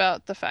thought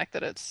about the fact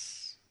that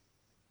it's...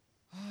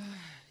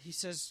 He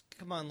says,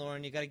 come on,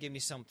 Lauren, you got to give me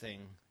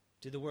something.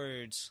 Do the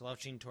words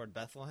slouching toward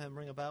Bethlehem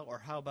ring a bell? Or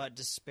how about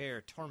despair,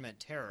 torment,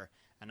 terror?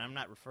 And I'm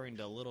not referring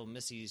to Little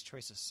Missy's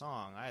choice of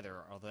song either,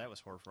 although that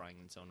was horrifying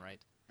in its own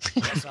right.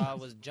 What I saw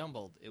was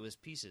jumbled. It was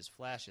pieces,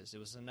 flashes. It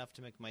was enough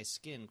to make my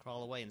skin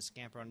crawl away and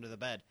scamper under the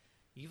bed.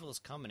 Evil is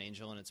coming,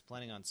 Angel, and it's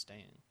planning on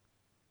staying.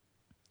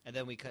 And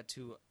then we cut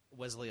to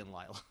Wesley and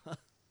Lila.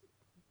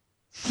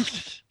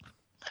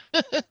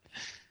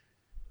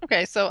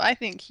 Okay, so I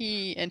think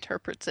he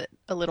interprets it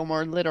a little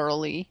more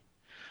literally.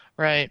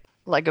 Right.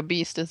 Like a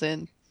beast is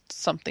in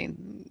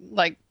something,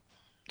 like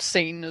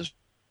Satan is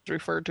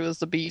referred to as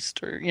the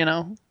beast, or,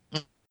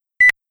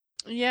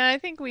 Yeah, I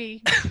think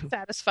we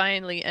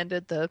satisfyingly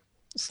ended the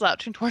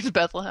slouching towards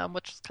Bethlehem,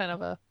 which is kind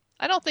of a...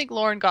 I don't think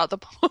Lauren got the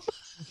poem.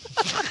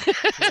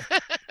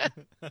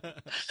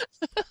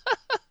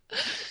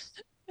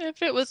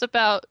 If it was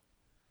about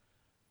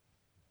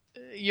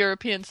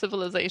European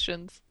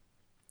civilizations,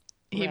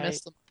 he Right.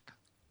 missed the mark.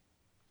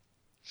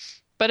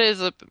 But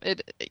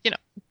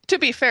to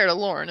be fair to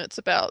Lauren, it's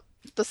about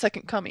the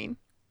second coming,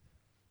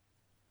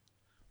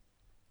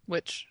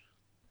 which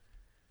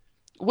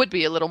would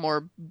be a little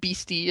more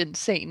beasty and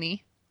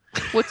Satan-y,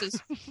 which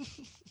is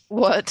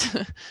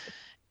what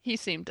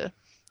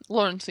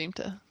Lauren seemed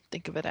to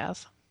think of it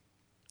as.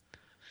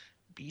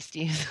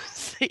 Beasties.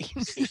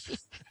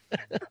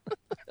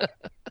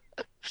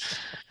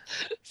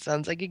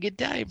 Sounds like a good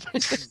time.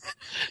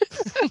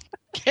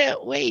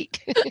 Can't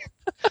wait.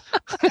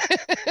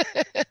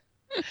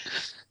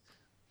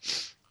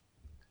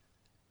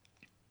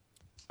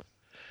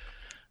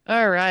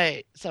 All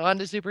right. So on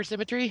to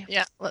Supersymmatry.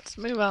 Yeah, let's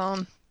move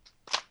on.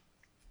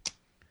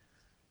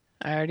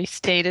 I already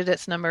stated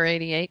it's number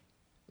 88.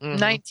 Mhm.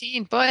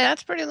 19. Boy,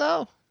 that's pretty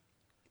low.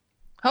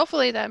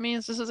 Hopefully that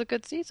means this is a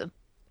good season.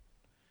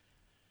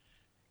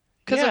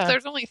 Because Yeah. if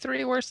there's only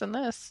 3 worse than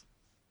this,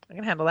 I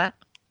can handle that.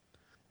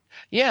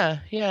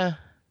 Yeah.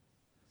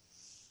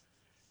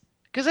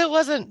 Because it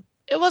wasn't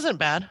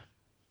bad.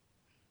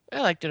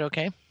 I liked it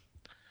okay.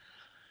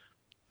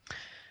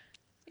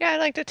 Yeah, I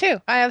liked it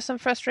too. I have some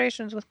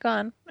frustrations with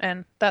Gunn,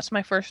 and that's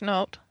my first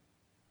note.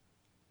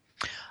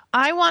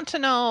 I want to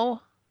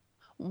know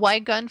why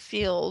Gunn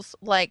feels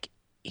like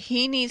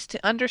he needs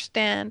to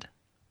understand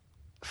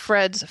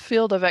Fred's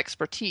field of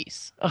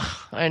expertise.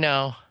 Oh, I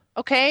know.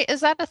 Okay, is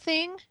that a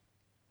thing?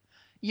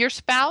 Your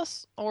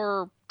spouse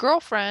or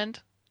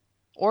girlfriend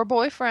or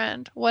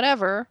boyfriend,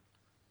 whatever,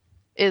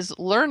 is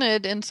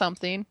learned in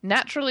something,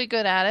 naturally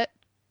good at it,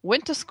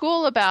 went to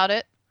school about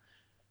it,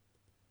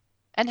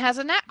 and has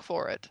a knack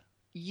for it.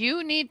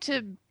 You need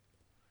to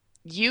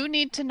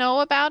know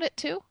about it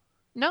too?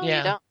 No, Yeah.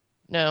 you don't.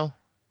 No.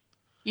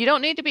 You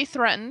don't need to be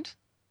threatened.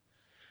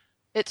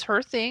 It's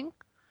her thing.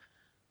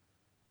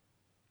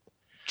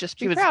 Just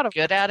be She was proud of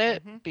her. good at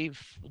it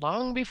Mhm.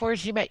 long before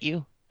she met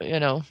you.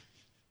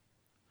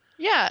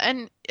 Yeah,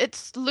 and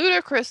it's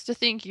ludicrous to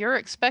think you're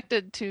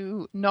expected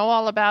to know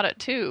all about it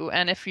too,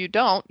 and if you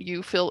don't,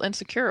 you feel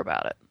insecure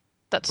about it.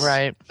 That's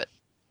Right. stupid.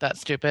 That's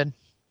stupid.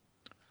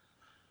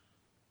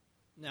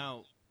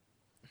 Now,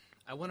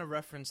 I want to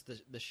reference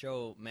the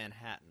show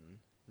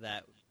Manhattan.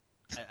 That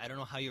I don't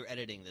know how you're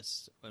editing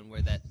this and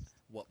where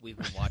what we've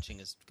been watching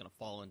is going to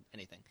fall in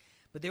anything.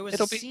 But there was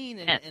It'll a be scene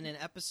in an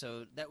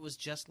episode that was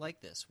just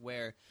like this,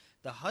 where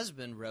the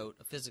husband wrote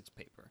a physics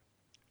paper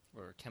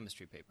or a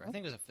chemistry paper. I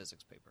think it was a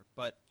physics paper,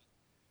 but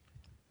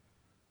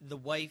the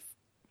wife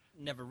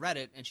never read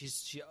it, and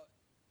she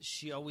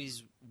she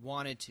always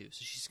wanted to, so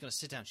she's going to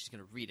sit down, she's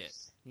going to read it.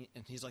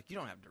 And he's like, you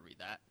don't have to read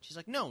that. She's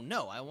like,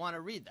 no, I want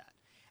to read that.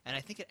 And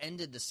I think it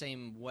ended the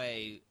same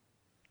way,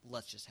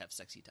 let's just have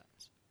sexy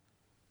times.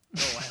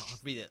 Oh, I'll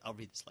read it. I'll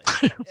read this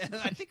later. And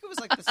I think it was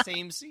like the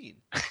same scene.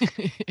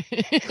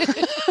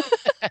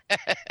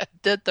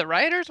 Did the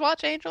writers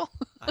watch Angel?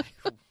 I'm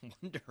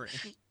wondering.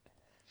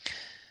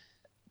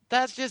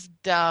 That's just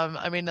dumb.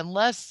 I mean,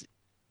 unless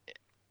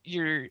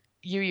you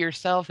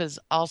yourself is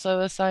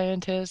also a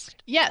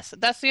scientist. Yes,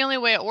 that's the only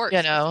way it works.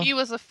 You know. He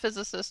was a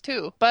physicist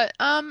too, but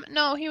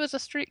no, he was a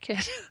street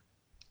kid.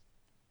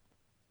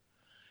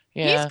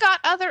 Yeah. He's got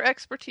other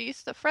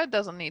expertise that Fred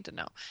doesn't need to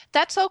know.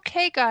 That's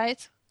okay,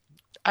 guys.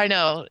 I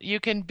know. You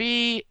can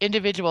be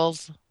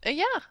individuals.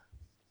 Yeah,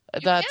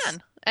 you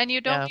can. And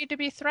you don't need to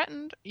be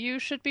threatened. You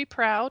should be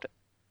proud.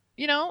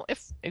 You know,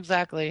 if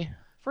Exactly.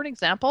 for an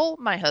example,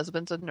 my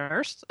husband's a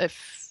nurse.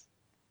 If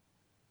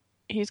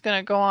he's going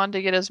to go on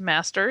to get his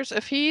master's,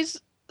 if he's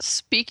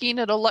speaking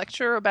at a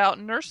lecture about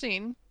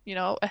nursing, you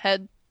know,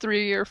 ahead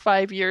 3 or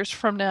 5 years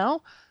from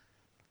now,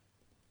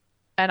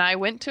 and I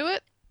went to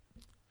it,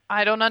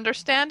 I don't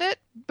understand it,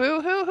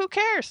 boo-hoo, who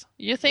cares?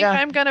 You think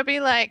I'm going to be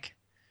like,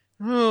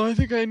 oh, I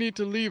think I need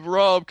to leave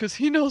Rob because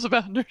he knows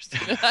about nursing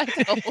and I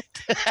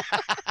don't.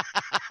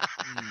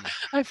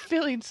 I'm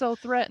feeling so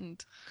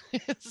threatened.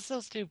 It's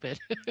so stupid.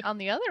 On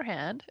the other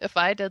hand, if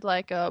I did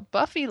like a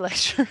Buffy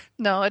lecture,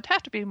 no, it'd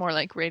have to be more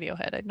like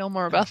Radiohead. I'd know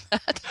more about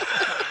that.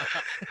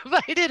 If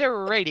I did a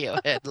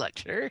Radiohead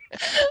lecture.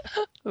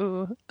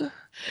 Ooh.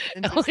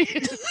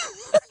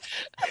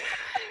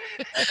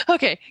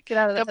 Okay, get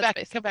out of that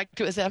space. Come back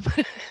to us, Em.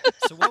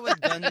 So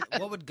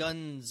what would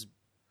Gunn's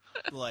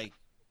like?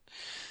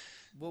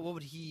 What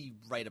would he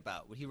write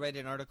about? Would he write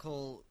an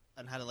article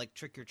on how to like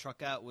trick your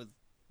truck out with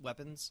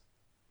weapons?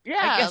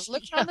 Yeah,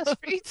 living on the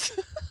streets.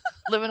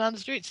 Living on the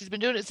streets. He's been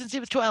doing it since he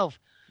was 12.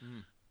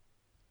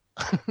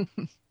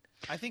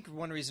 I think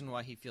one reason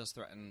why he feels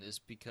threatened is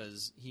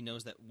because he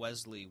knows that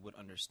Wesley would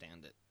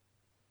understand it.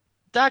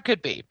 That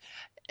could be.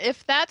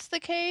 If that's the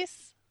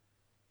case,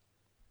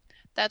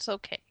 that's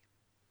okay.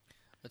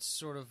 It's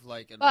sort of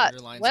like an But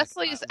underlines.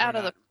 Wesley's like, out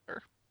of the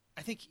picture.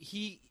 I think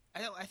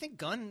I think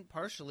Gunn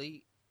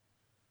partially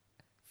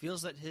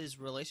feels that his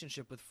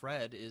relationship with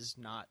Fred is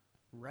not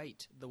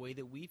right the way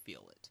that we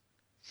feel it.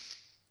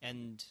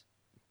 And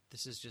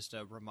this is just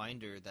a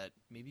reminder that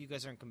maybe you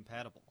guys aren't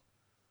compatible.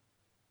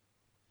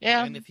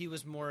 Yeah. And if he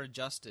was more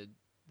adjusted,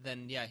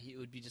 then yeah, he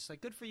would be just like,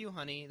 good for you,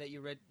 honey, that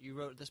you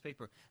wrote this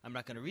paper. I'm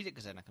not going to read it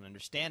because I'm not going to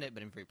understand it,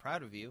 but I'm very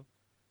proud of you.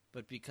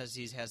 But because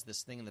he has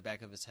this thing in the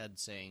back of his head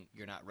saying,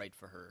 you're not right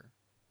for her.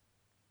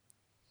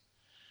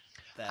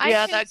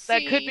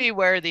 That could be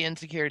where the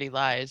insecurity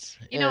lies.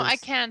 You know, I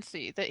can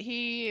see that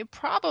he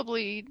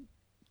probably,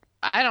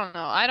 I don't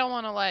know, I don't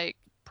want to like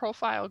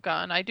profile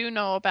Gunn. I do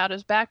know about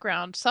his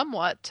background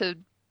somewhat to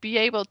be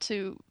able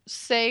to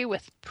say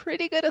with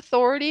pretty good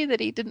authority that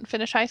he didn't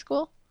finish high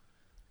school.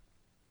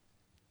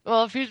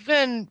 Well, if he's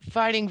been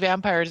fighting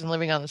vampires and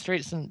living on the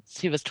streets since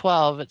he was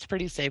 12, it's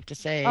pretty safe to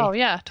say. Oh,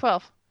 yeah,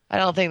 12. I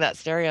don't think that's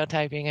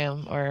stereotyping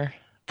him or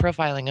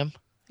profiling him.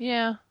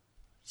 Yeah.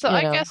 So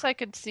I guess I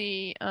could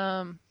see...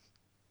 Well,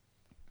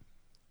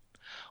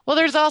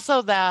 there's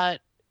also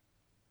that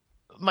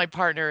my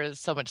partner is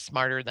so much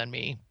smarter than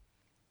me.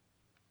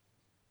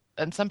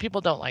 And some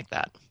people don't like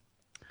that.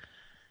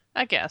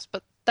 I guess,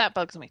 but that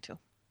bugs me too.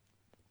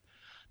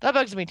 That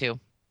bugs me too.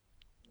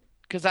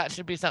 Because that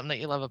should be something that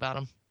you love about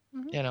him.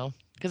 Mm-hmm. You know?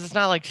 Because it's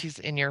not like she's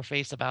in your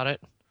face about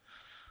it.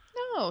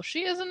 No,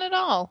 she isn't at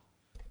all.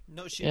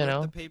 No, she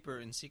wrote the paper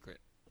in secret.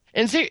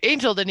 And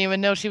Angel didn't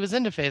even know she was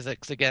into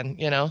physics again,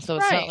 you know? So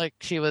it's not like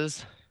she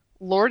was...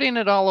 lording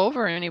it all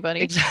over anybody.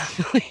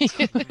 Exactly.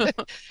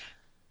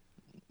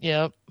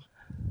 Yep.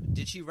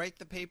 Did she write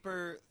the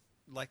paper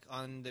like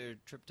on their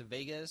trip to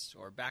Vegas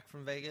or back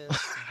from Vegas?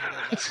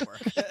 How did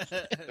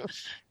that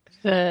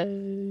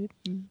work?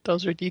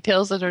 Those are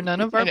details that are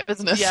none of our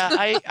business. Yeah,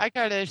 I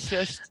kind of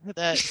shushed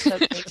that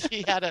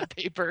she had a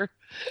paper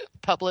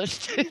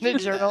published in a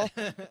journal.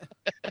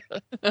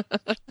 Was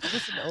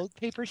this an old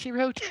paper she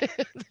wrote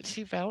that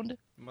she found? It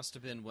must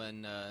have been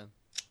when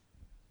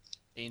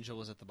Angel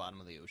was at the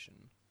bottom of the ocean.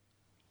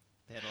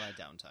 They had a lot of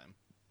downtime.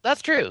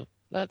 That's true.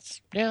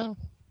 Yeah.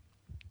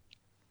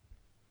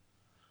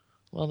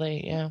 Well,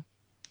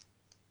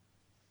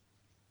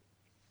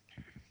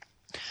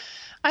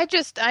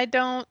 I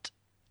don't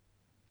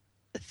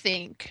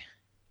think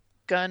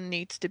Gunn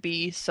needs to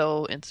be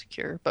so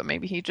insecure, but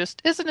maybe he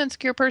just is an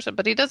insecure person,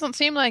 but he doesn't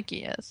seem like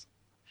he is.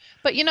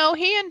 But, you know,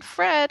 he and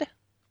Fred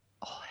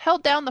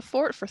held down the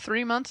fort for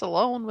 3 months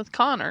alone with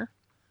Connor.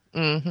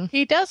 Mm-hmm.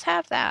 He does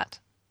have that.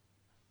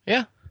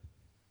 Yeah.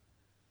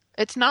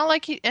 It's not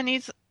like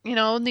he's, you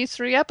know, in these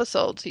 3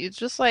 episodes, he's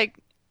just like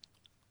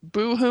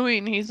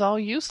boo-hooing, he's all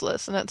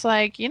useless. And it's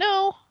like, you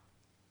know,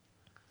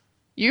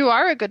 you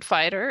are a good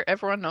fighter.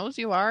 Everyone knows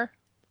you are.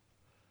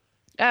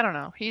 I don't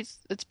know. It's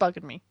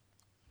bugging me.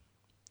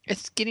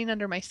 It's getting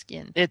under my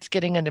skin. It's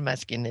getting under my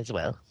skin as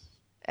well.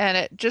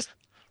 And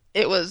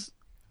it was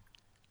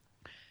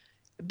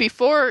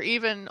before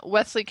even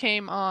Wesley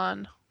came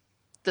on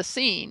the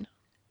scene,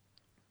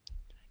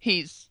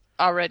 he's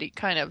already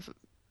kind of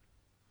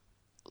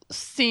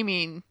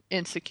seeming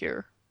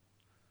insecure.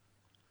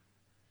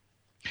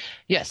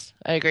 Yes,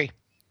 I agree.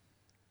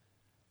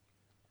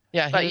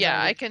 Yeah, But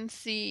yeah, I can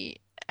see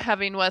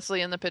having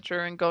Wesley in the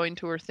picture and going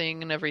to her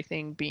thing and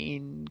everything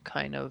being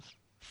kind of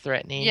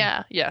threatening.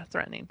 Yeah,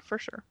 threatening for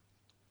sure.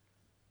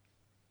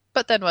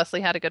 But then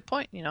Wesley had a good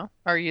point,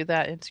 Are you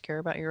that insecure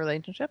about your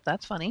relationship?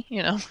 That's funny,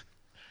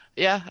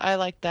 Yeah, I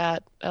like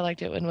that. I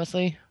liked it when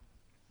Wesley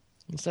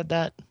said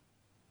that.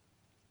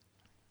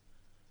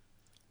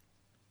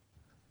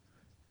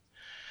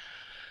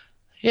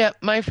 Yeah,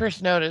 my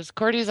first note is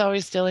Cordy's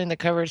always stealing the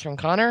covers from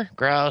Connor.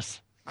 Gross.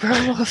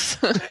 Gross.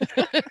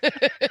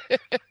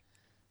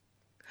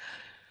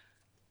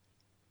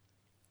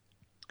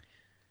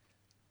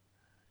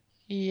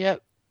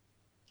 Yep.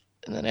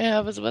 And then I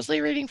have, is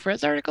Wesley reading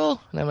Fred's article?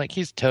 And I'm like,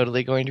 he's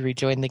totally going to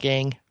rejoin the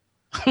gang.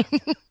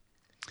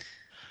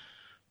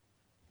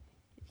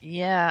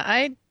 Yeah,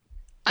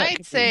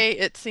 I'd say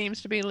it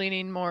seems to be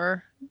leaning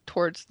more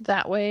towards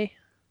that way.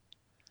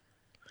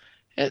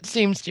 It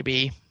seems to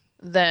be.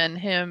 Than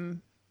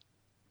him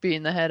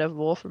being the head of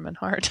Wolfram and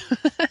Hart.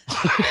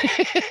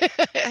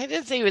 I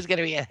didn't say he was going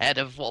to be a head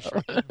of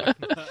Wolfram.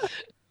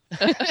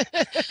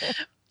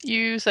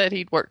 You said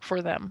he'd work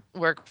for them.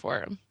 Work for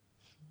him.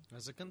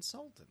 As a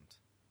consultant.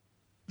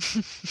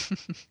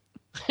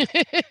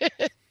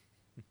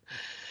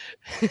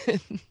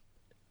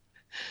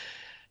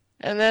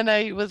 And then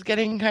I was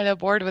getting kind of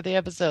bored with the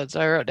episode, so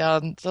I wrote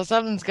down, so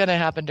something's going to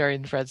happen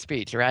during Fred's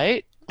speech,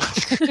 right?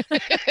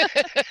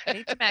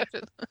 Need some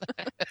action.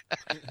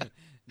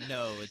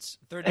 No, it's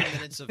 30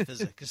 minutes of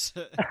physics.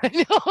 I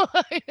know.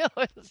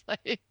 It's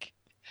like...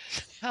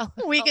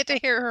 we get to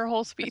hear her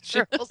whole speech.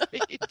 Her whole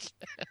speech.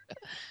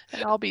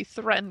 And I'll be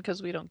threatened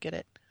because we don't get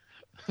it.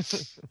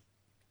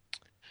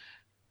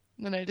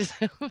 And then I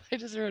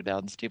just wrote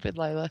down stupid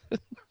Lila.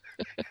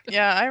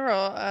 Yeah, I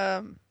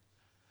wrote,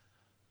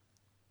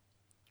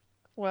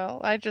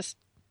 well,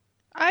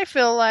 I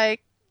feel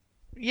like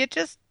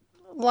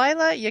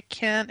Lila, you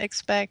can't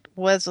expect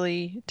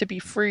Wesley to be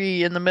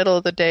free in the middle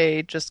of the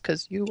day just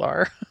because you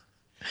are.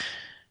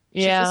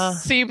 She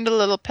just seemed a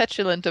little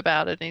petulant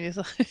about it, and he's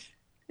like,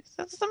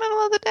 it's the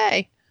middle of the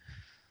day.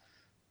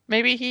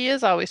 Maybe he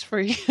is always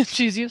free.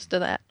 She's used to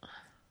that.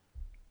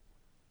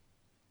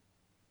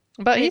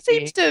 But he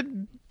seems to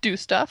do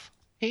stuff.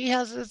 He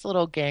has his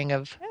little gang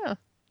of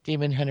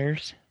demon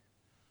hunters.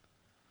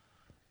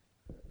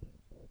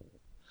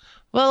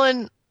 Well,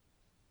 and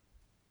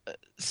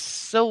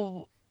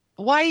so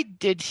why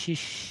did she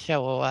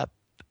show up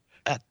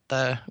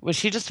was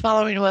she just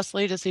following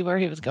Wesley to see where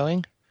he was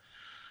going?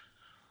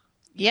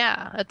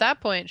 Yeah, at that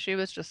point she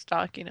was just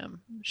stalking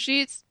him.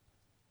 She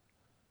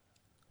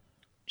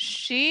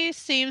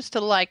seems to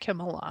like him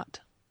a lot.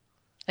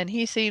 And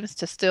he seems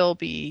to still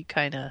be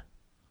kind of...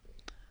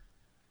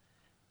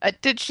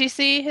 did she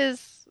see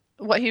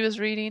what he was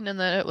reading and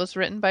that it was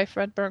written by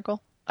Fred Burkle?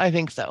 I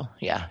think so.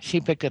 Yeah, she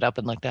picked it up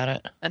and looked at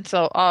it. And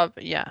so,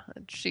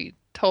 she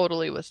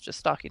totally was just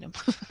stalking him.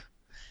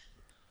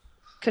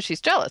 Because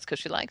she's jealous because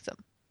she likes him.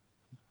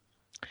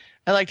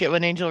 I liked it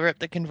when Angel ripped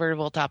the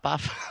convertible top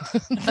off.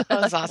 That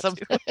was awesome.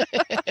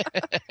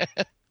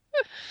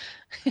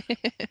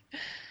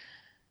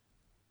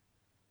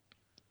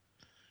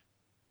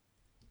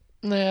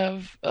 They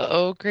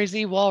have,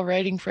 crazy wall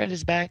riding Fred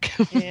is back.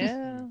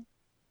 Yeah.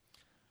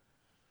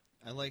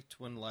 I liked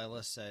when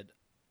Lila said,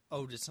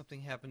 "Oh, did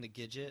something happen to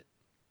Gidget?"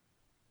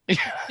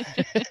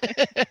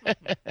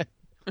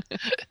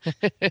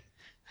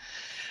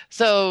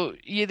 So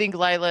you think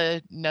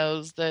Lila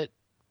knows that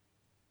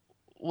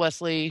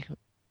Wesley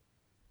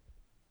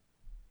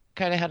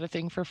kind of had a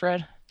thing for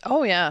Fred?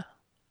 Oh, yeah.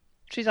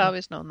 She's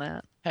always known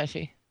that. Has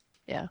she?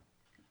 Yeah.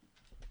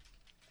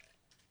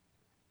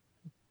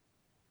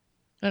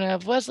 And I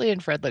have Wesley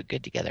and Fred look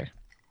good together.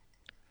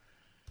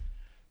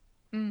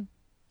 Mm.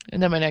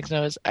 And then my next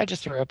note is, I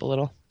just threw up a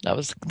little. That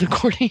was the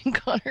Cordy and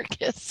Connor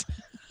kiss.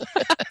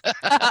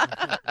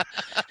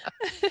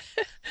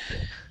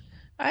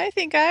 I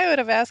think I would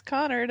have asked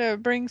Connor to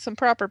bring some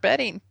proper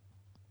bedding.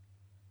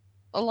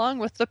 Along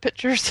with the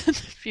pictures and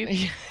the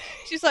view.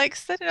 She's like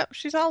setting up.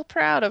 She's all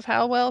proud of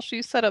how well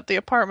she set up the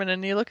apartment.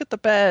 And you look at the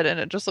bed and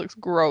it just looks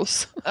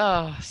gross.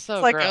 Oh, so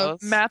it's like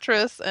gross. A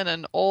mattress and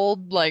an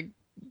old,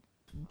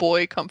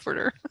 boy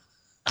comforter.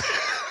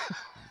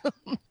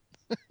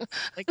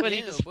 Like when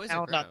he just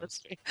found on the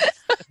street.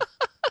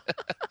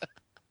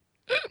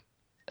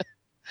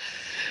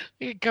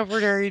 He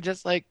covered her. He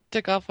just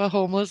took off a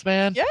homeless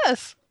man.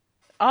 Yes,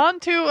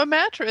 onto a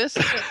mattress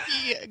that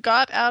he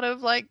got out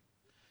of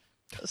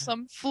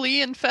some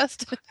flea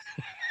infested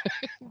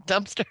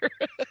dumpster.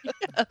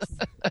 Yes,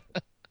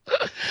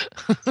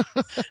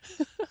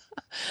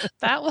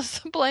 that was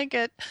the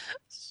blanket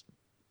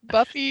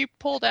Buffy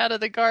pulled out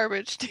of the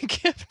garbage to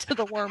give to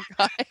the worm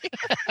guy.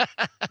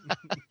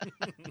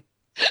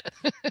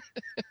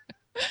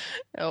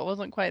 No, it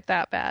wasn't quite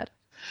that bad,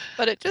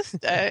 but it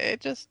just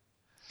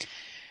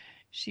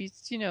She's,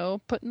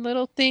 putting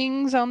little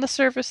things on the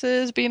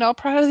surfaces, being all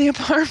proud of the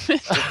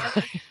apartment.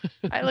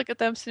 I look at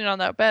them sitting on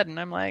that bed, and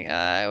I'm like,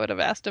 I would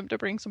have asked him to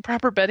bring some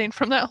proper bedding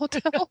from that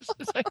hotel.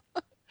 It's like,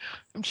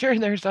 I'm sure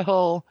there's a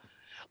whole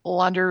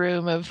laundry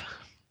room of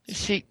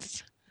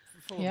sheets.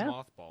 Full Yeah. of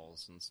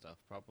mothballs and stuff,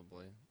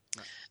 probably.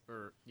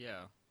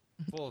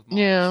 Full of moths.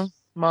 Yeah,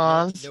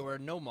 moths. There were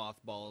no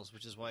mothballs,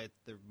 which is why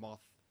they're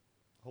moth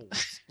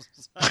holes.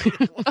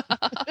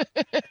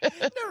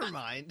 Never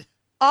mind.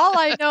 All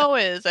I know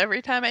is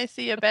every time I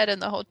see a bed in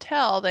the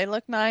hotel, they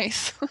look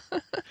nice.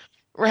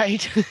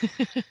 Right.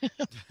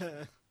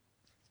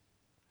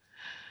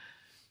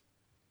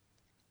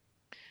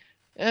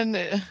 And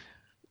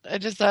I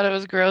just thought it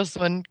was gross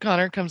when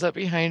Connor comes up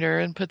behind her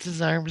and puts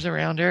his arms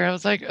around her. I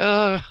was like,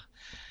 ugh,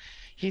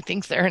 he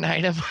thinks they're an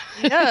item.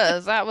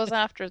 Yes, that was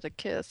after the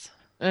kiss.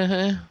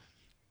 Uh-huh.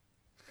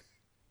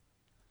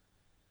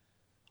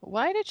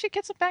 Why did she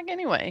kiss it back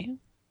anyway?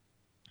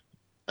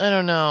 I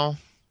don't know.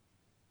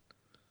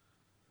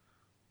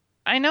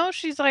 I know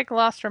she's like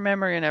lost her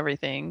memory and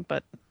everything,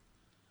 but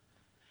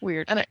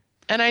weird.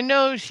 And I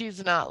know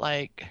she's not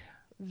like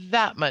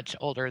that much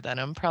older than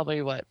him.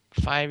 Probably,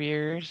 5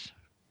 years?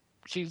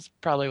 She's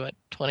probably,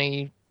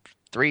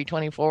 23,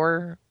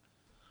 24?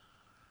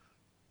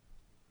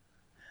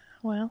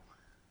 Well,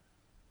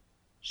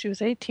 she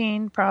was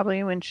 18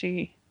 probably when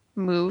she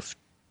moved.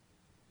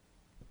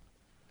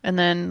 And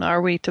then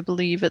are we to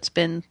believe it's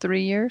been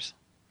 3 years?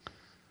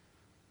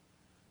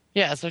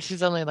 Yeah, so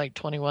she's only like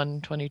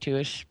 21,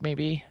 22-ish,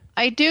 maybe.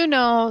 I do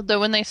know that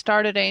when they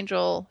started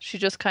Angel, she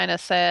just kind of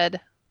said,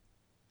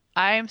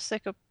 I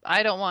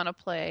don't want to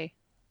play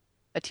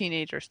a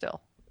teenager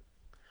still.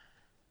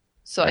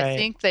 So I Right.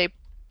 think they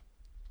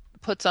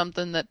put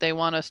something that they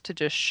want us to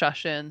just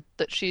shush in,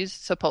 that she's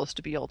supposed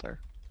to be older.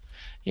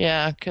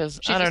 Yeah, because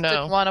She I don't just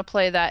know. didn't want to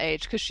play that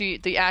age because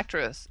the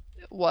actress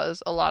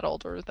was a lot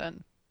older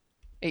than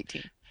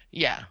 18.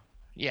 Yeah,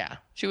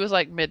 She was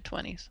like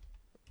mid-20s.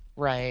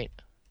 right.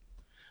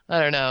 I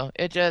don't know.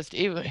 It just,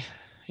 even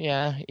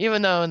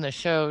though in the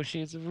show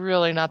she's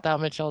really not that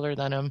much older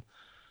than him.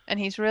 And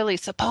he's really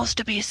supposed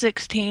to be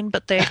 16,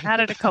 but they had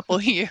it a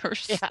couple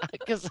years. Yeah,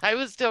 because I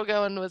was still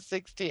going with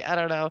 16. I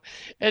don't know.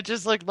 It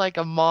just looked like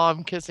a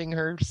mom kissing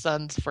her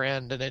son's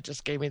friend, and it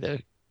just gave me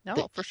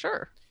No, for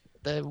sure.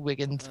 the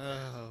Wiggins.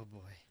 Oh boy.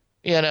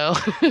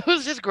 It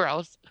was just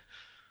gross.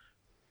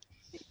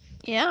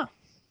 Yeah.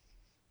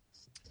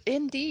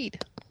 Indeed.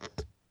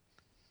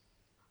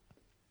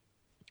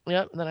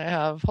 Yep. And then I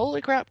have,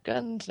 holy crap,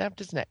 Gunn snapped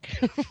his neck.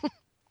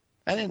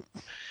 I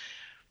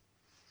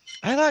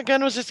thought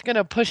Gunn was just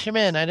gonna push him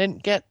in. I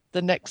didn't get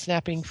the neck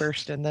snapping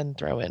first and then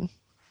throw in.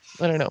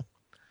 I don't know.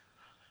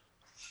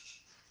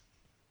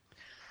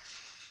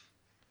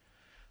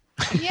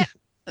 Yeah.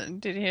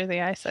 Did you hear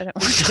the ice? I don't I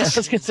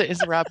was gonna say,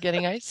 is Rob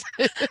getting ice?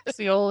 It's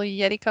the old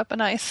Yeti cup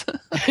and ice.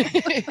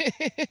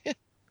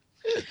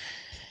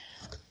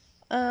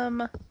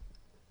 But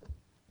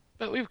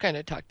we've kind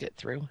of talked it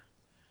through.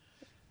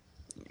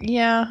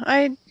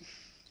 Yeah,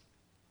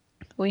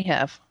 we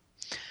have.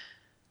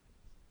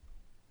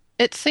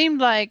 It seemed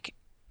like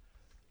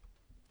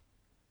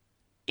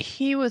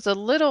he was a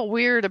little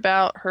weird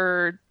about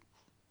her.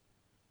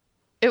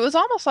 It was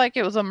almost like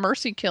it was a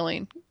mercy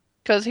killing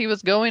because he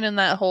was going in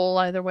that hole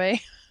either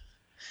way.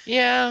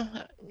 Yeah,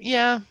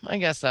 I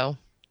guess so.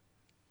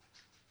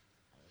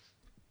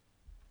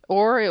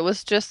 Or it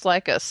was just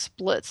like a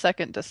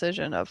split-second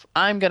decision of,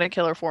 I'm going to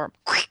kill her for him.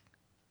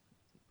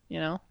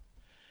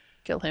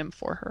 Kill him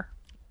for her.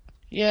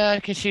 Yeah,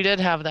 because she did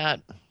have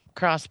that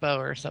crossbow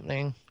or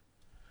something.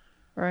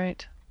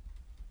 Right.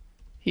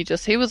 He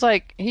was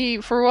like,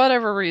 for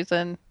whatever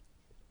reason,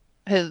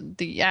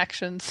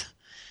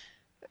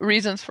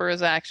 reasons for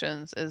his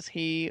actions is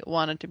he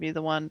wanted to be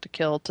the one to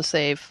kill to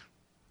save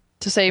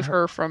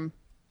her from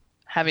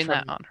having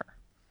that on her.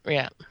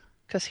 Yeah.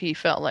 Because he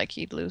felt like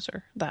he'd lose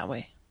her that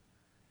way.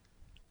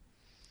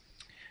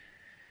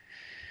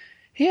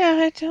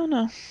 Yeah, I don't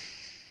know.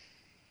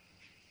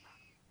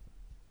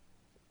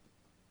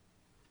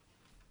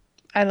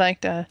 I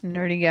liked a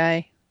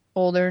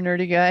older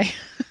nerdy guy,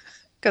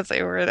 because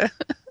they were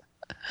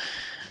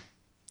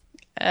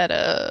at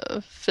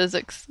a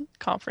physics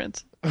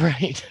conference.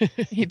 Right.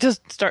 He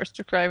just starts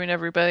describing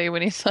everybody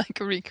when he's like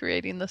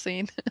recreating the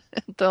scene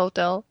at the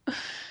hotel.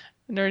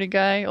 Nerdy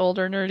guy,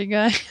 older nerdy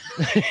guy.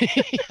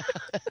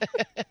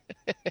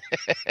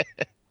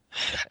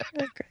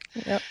 Okay.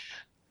 Yep.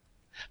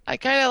 I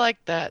kind of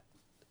like that,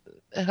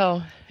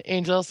 how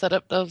Angel set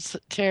up those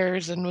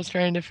chairs and was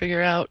trying to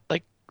figure out,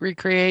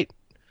 recreate.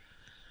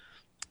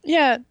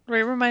 Yeah, it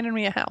reminded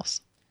me of House.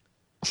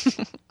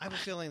 I have a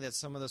feeling that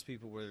some of those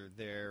people were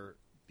there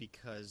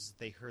because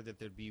they heard that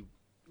there'd be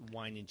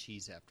wine and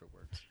cheese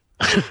afterwards.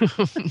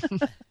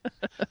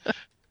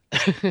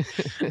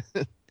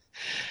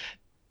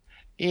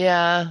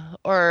 Yeah,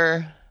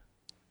 or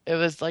it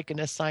was like an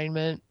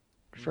assignment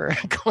for a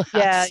class.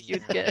 Yeah,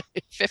 you'd get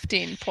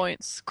 15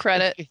 points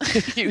credit.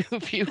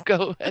 if you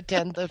go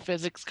attend the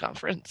physics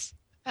conference.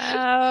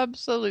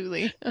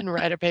 Absolutely. and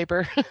write a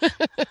paper.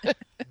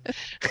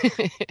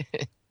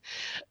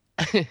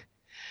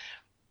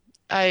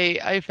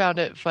 I found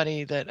it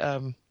funny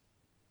that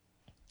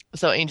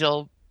so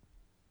Angel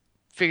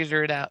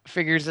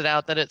figures it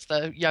out that it's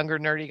the younger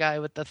nerdy guy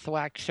with the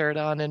thwack shirt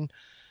on, and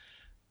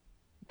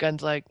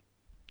Gun's like,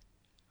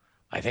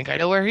 I think I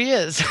know where he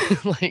is.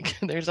 Like,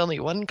 there's only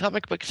one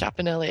comic book shop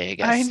in LA, I I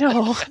guess.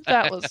 know.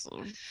 That was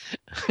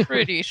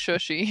pretty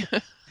shushy.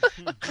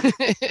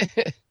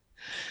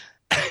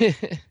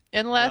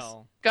 Unless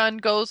Well, Gunn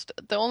goes,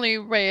 the only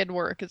way it'd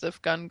work is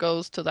if Gunn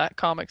goes to that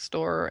comic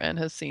store and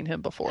has seen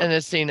him before. And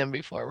has seen him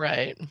before,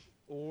 right?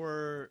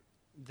 or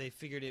they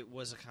figured it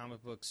was a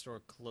comic book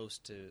store close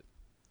to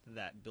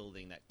that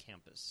building, that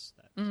campus.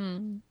 That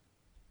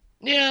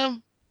Yeah.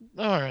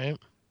 All right.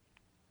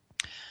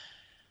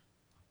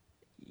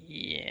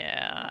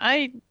 Yeah,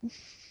 I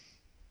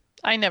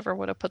never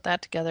would have put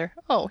that together.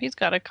 Oh, he's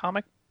got a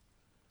comic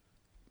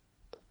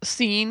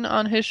scene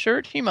on his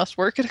shirt. He must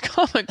work at a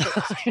comic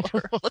book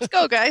store. Let's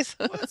go, guys.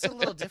 Well, it's a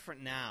little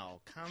different now.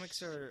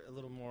 Comics are a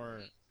little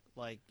more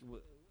like,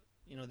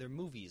 they're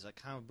movies, like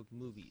comic book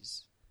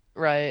movies.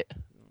 Right.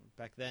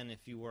 Back then,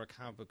 if you were a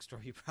comic book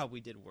store, you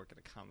probably did work at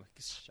a comic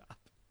shop.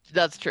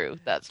 That's true.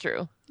 That's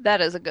true.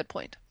 That is a good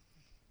point.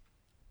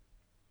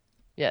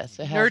 Yes.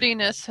 It has.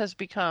 Nerdiness has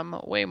become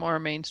way more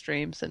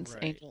mainstream since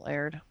Right. Angel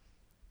aired.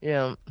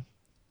 Yeah.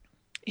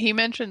 He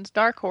mentions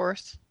Dark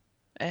Horse,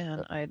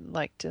 and I'd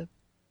like to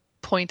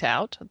point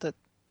out that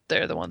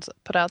they're the ones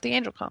that put out the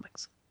Angel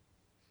comics.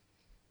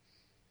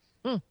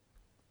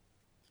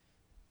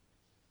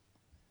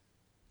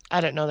 I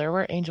didn't know there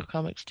were Angel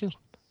comics too.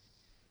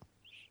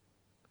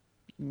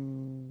 Well,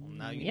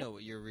 now you Yep. know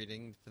what you're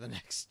reading for the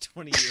next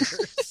 20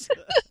 years.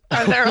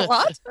 Are there a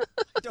lot?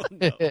 I don't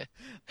know.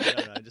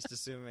 I'm just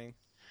assuming.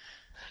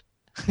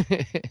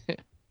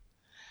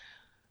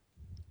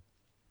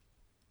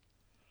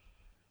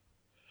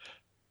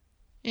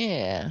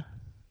 Yeah.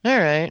 All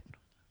right.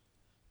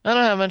 I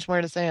don't have much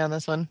more to say on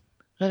this one.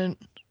 I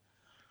didn't.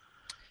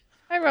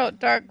 I wrote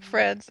Dark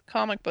Fred's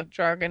comic book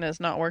jargon is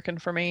not working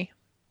for me.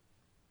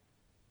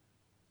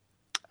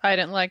 I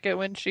didn't like it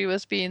when she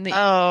was being the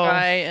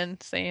guy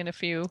and saying a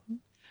few.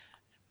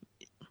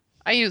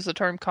 I use the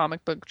term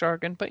comic book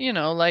jargon, but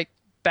like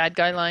bad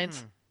guy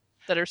lines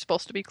that are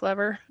supposed to be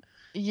clever.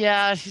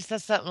 Yeah, she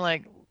says something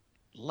like,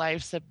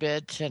 "Life's a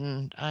bitch,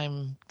 and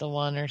I'm the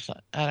one," or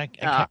something.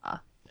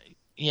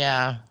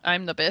 Yeah,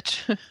 I'm the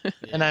bitch.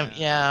 and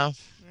Yeah.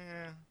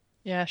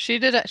 Yeah, she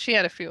did. She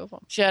had a few of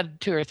them. She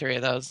had 2 or 3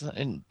 of those,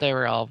 and they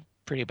were all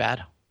pretty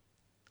bad.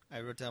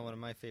 I wrote down one of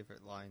my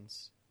favorite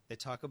lines. They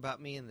talk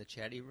about me in the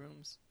chatty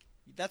rooms.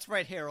 That's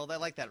right, Harold. I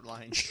like that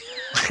line.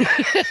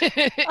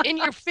 In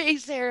your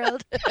face,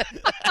 Harold.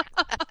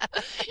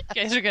 You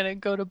guys are gonna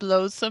go to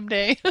blows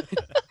someday.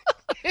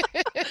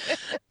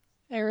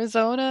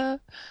 Arizona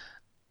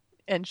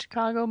and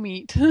Chicago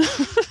meet, and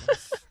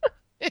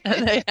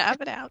they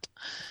have it out.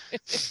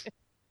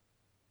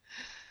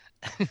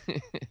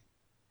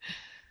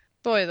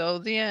 Boy, though,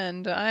 the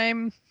end.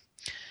 I've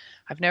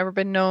never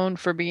been known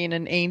for being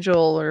an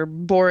Angel or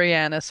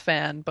Boreanaz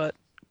fan, but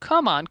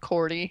come on,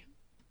 Cordy.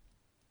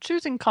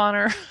 Choosing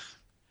Connor.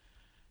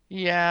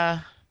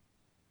 Yeah.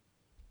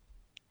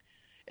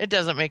 It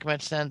doesn't make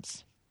much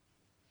sense.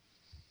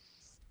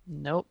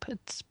 Nope,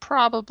 it's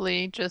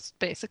probably just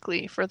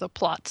basically for the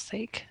plot's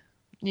sake.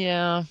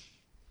 Yeah.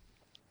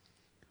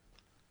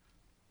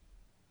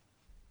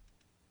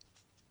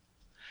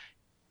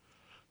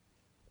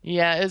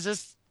 Yeah, is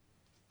this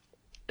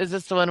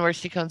the one where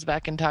she comes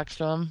back and talks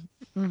to him?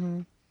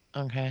 Mm-hmm.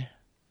 Okay.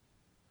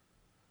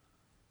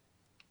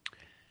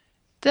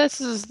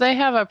 They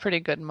have a pretty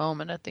good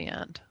moment at the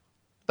end,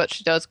 but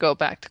she does go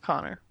back to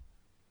Connor.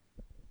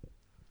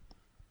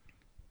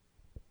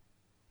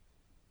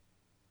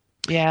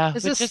 Yeah,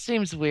 Is it this- just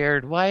seems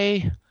weird.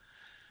 Why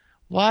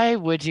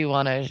would you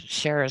want to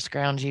share a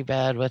scroungy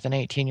bed with an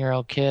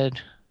 18-year-old kid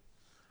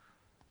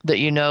that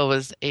you know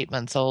was 8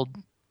 months old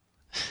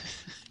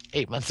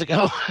 8 months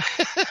ago?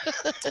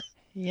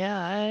 Yeah,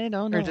 I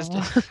don't know. Or just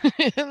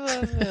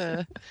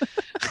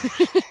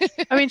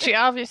I mean, she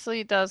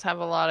obviously does have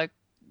a lot of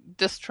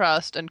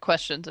distrust and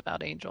questions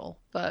about Angel,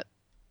 but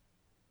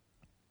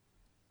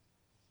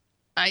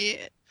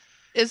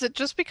is it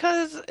just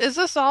because, is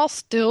this all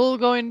still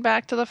going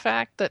back to the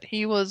fact that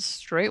he was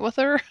straight with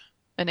her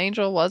and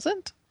Angel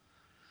wasn't?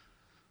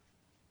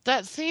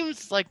 That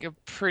seems like a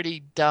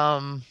pretty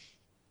dumb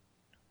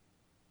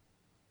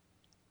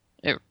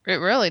It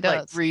really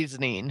does.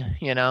 reasoning,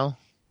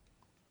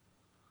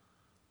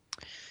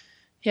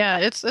 Yeah,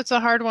 it's a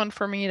hard one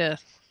for me to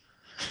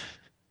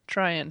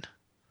try and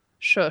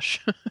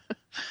shush.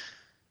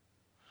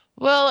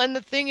 Well, and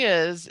the thing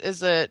is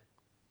that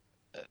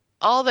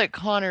all that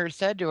Connor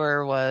said to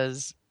her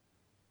was,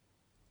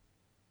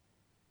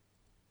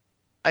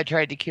 "I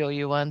tried to kill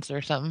you once,"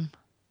 or something.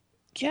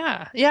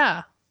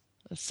 Yeah.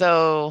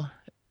 So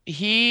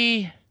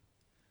he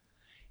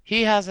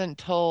hasn't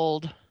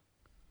told.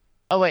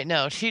 Oh wait,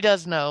 no, she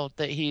does know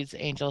that he's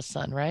Angel's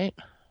son, right?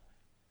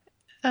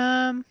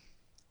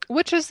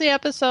 Which is the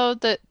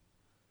episode that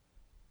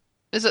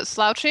is it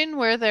Slouching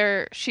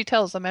where she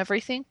tells them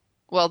everything?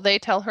 Well, they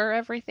tell her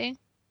everything.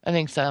 I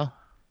think so.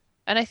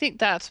 And I think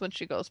that's when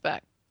she goes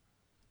back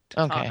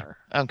to Okay. Connor.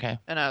 Okay.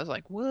 And I was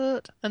like,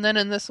 what? And then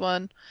in this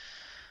one,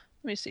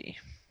 let me see.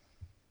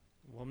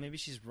 Well, maybe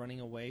she's running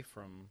away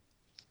from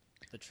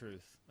the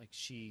truth. Like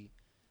she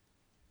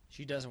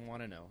doesn't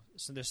want to know.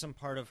 So there's some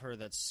part of her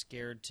that's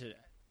scared to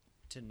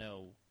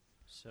know.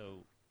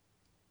 So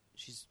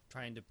she's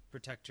trying to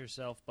protect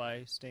herself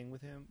by staying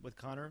with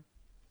Connor.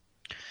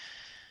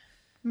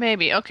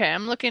 Maybe. Okay,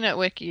 I'm looking at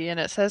Wiki, and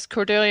it says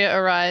Cordelia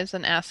arrives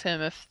and asks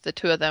him if the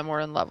two of them were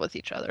in love with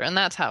each other. And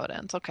that's how it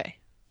ends. Okay.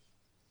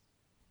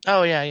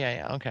 Oh,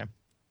 yeah. Okay.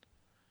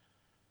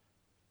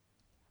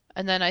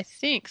 And then I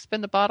think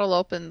Spin the Bottle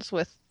opens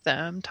with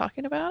them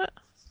talking about it.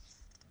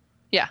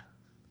 Yeah.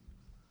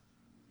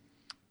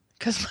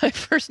 Because my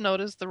first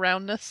note is the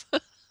roundness.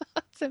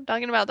 So I'm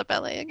talking about the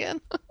ballet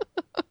again.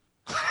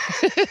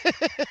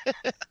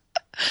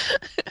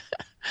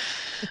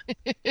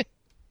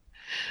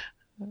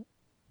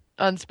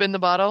 Unspin the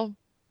bottle.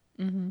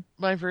 Mm-hmm.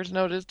 My first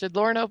note is, did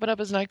Lauren open up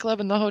his nightclub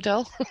in the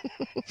hotel?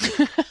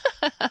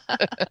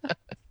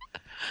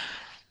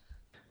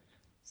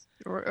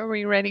 Are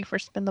we ready for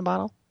Spin the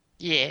Bottle?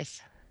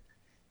 Yes.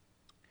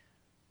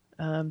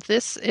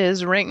 This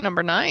is rank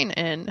number 9,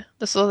 and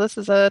this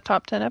is a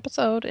top 10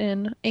 episode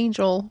in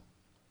Angel,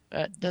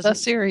 That the doesn't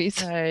series.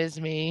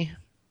 surprise me.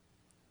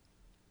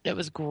 It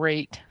was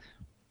great.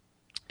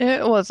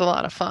 It was a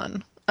lot of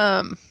fun.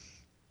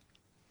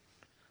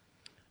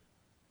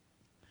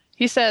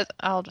 He said,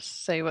 I'll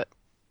just say what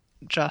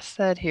Joss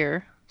said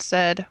here.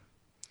 Said,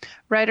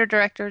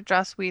 writer-director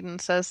Joss Whedon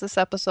says this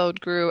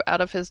episode grew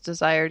out of his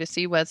desire to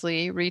see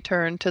Wesley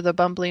return to the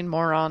bumbling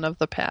moron of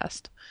the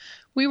past.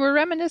 We were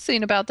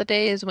reminiscing about the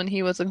days when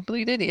he was a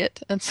complete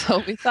idiot, and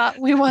so we thought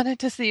we wanted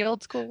to see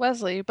old school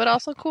Wesley, but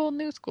also cool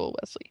new school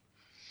Wesley.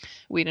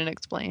 Whedon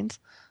explains.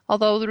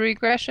 Although the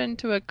regression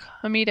to a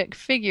comedic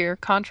figure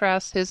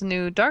contrasts his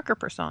new, darker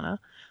persona,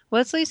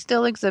 Wesley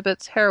still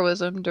exhibits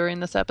heroism during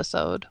this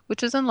episode,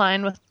 which is in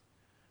line with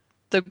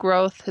the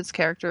growth his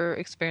character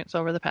experienced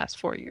over the past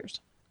 4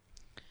 years.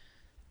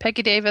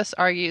 Peggy Davis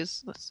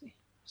argues,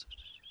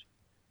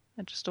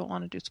 I just don't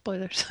want to do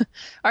spoilers,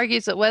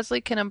 argues that Wesley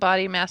can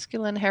embody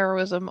masculine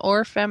heroism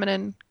or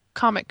feminine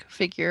comic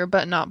figure,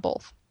 but not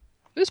both.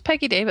 Who's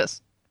Peggy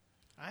Davis?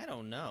 I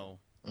don't know.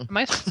 Am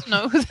I supposed to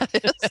know who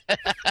that is?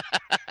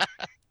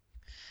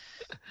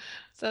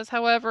 Says,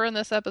 however, in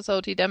this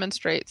episode, he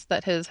demonstrates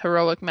that his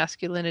heroic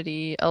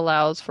masculinity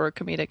allows for a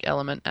comedic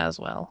element as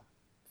well.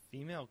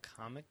 Female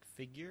comic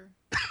figure?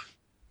 I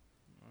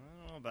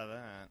don't know about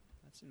that.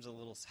 That seems a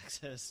little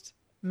sexist.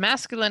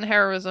 Masculine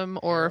heroism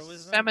or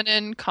Heroism?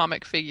 feminine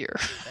comic figure.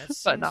 That But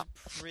seems not.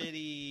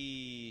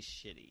 pretty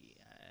shitty.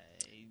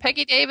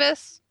 Peggy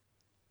Davis.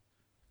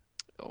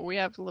 We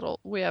have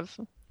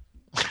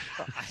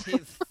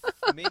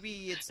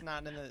Maybe it's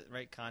not in the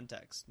right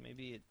context.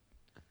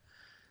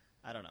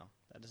 I don't know.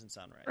 That doesn't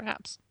sound right.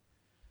 perhaps.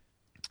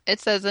 It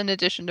says, in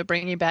addition to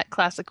bringing back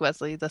classic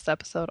Wesley, this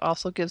episode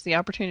also gives the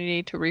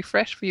opportunity to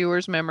refresh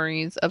viewers'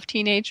 memories of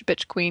teenage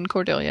bitch queen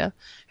Cordelia,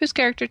 whose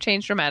character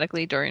changed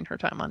dramatically during her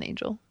time on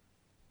Angel.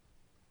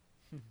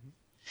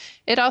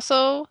 It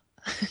also,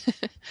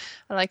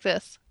 I like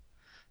this.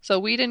 So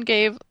Whedon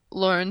gave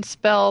Lauren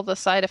Spell the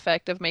side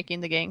effect of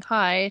making the gang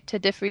high to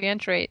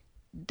differentiate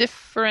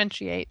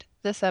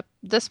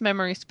this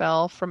memory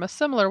spell from a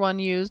similar one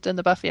used in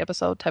the Buffy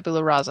episode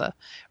Tabula Rasa,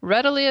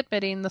 readily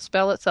admitting the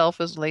spell itself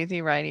is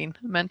lazy writing,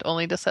 meant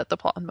only to set the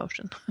plot in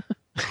motion.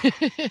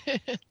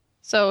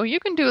 So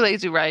you can do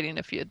lazy writing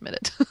if you admit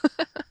it.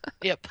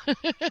 Yep.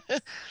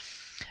 And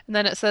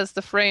then it says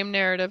the frame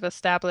narrative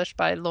established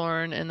by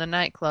Lauren in the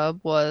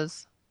nightclub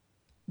was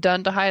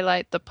done to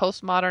highlight the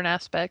postmodern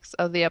aspects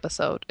of the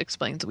episode,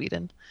 explains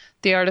Whedon.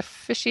 The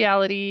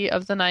artificiality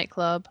of the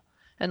nightclub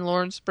and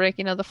Lauren's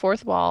breaking of the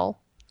fourth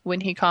wall,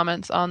 when he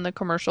comments on the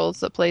commercials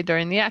that played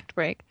during the act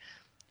break,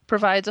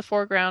 provides a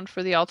foreground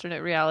for the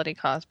alternate reality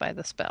caused by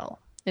the spell.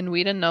 And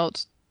Whedon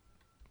notes...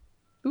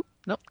 Oop,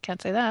 nope,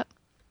 can't say that.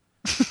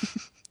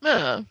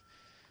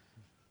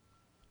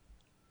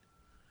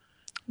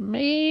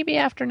 Maybe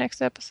after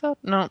next episode?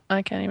 No,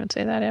 I can't even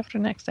say that after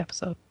next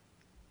episode.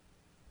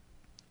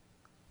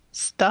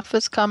 Stuff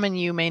is coming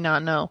you may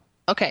not know.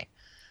 Okay.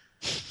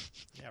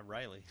 Yeah,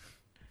 Riley.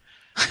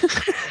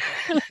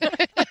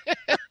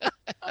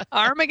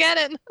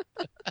 Armageddon.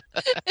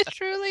 It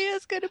truly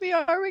is going to be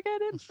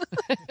Armageddon.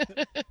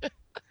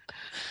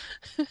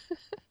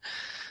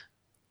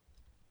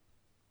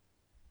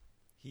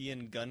 He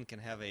and Gunn can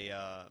have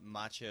a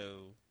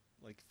macho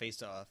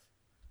face-off.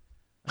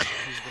 Who's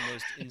the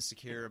most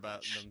insecure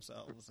about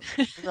themselves?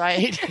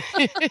 Right.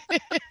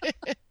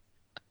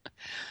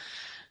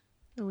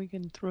 We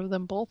can throw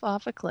them both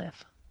off a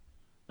cliff.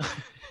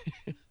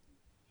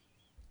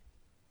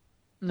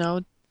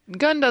 No,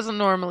 Gunn doesn't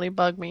normally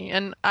bug me,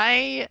 and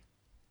I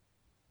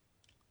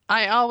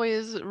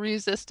always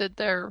resisted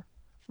their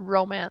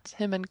romance,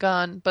 him and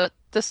Gunn, but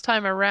this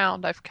time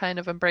around, I've kind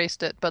of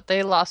embraced it, but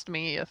they lost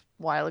me a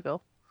while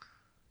ago.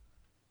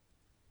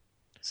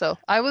 So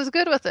I was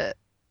good with it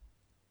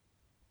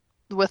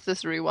with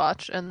this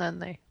rewatch, and then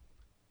they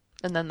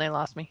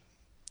lost me.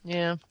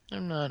 Yeah,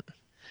 I'm not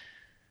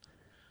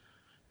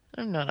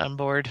on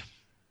board.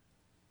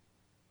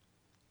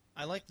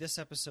 I like this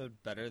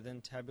episode better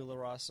than Tabula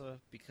Rasa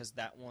because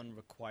that one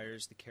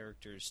requires the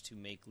characters to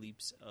make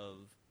leaps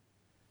of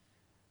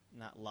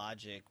not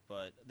logic,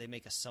 but they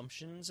make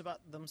assumptions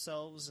about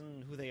themselves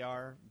and who they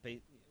are,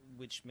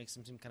 which makes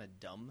them seem kind of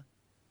dumb.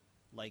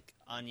 Like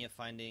Anya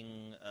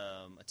finding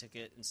a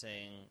ticket and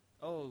saying,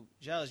 "Oh,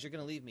 Giles, you're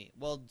going to leave me."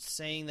 Well,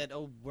 saying that,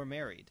 "Oh, we're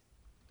married."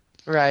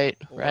 Right,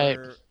 Or,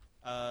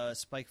 right.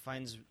 Spike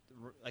finds,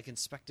 like,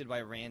 inspected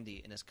by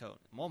Randy in his coat.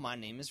 Well, my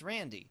name is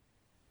Randy.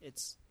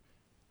 It's...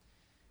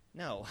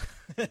 No.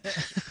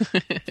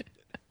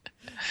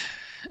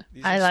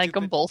 I like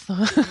them both.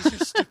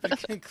 These are stupid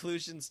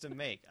conclusions to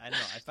make. I don't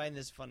know. I find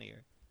this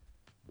funnier.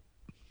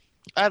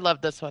 I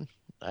love this one.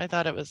 I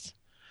thought it was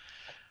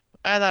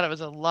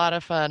a lot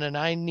of fun, and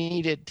I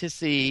needed to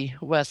see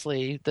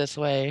Wesley this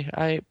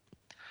way.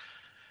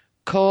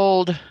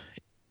 Cold,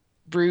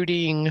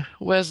 brooding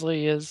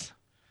Wesley is...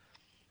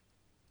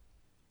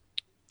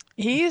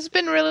 He's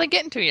been really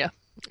getting to you.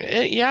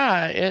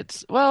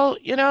 Well,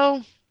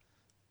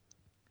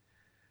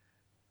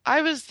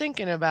 I was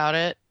thinking about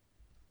it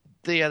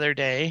the other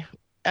day,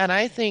 and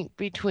I think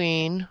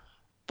between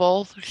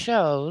both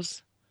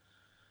shows,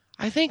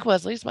 I think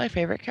Wesley's my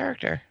favorite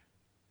character.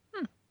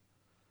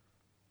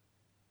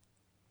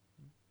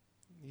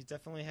 He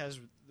definitely has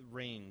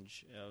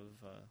range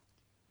of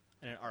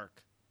and an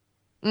arc.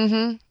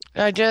 Mm-hmm.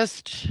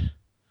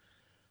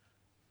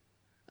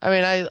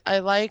 I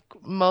like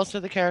most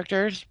of the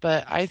characters,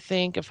 but I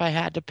think if I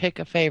had to pick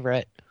a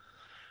favorite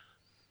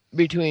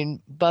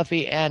between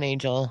Buffy and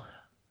Angel,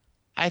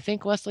 I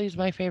think Wesley's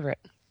my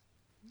favorite.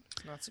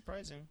 Not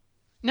surprising.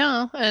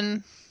 No,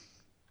 and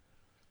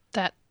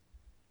that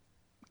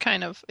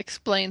kind of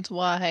explains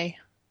why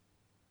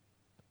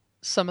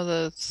some of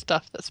the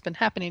stuff that's been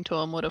happening to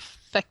him would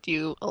affect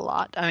you a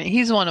lot. I mean,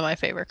 he's one of my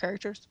favorite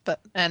characters,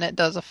 and it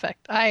does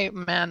affect.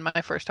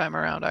 My first time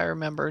around, I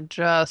remember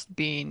just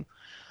being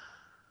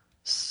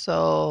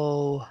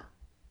so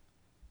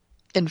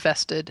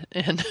invested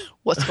in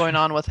what's going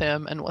on with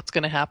him and what's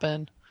going to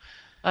happen.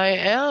 I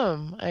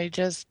am. I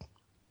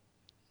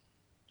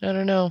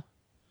don't know.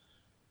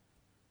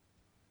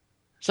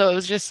 So it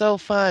was just so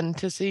fun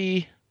to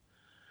see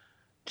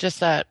just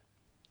that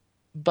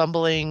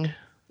bumbling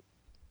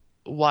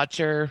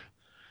watcher,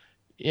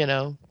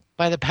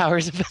 by the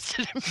powers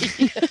invested in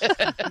me.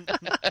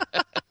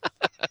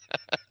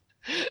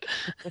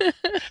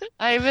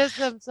 I miss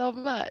him so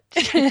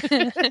much.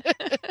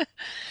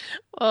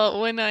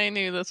 Well, when I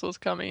knew this was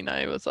coming,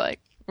 I was like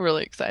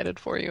really excited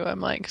for you.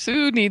 I'm like,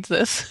 Sue needs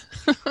this.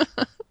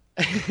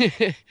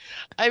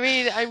 I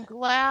mean, I'm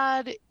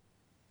glad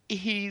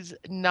he's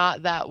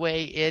not that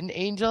way in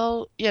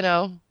Angel,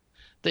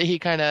 that he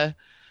kind of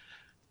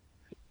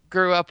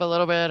grew up a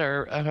little bit,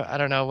 or I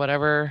don't know,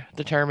 whatever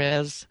the term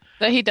is.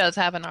 That he does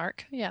have an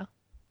arc, yeah.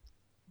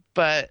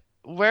 But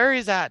where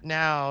he's at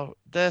now,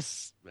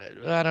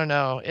 I don't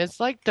know, it's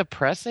like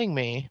depressing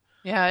me.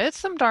 Yeah, it's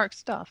some dark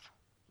stuff.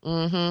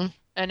 Mm-hmm.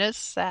 And it's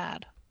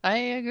sad. I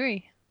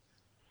agree.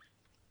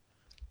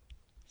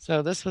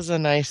 So this was a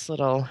nice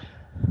little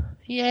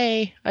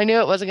yay. I knew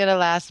it wasn't going to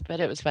last, but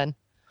it was fun.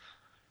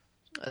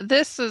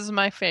 This is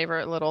my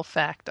favorite little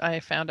fact I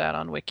found out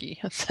on Wiki.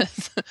 It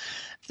says,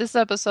 this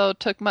episode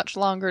took much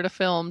longer to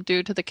film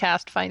due to the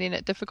cast finding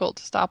it difficult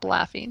to stop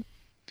laughing.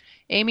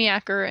 Amy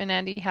Acker and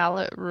Andy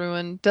Hallett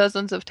ruined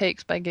dozens of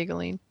takes by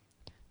giggling.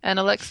 And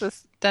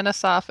Alexis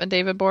Denisoff and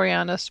David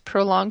Boreanaz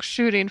prolonged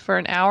shooting for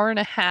an hour and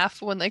a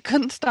half when they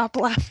couldn't stop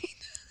laughing.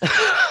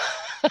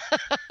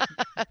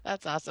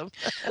 That's awesome.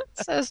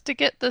 Says to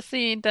get the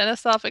scene,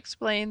 Denisoff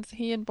explains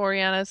he and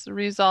Boreanaz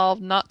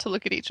resolved not to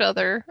look at each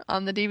other.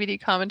 On the DVD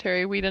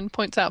commentary, Whedon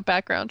points out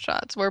background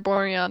shots where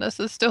Boreanaz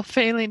is still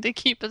failing to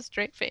keep a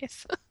straight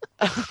face.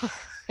 I'm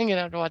going to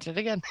have to watch it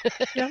again.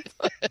 Yep.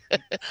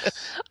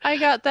 I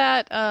got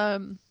that.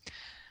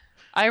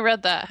 I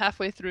read that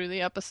halfway through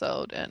the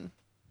episode, and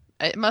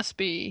it must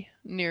be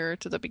nearer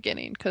to the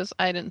beginning because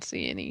I didn't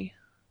see any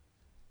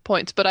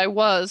points, but I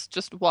was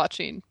just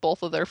watching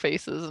both of their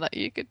faces, and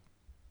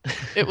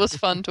it was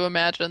fun to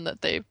imagine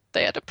that they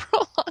had to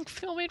prolong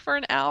filming for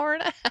an hour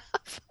and a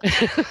half.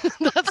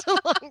 That's a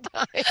long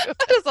time.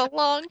 That is a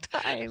long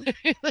time.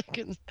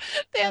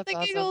 They had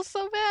the giggles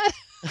so bad.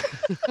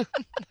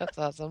 That's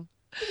awesome.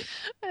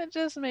 It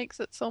just makes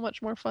it so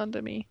much more fun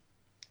to me.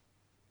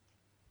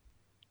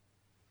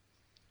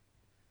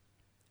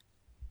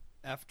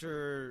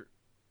 After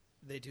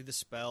they do the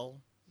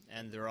spell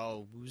and they're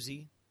all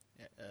woozy,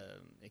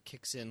 it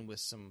kicks in with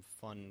some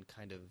fun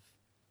kind of,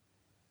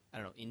 I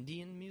don't know,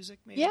 Indian music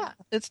maybe? Yeah,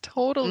 it's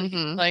totally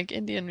like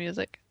Indian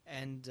music.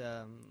 And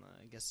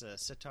I guess a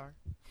sitar.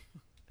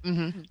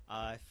 Mm-hmm.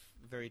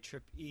 Very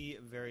trippy,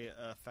 very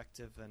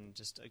effective, and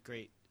just a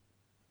great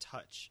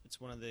touch. It's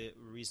one of the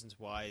reasons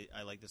why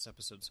I like this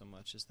episode so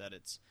much, is that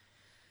it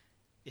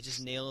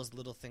just nails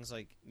little things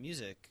like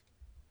music.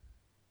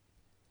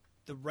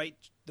 The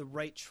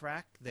right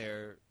track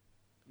there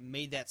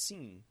made that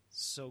scene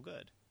so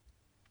good.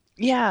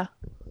 Yeah.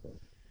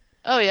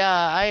 Oh yeah,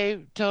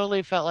 I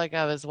totally felt like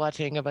I was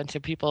watching a bunch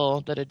of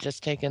people that had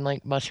just taken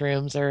like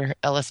mushrooms or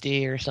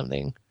LSD or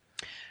something.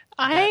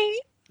 I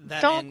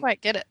That don't and,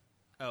 quite get it.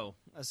 Oh,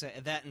 I was saying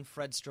that and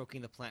Fred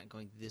stroking the plant,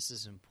 going, "This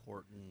is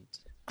important."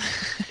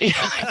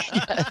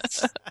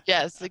 Yes,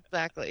 yes,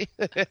 exactly.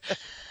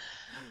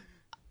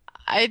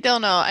 I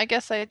don't know. I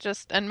guess I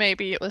just, and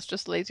maybe it was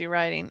just lazy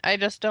writing. I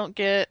just don't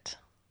get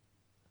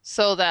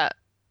so that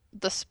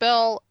the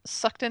spell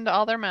sucked into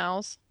all their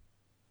mouths.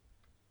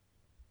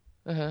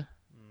 Uh-huh.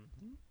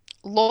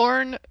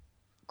 Lorne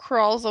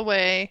crawls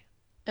away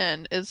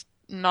and is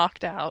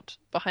knocked out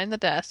behind the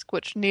desk,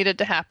 which needed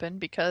to happen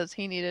because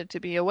he needed to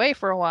be away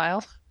for a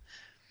while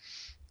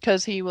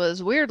because he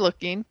was weird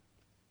looking.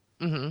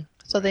 Mm-hmm.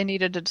 So they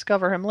needed to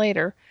discover him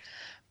later.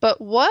 But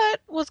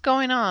what was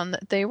going on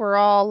that they were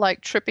all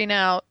like tripping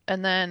out,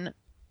 and then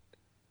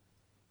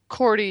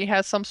Cordy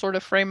has some sort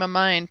of frame of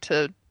mind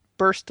to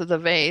burst the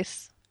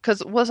vase?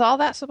 Because was all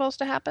that supposed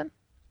to happen?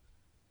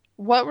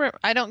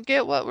 I don't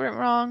get what went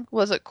wrong.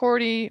 Was it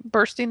Cordy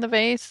bursting the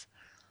vase?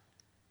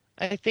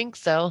 I think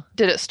so.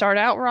 Did it start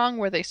out wrong?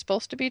 Were they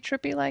supposed to be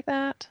trippy like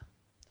that?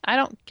 I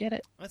don't get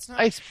it. That's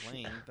not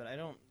explained, but I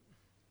don't.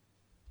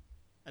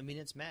 I mean,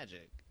 it's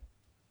magic.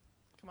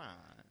 Come on.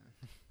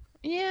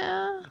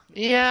 Yeah.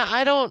 Yeah,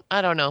 I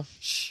don't know.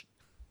 Shh.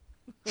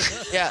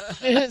 Yeah.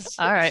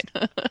 All right.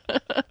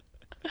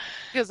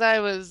 Because I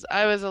was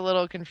a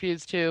little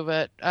confused too,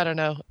 but I don't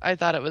know. I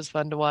thought it was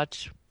fun to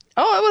watch.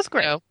 Oh, it was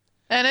great. You know?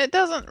 And it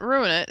doesn't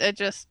ruin it. It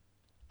just,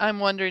 I'm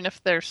wondering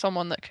if there's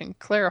someone that can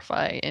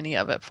clarify any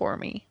of it for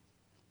me.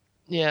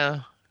 Yeah.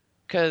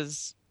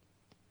 Because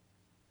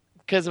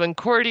when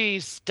Cordy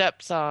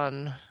steps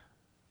on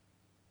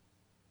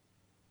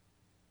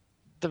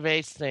the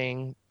vase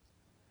thing,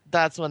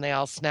 that's when they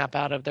all snap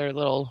out of their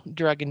little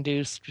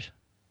drug-induced.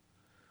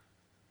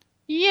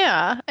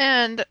 Yeah,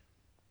 and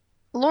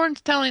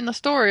Lauren's telling the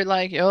story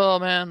like, oh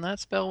man, that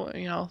spell,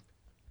 it was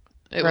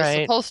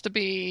Right. supposed to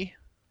be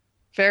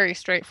very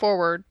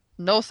straightforward,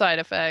 no side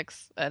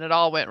effects, and it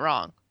all went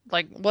wrong.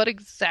 Like, what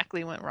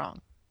exactly went wrong?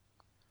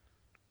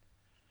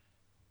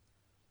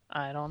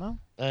 I don't know.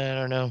 I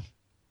don't know.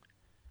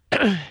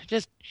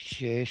 Just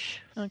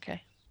shush.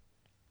 Okay.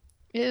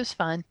 It was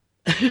fun.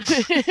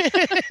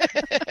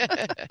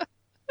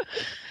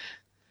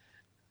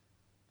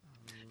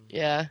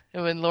 Yeah,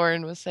 and when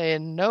Lauren was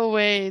saying, "No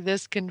way,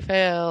 this can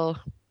fail,"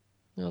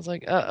 I was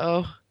like,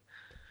 "Uh-oh."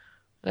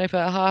 And I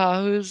thought,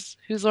 "Ha,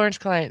 who's Lauren's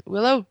client?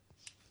 Willow?"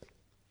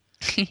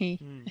 Hey,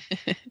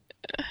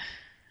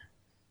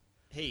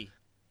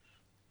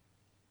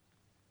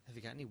 have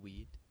you got any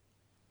weed?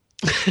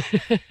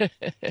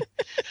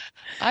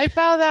 I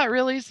found that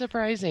really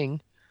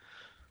surprising.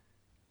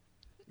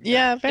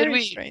 Yeah, very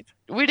we- strange.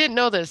 We didn't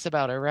know this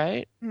about her,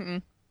 right?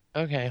 Mm-mm.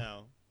 Okay.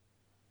 No.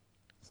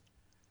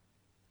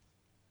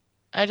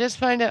 I just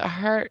find it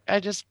hard. I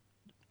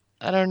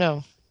don't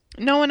know.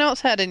 No one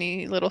else had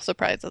any little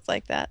surprises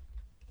like that.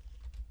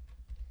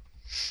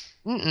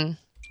 Mm-mm.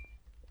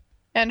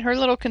 And her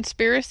little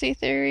conspiracy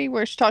theory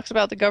where she talks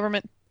about the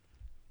government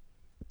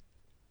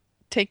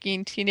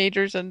taking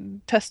teenagers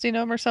and testing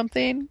them or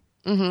something.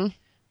 Mm-hmm.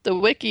 The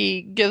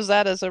wiki gives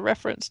that as a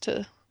reference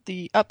to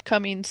the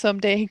upcoming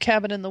someday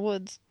Cabin in the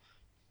Woods.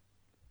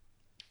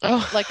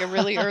 Oh. Like a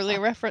really early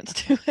reference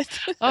to it.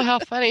 Oh, how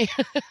funny.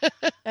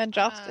 And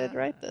Joss did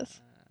write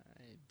this.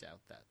 I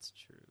doubt that's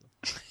true.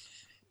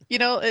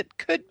 It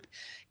could...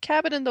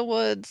 Cabin in the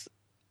Woods,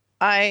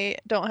 I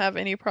don't have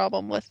any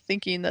problem with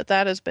thinking that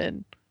has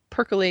been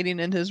percolating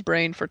in his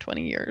brain for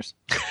 20 years.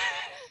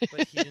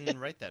 But he didn't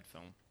write that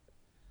film.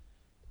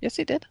 Yes,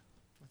 he did.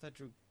 I thought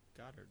Drew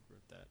Goddard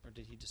wrote that. Or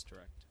did he just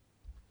direct?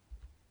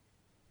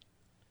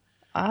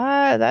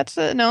 That's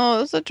it. No,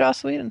 it was a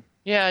Joss Whedon.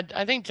 Yeah,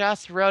 I think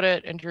Joss wrote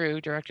it and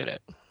Drew directed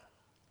it.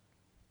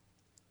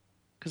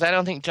 Because I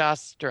don't think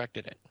Joss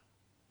directed it.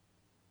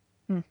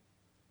 No,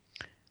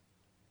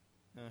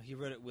 he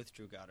wrote it with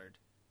Drew Goddard.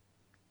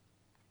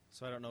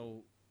 So I don't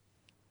know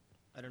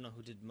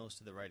who did most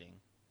of the writing.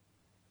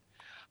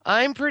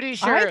 I'm pretty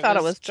sure I thought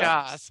it was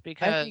Joss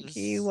because I think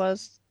he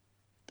was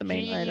the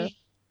main writer.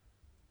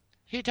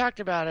 He talked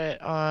about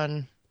it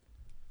on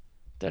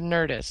the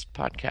Nerdist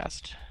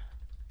podcast.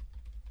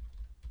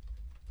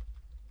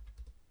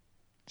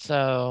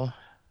 So,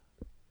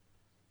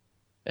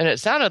 and it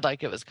sounded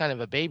like it was kind of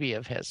a baby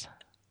of his.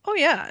 Oh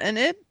yeah, and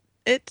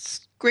it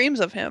screams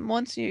of him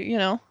once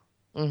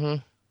Mm-hmm.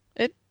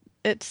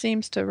 it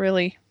seems to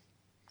really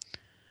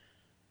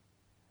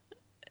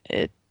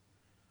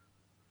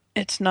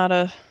it's not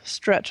a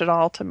stretch at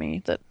all to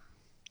me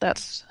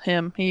that's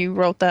him. He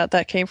wrote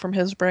that came from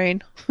his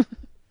brain.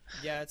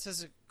 Yeah, it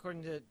says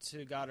according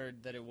to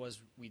Goddard that it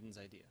was Whedon's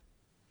idea.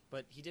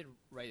 But he did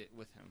write it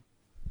with him.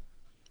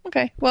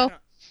 Okay, well,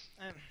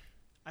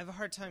 I have a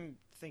hard time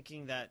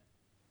thinking that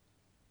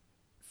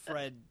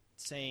Fred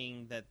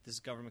saying that this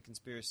government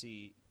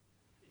conspiracy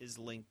is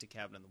linked to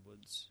Cabin in the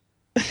Woods.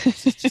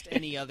 It's just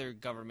any other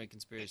government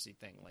conspiracy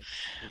thing. Like,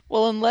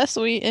 Well, unless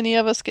any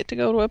of us get to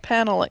go to a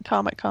panel at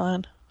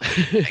Comic-Con,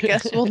 I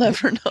guess we'll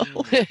never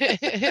know.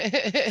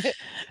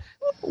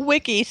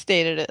 Wiki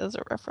stated it as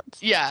a reference.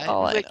 That's Yeah,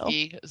 all I know.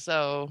 Wiki.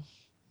 So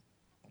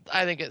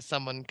I think it's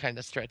someone kind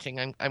of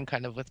stretching. I'm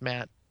kind of with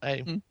Matt.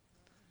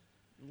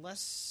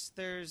 unless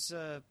there's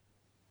a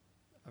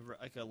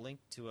link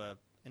to a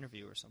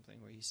interview or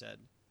something where he said.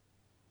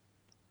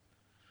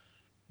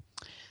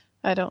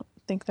 I don't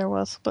think there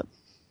was, but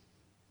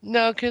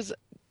No, it just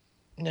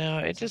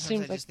Sometimes seems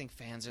I like just think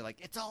fans are like,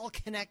 it's all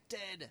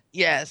connected.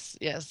 yes,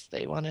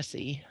 they want to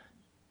see.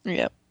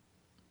 yep.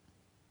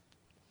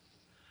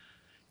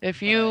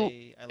 If you I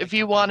like if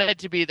you talking want about- it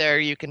to be there,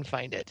 you can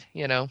find it.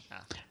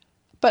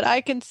 But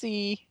I can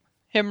see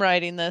him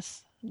writing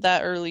this,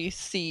 that early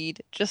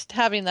seed, just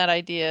having that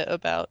idea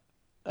about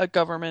a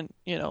government,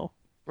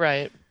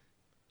 Right.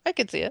 I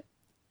could see it.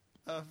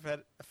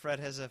 Fred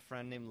has a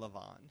friend named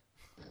Levon.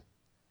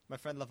 My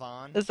friend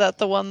Levon. Is that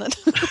the one that...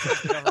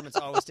 The government's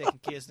always taking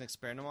kids and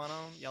experimenting on them.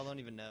 Y'all don't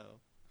even know.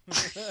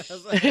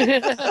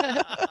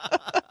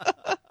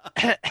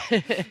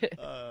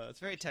 It's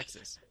very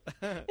Texas.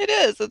 It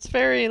is. It's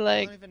very I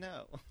like... don't even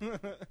know.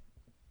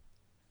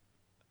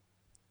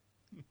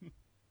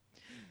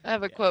 I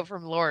have a quote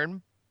from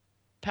Lauren.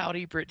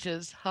 Pouty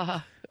britches. Haha.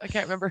 I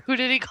can't remember. Who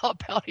did he call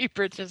pouty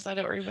britches? I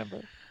don't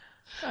remember.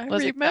 I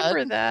Was it remember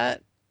Bud?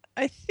 that.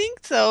 I think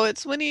so.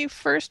 It's when he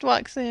first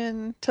walks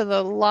in to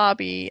the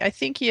lobby. I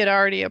think he had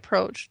already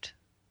approached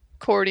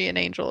Cordy and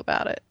Angel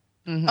about it.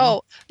 Mhm.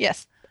 Oh,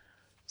 yes.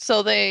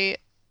 So they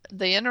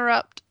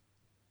interrupt.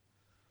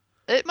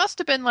 It must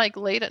have been like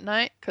late at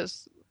night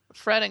because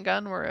Fred and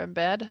Gunn were in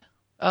bed.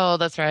 Oh,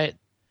 that's right.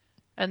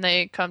 And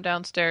they come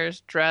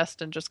downstairs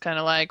dressed and just kind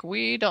of like,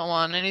 we don't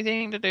want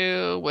anything to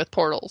do with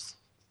portals.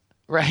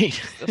 Right.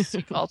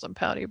 He calls them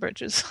pouty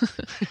britches.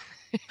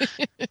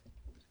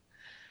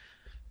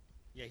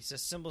 Yeah, he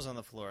says symbols on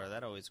the floor.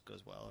 That always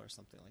goes well, or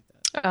something like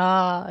that.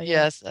 Ah,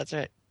 Yes, that's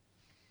right.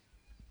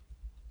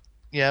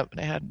 Yep,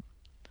 I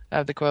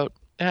have the quote.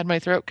 I had my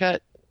throat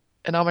cut,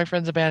 and all my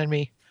friends abandoned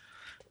me.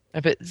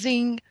 I put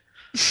zing.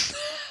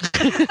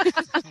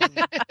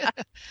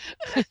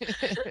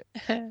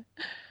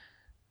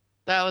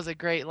 That was a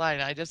great line.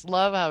 I just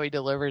love how he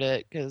delivered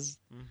it because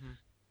Mm-hmm.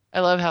 I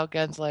love how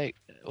Gunn's like,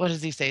 what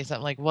does he say?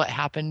 Something like, "What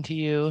happened to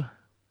you?"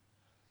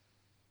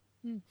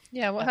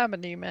 Yeah, what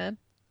happened to you, man?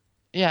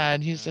 Yeah,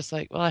 and he's just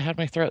like, "Well, I had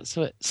my throat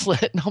slit,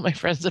 and all my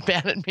friends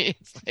abandoned me."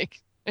 It's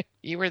like,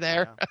 you were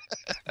there.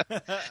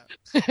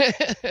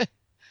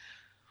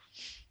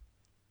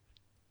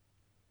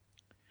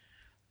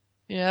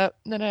 Yep.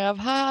 Then I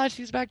have,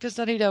 she's back to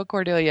Sunnydale,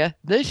 Cordelia.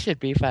 This should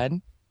be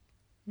fun.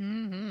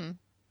 Mm-hmm.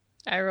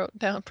 I wrote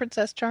down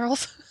Princess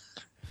Charles.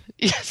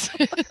 Yes,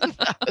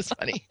 that was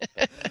funny.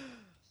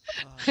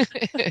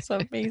 That's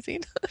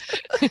amazing.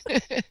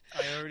 I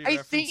already I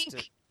referenced think-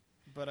 it,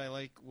 but I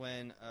like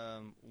when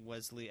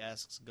Wesley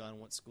asks Gunn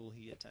what school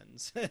he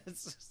attends.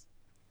 It's just-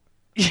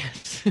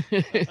 Yes.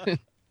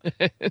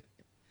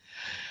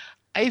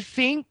 I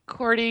think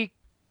Cordy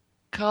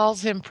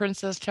calls him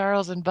Princess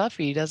Charles and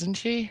Buffy, doesn't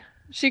she?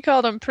 She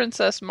called him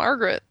Princess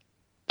Margaret.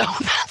 Oh,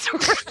 that's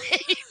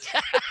right.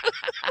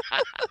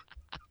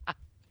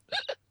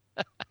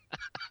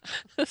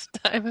 This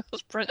time it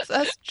was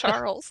Princess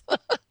Charles.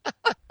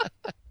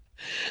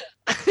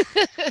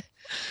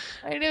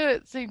 I knew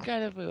it seemed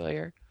kind of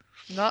familiar.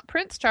 Not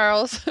Prince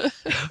Charles.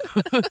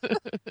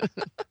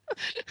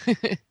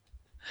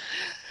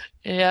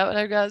 Yeah, and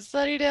I've got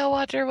Sunnydale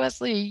Watcher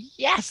Wesley.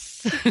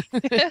 Yes!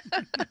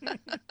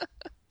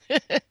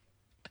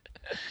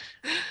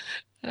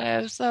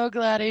 I'm so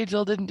glad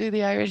Angel didn't do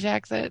the Irish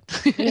accent.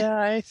 Yeah,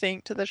 I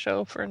think to the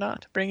show for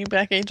not bringing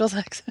back Angel's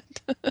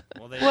accent.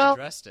 well, they Well-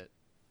 addressed it.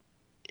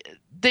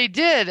 They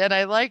did, and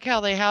I like how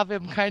they have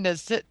him kind of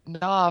sitting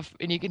off,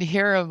 and you can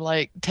hear him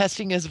like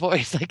testing his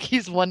voice, like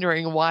he's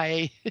wondering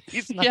why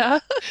he's not, Yeah,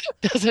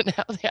 doesn't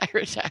have the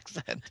Irish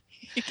accent.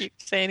 you keep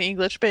saying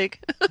English big.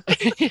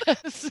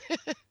 Yes.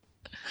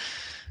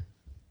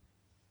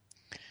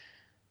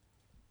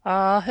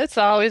 It's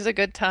always a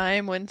good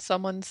time when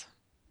someone's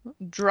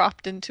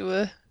dropped into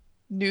a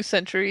new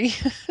century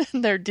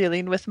and they're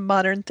dealing with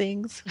modern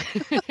things.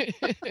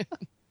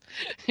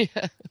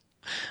 Yeah.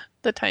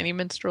 The tiny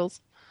minstrels.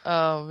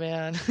 Oh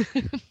man.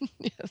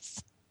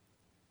 Yes.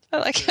 I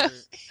like how Sure.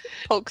 he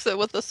pokes it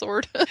with a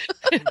sword.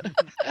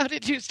 How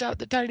did you stop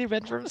the tiny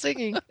men from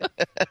singing?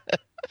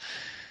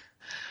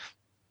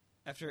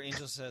 After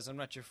Angel says, "I'm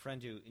not your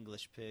friend, you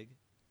English pig,"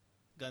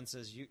 Gunn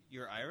says,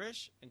 "You're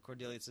Irish," and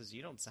Cordelia says,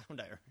 "You don't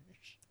sound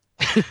Irish."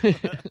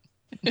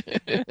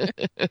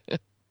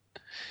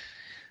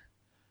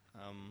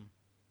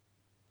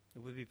 It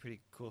would be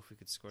pretty cool if we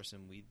could score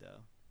some weed,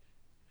 though.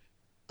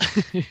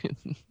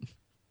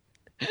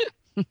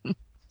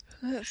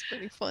 That's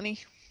pretty funny.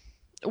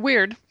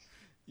 Weird.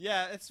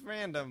 Yeah, it's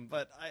random,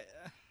 but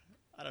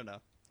I don't know.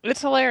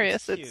 It's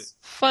hilarious. It's It's cute.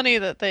 funny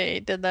that they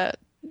did that.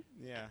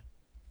 Yeah.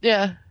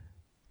 Yeah.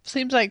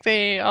 Seems like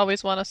they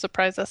always want to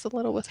surprise us a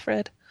little with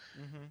Fred.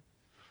 Mm-hmm.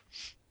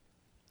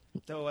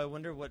 Though I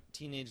wonder what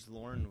teenage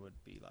Lorne would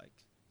be like.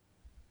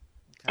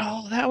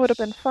 Oh, that would have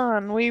been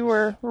fun. We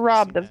were wish we'd seen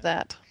robbed of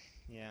that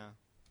Yeah.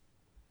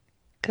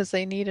 because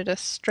they needed a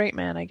straight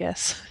man, I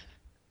guess.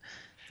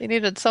 They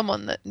needed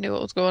someone that knew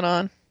what was going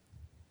on.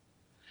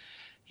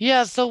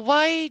 Yeah, so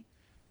why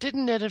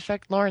didn't it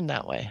affect Lauren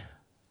that way?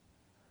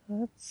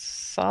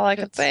 That's all I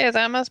can say is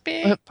that must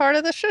be part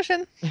of the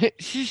shushing.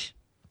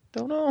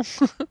 Don't know.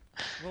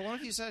 Well, one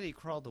of you said he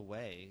crawled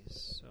away,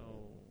 so...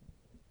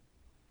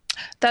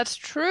 That's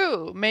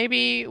true.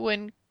 Maybe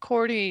when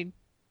Cordy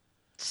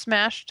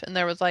smashed and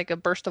there was like a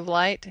burst of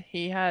light,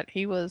 he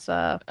was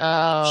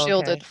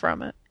shielded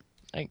from it.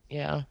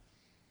 Yeah.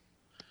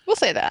 We'll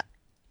say that.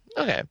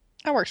 Okay.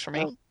 That works for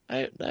me. Well,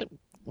 that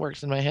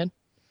works in my head.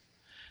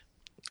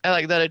 I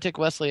like that it took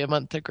Wesley a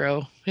month to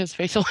grow his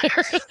facial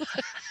hair.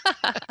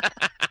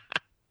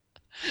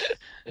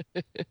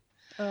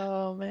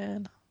 Oh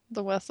man,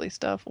 the Wesley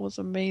stuff was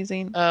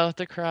amazing. Oh,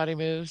 the karate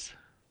moves.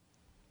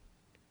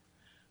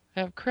 I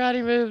have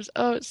karate moves.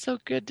 Oh, it's so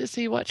good to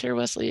see Watcher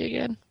Wesley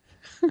again.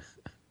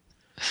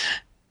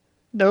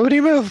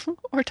 Nobody move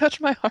or touch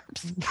my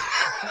arms.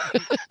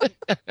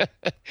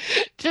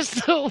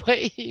 Just the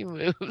way he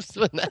moves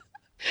when that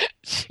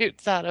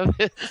shoots out of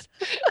his.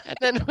 And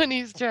then when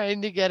he's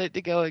trying to get it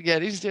to go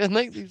again, he's doing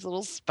like these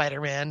little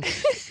Spider-Man,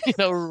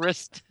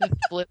 wrist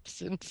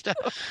flips and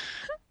stuff.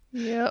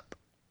 Yep.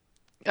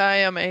 I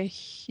am a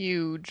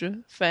huge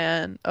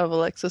fan of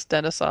Alexis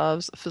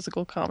Denisov's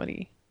physical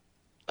comedy.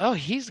 Oh,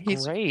 he's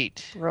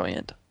great.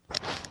 Brilliant.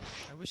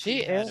 I wish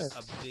he had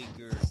a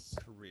bigger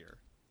career.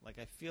 Like,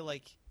 I feel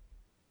like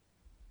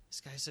this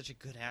guy's such a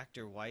good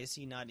actor. Why is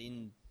he not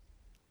in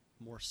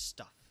more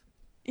stuff?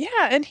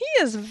 Yeah, and he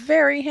is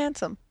very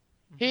handsome.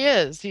 He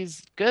is.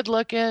 He's good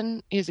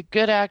looking. He's a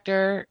good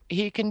actor.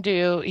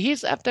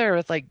 He's up there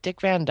with like Dick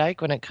Van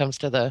Dyke when it comes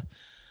to the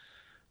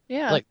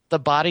the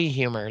body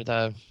humor,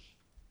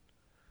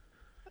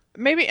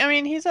 Maybe, I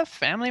mean, he's a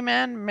family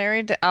man,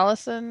 married to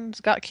Allison,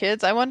 he's got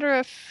kids. I wonder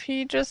if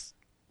he just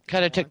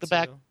kind of took the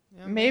back.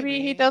 Yeah,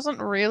 maybe he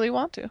doesn't really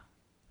want to.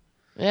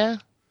 Yeah.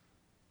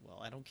 Well,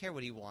 I don't care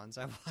what he wants.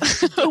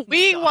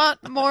 We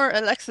want more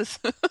Alexis.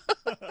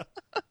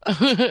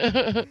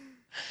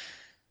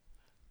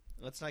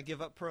 Let's not give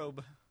up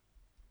Probe.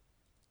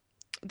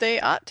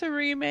 They ought to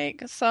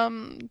remake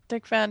some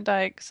Dick Van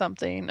Dyke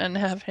something and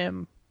have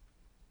him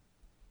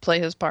play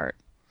his part.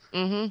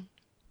 Mm-hmm.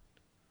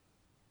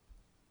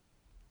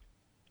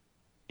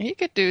 He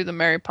could do the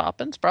Mary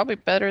Poppins probably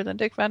better than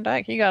Dick Van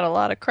Dyke. He got a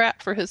lot of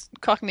crap for his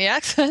Cockney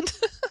accent.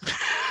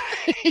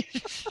 He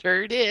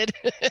sure did.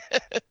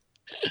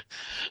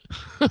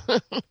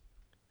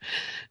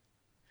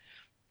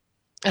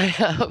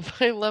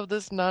 I love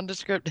this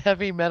nondescript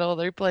heavy metal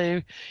they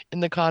play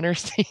in the Connor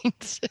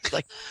scenes. It's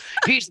like,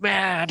 he's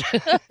mad.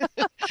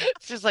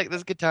 It's just like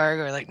this guitar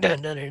going like,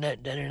 dun, dun, dun, dun,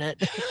 dun, dun.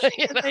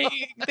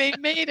 They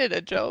made it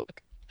a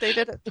joke. They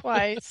did it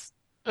twice.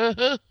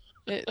 Uh-huh.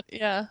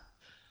 Yeah.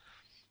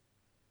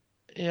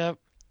 Yep.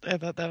 I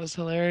thought that was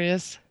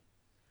hilarious.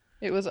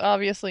 It was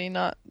obviously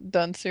not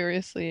done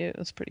seriously. It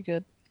was pretty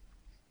good.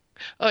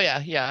 Oh, yeah.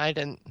 Yeah, I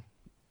didn't.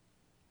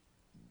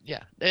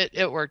 Yeah,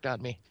 it worked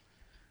on me.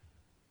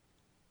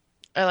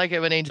 I like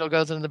it when Angel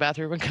goes into the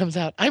bathroom and comes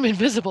out. I'm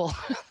invisible.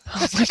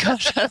 Oh my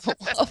gosh, I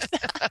love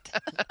that.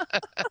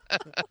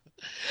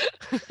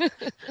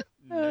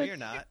 No, you're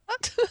not.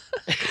 What?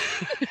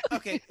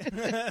 Okay.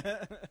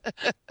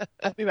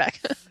 I'll be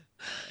back.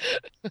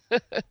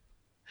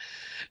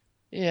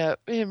 Yeah,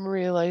 him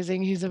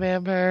realizing he's a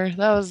vampire.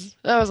 That was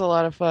a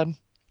lot of fun.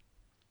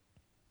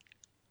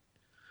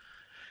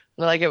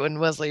 I like it when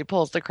Wesley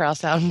pulls the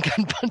cross out and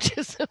gun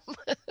punches him.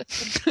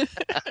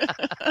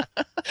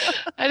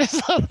 I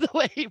just love the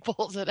way he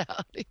pulls it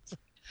out. He's like,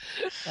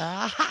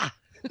 aha!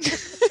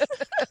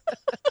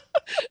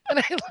 And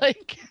I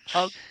like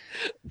how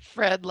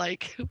Fred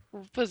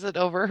puts it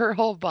over her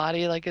whole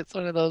body like it's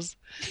one of those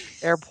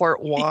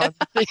airport wand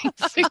things.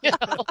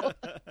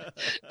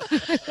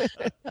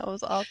 That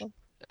was awesome.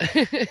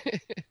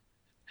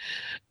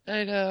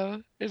 I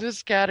know. It just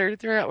scattered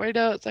throughout my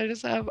notes. I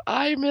just have,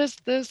 I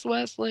missed this,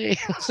 Wesley.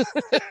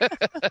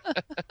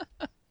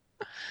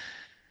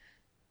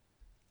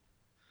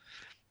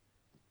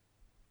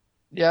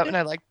 Yep, and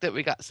I like that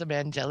we got some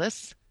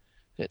Angelus,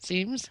 it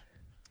seems.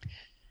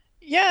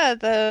 Yeah,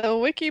 the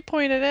wiki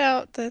pointed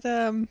out that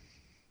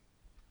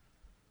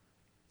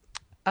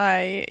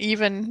I,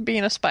 even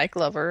being a Spike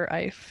lover,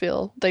 I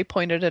feel they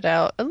pointed it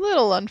out a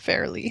little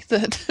unfairly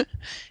that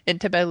in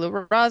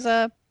Tabula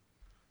Rasa,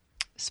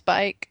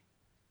 Spike,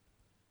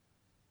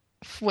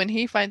 when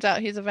he finds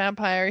out he's a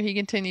vampire, he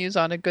continues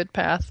on a good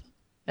path.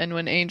 And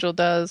when Angel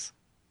does,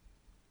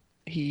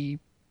 he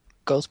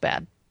goes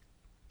bad.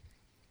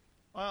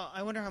 Well,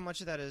 I wonder how much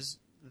of that is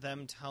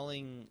them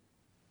telling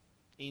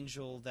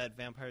Angel that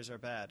vampires are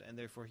bad, and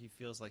therefore he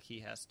feels like he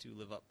has to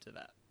live up to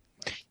that.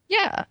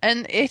 Yeah,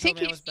 and I think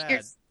he was bad.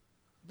 figures...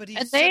 But he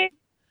and said...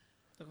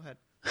 Oh, go ahead.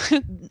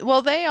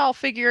 Well, they all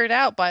figure it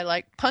out by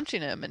like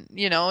punching him,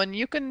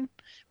 and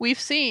we've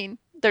seen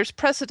there's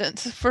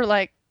precedents for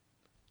like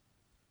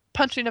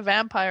punching a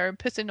vampire and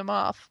pissing him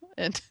off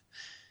and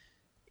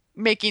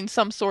making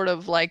some sort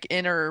of like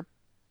inner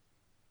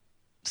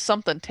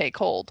something take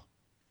hold.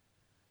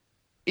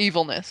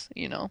 Evilness,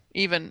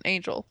 even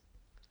Angel,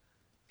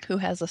 who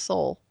has a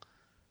soul.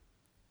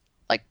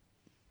 Like,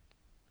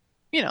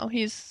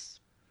 he's,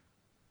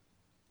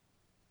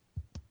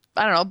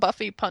 I don't know,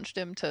 Buffy punched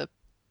him to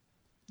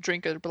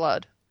drink her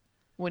blood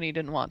when he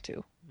didn't want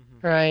to.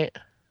 Right.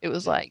 It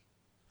was like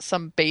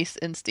some base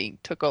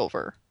instinct took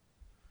over.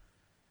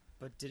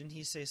 But didn't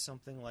he say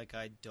something like,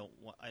 I don't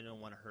want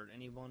to hurt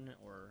anyone,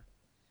 or...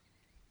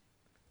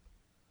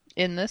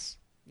 In this?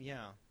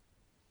 Yeah.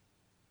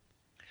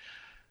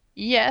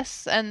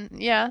 Yes, and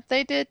yeah,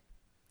 they did.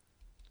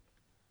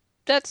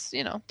 That's,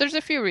 there's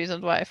a few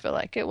reasons why I feel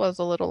like it was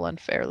a little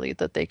unfairly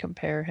that they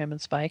compare him and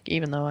Spike,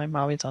 even though I'm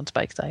always on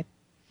Spike's side.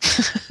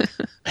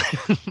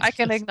 I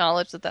can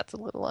acknowledge that that's a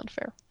little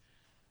unfair.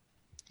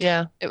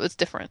 Yeah. It was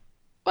different.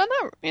 But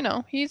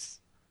not,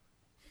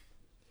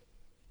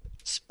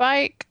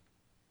 Spike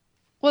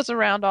was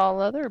around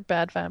all other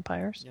bad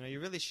vampires. You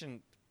really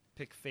shouldn't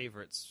pick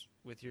favorites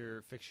with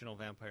your fictional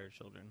vampire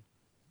children.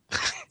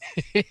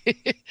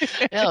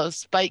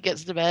 Spike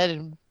gets to bed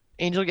and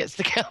Angel gets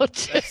the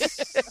couch.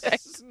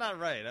 That's not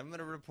right. I'm going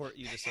to report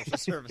you to social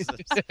services.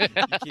 You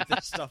keep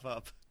this stuff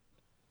up.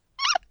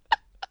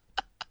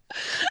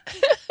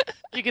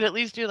 You could at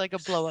least do like a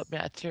blow-up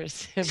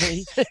mattress.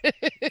 It's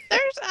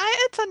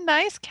a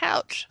nice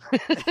couch.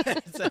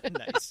 It's a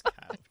nice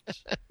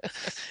couch.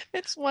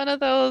 It's one of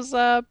those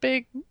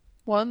big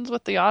ones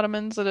with the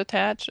ottomans that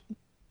attach.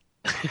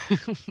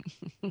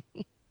 Oh,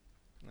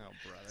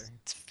 brother.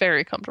 It's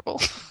very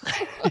comfortable.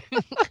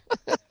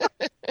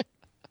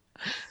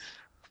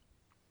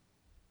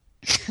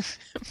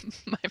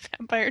 My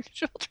vampire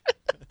children.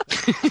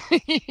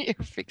 Your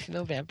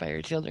fictional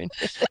vampire children.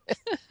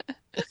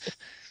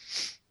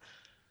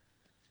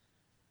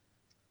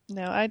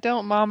 No, I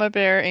don't mama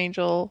bear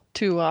Angel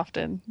too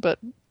often, but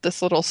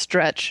this little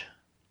stretch,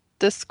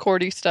 this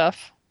Cordy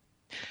stuff,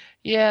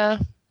 Yeah.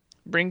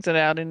 brings it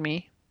out in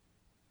me.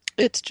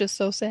 It's just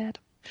so sad.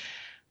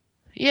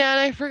 Yeah, and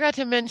I forgot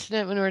to mention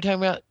it when we were talking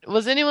about,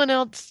 was anyone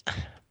else,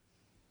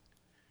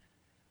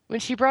 when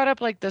she brought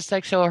up like the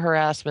sexual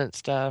harassment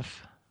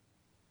stuff,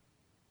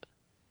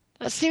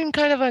 that seemed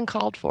kind of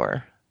uncalled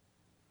for.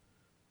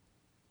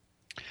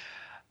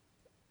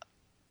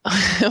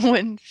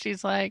 When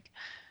she's like,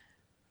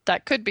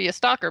 that could be a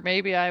stalker.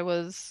 Maybe I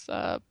was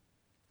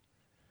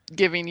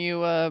giving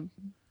you a,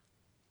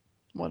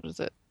 what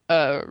is it?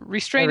 A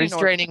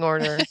restraining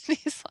order.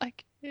 He's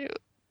like, ew,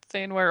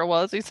 saying where it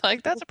was. He's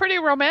like, that's a pretty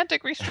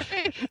romantic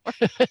restraining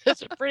order.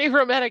 It's a pretty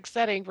romantic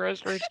setting for a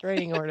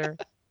restraining order.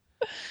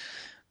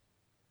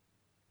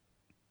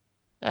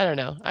 I don't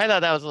know. I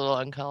thought that was a little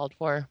uncalled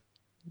for.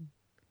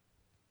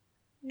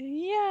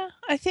 Yeah,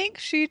 I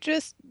think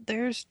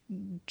there's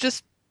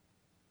just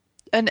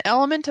an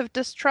element of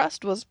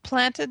distrust was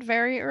planted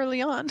very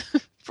early on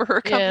for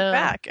her coming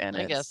back. And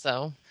I guess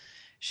so.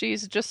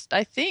 She's just,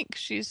 I think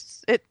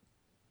it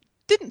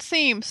didn't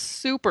seem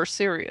super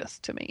serious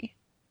to me.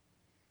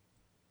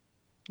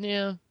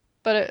 Yeah.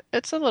 But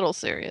it's a little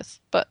serious,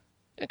 but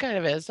it kind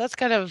of is. That's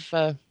kind of,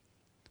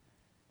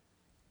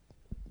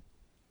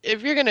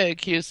 if you're going to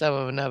accuse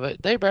someone of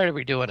it, they better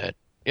be doing it,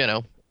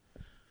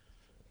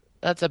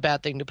 That's a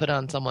bad thing to put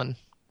on someone.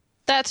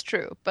 That's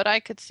true, but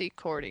I could see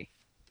Cordy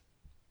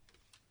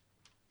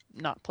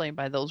not playing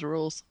by those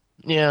rules.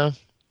 Yeah.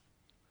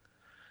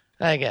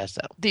 I guess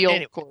so. The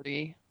old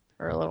Cordy,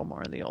 or a little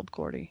more of the old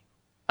Cordy.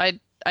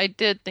 I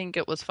did think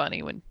it was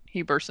funny when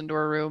he burst into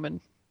her room and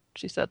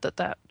she said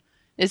that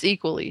is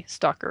equally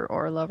stalker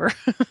or lover.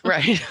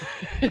 Right.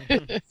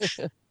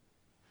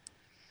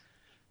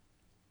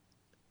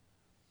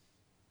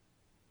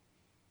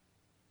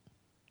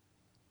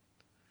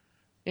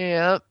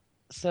 Yep.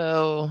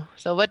 So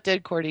what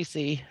did Cordy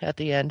see at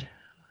the end?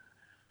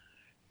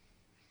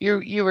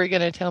 You were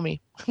gonna tell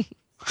me.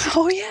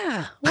 Oh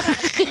yeah.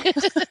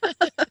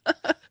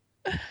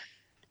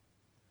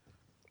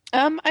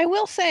 I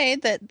will say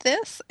that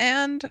this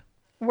and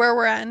where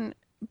we're at in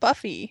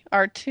Buffy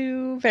are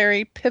two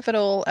very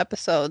pivotal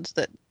episodes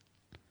that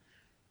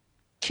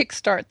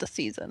kickstart the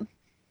season.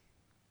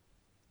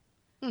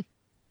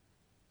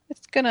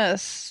 It's gonna,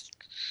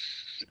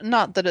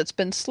 not that it's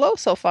been slow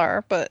so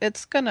far, but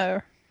it's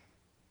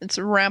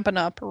ramping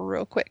up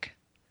real quick.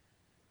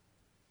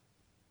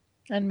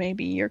 And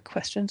maybe your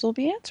questions will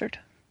be answered.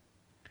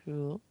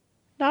 Cool.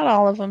 Not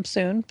all of them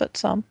soon, but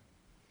some.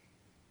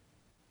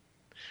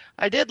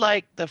 I did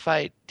like the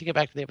fight, to get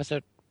back to the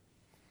episode.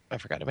 I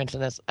forgot to mention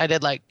this. I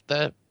did like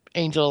the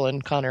Angel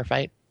and Connor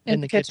fight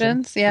in the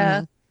kitchen.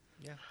 Yeah.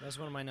 Mm-hmm. Yeah, that was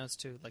one of my notes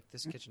too, like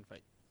this kitchen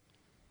fight.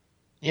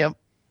 Yep.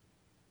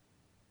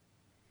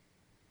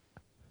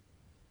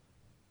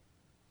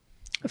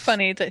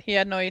 Funny that he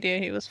had no idea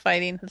he was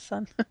fighting his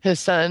son. His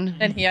son.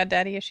 And he had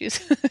daddy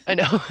issues. I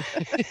know.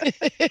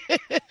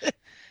 I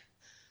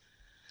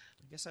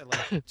guess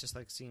guess I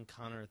like seeing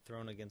Connor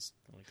thrown against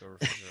like a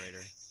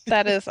refrigerator.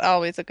 That is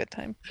always a good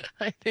time.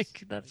 I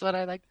think that's what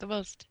I like the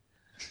most.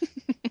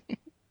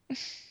 I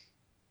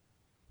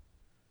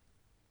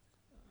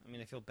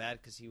mean, I feel bad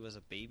because he was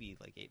a baby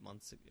like 8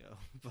 months ago.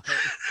 But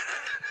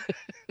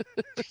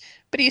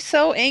But he's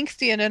so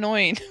angsty and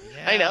annoying.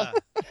 yeah, I know.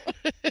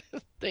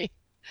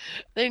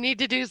 They need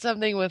to do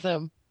something with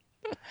him.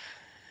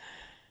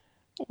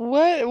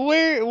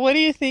 What do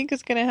you think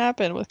is going to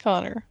happen with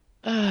Connor?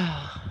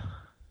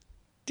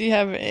 Do you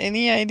have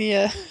any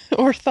idea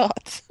or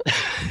thoughts?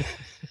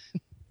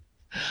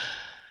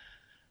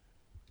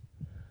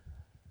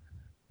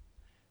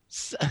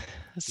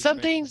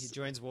 Something's he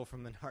joins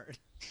Wolfram and Hart.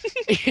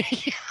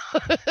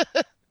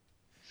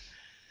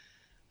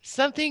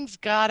 Something's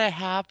gotta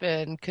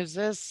happen because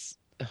this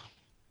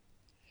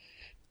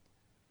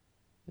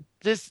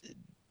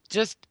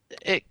just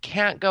it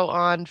can't go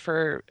on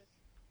for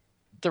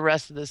the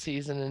rest of the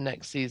season and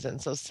next season.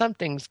 So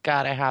something's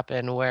gotta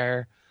happen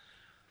where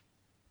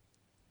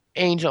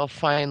Angel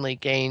finally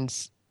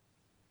gains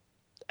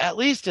at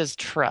least his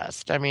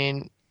trust. I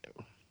mean,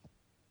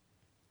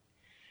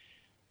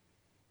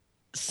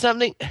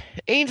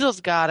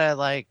 Angel's gotta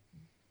like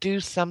do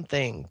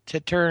something to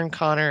turn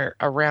Connor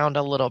around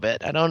a little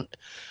bit. I don't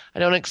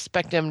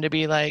expect him to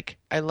be like,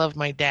 I love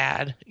my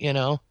dad, you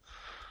know?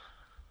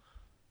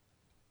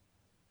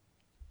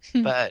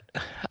 But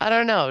I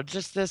don't know,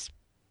 just this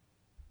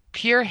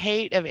pure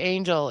hate of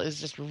Angel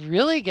is just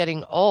really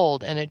getting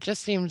old, and it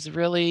just seems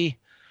really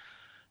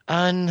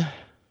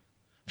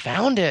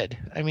unfounded.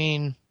 I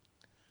mean,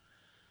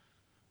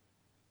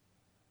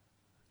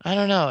 I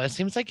don't know. It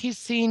seems like he's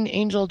seen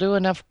Angel do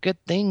enough good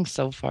things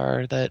so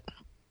far that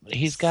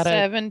he's got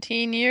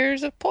 17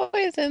 years of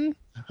poison.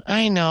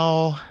 I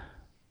know.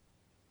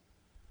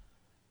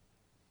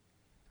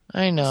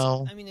 I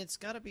know. I mean, it's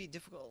got to be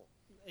difficult.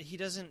 He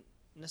doesn't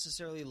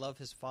necessarily love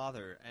his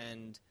father,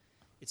 and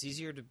it's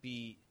easier to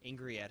be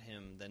angry at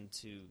him than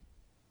to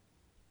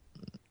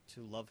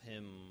love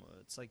him.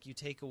 It's like you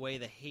take away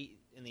the hate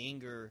and the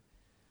anger.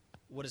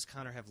 What does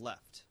Connor have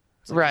left?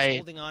 It's like Right. He's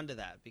holding on to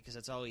that because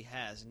that's all he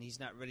has, and he's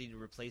not ready to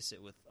replace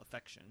it with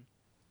affection.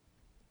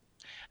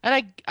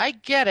 And I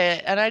get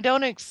it, and I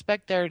don't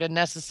expect there to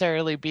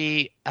necessarily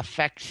be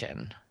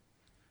affection.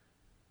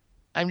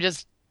 I'm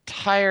just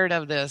tired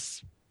of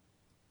this,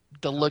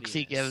 the looks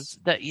he gives.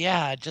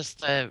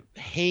 Just the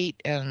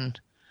hate and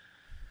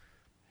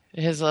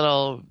his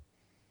little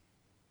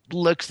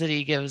looks that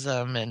he gives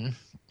them, and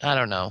I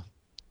don't know.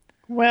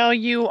 Well,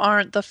 you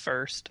aren't the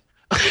first.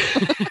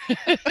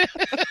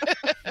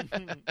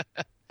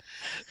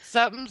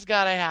 Something's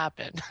got to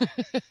happen.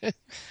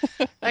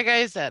 Like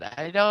I said,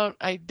 I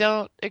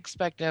don't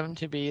expect him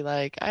to be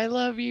like, I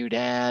love you,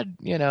 Dad,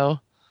 you know.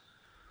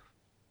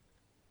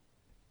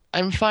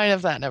 I'm fine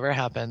if that never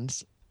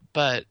happens,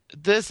 but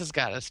this has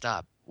got to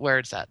stop where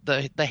it's at.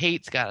 The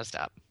hate's got to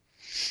stop.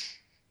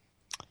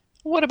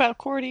 What about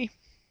Cordy?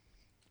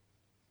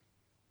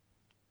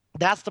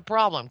 That's the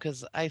problem,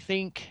 because I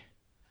think,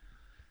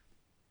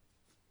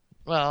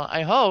 well,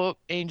 I hope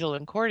Angel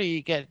and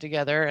Cordy get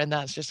together, and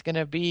that's just going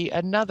to be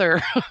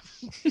another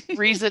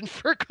reason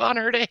for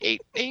Connor to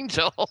hate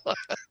Angel.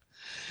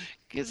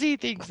 Because he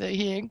thinks that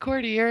he and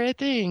Cordy are a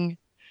thing.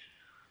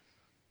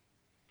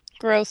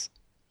 Gross.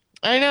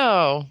 I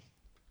know.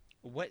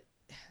 What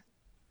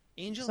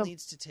Angel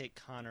needs to take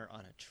Connor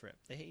on a trip.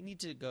 They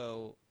need to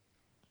go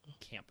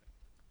camping.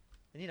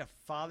 They need a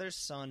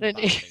father-son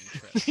bonding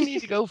trip. They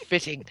need to go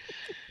fishing.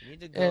 They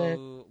need to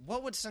go.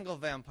 What would single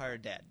vampire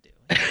dad do?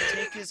 He would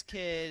take his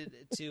kid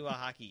to a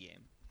hockey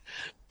game.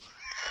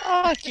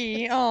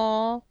 Hockey,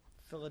 aw.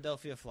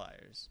 Philadelphia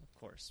Flyers, of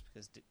course,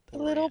 because The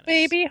little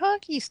baby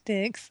hockey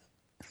sticks.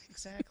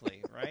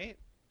 Exactly, right?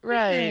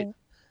 Right.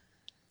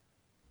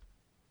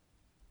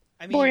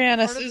 I mean,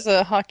 Boreanaz is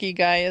a hockey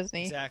guy, isn't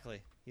he?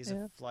 Exactly. He's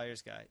a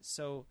Flyers guy.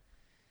 So,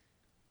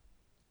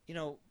 you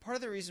know, part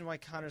of the reason why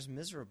Connor's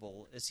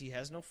miserable is he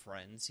has no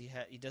friends.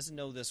 He doesn't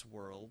know this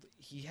world.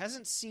 He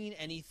hasn't seen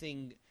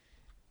anything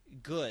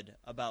good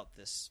about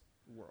this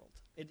world.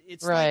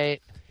 It's right.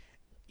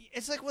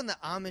 It's like when the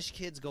Amish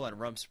kids go on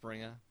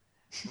Rumspringa.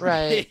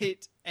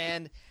 Right.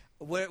 And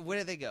where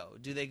do they go?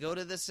 Do they go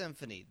to the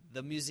symphony,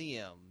 the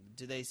museum?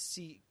 Do they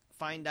see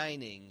fine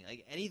dining,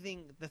 like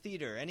anything, the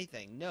theater,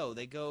 anything? No,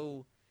 they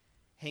go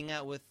hang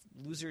out with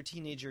loser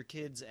teenager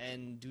kids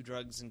and do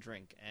drugs and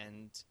drink,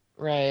 and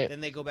right. then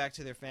they go back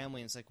to their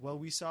family and it's like, well,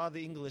 we saw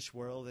the English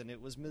world and it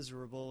was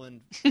miserable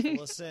and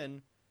full of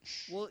sin.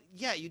 Well,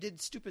 yeah, you did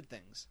stupid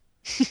things.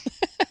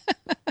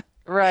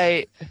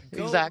 Right.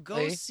 Go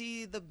Exactly.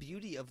 see the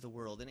beauty of the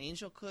world. And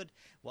Angel could,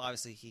 well,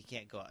 obviously he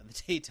can't go out in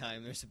the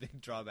daytime. There's a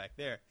big drawback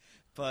there.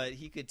 But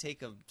he could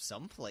take him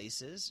some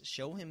places,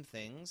 show him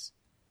things.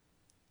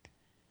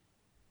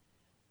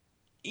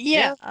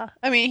 Yeah.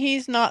 I mean,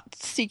 he's not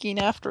seeking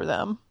after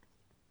them.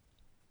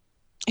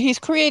 He's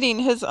creating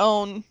his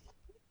own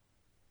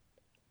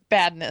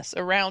badness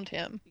around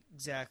him.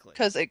 Exactly.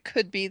 Because it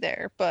could be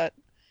there, but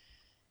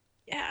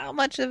yeah, how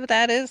much of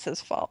that is his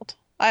fault?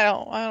 I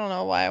don't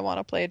know why I want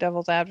to play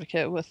devil's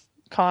advocate with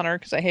Connor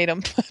because I hate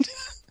him.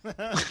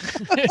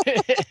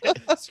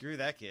 Screw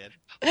that kid.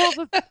 Well,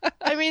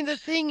 the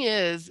thing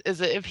is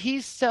that if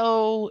he's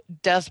so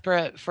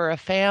desperate for a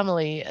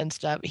family and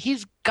stuff,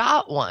 he's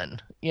got one,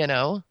 you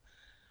know?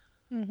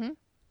 Mm-hmm.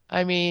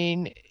 I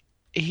mean,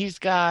 he's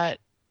got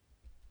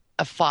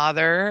a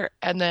father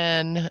and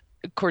then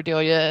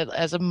Cordelia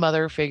as a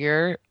mother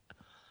figure.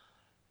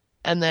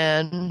 And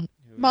then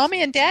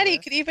Mommy and Daddy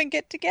could even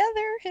get together.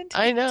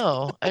 I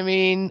know. I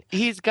mean,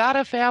 he's got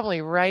a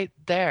family right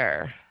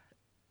there.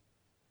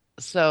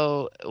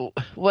 So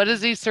what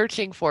is he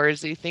searching for?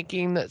 Is he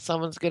thinking that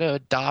someone's going to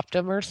adopt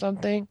him or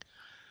something?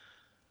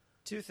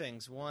 Two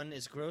things. One,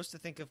 it's gross to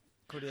think of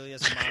Cordelia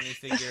as a mommy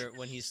figure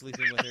when he's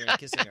sleeping with her and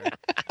kissing her.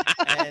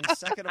 And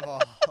second of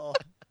all...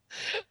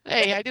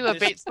 Hey, I do a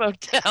Bates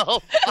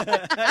Motel.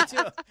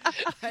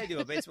 I do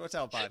a Bates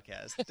Motel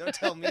podcast. Don't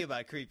tell me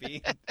about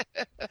creepy.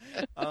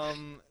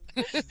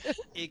 He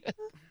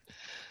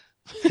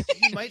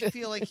might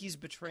feel like he's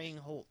betraying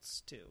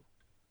Holtz, too.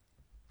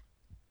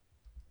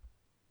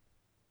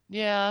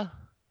 Yeah.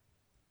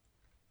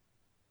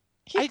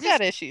 He's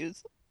got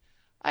issues.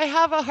 I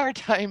have a hard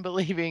time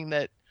believing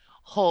that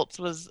Holtz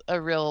was a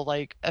real,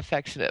 like,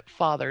 affectionate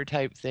father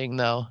type thing,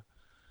 though.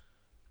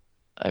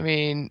 I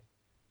mean,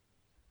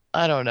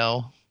 I don't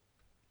know.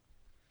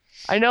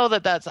 I know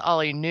that that's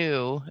all he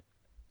knew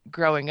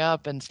growing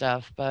up and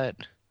stuff, but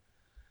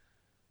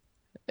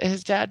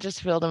his dad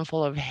just filled him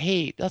full of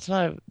hate. That's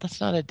not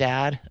a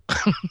dad.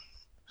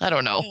 I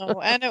don't know.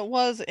 No, and it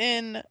was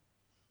in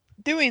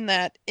doing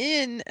that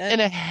in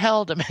a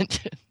hell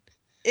dimension.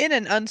 In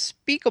an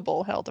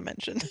unspeakable hell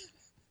dimension.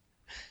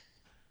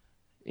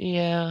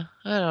 Yeah,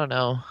 I don't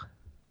know.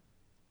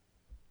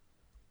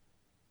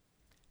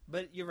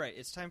 But you're right.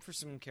 It's time for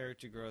some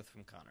character growth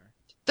from Connor.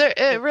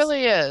 It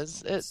really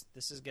is. The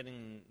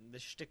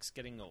shtick's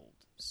getting old.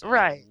 So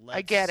right.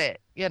 I get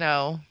it. You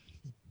know.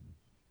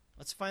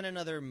 Let's find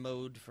another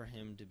mode for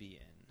him to be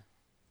in.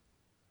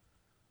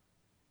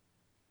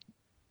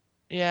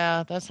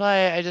 Yeah, that's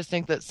why I just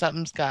think that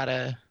something's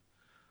gotta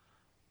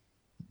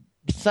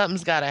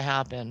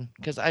happen,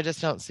 because I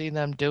just don't see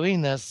them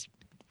doing this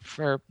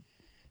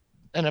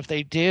and if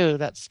they do,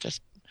 that's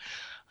just,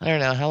 I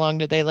don't know, how long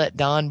did they let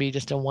Dawn be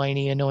just a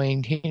whiny,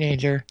 annoying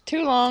teenager?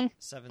 Too long.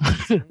 7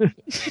 seasons.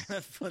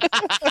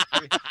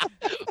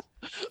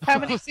 How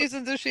many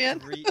seasons is she in?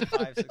 3,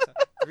 5, 6, 7.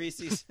 3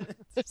 seasons.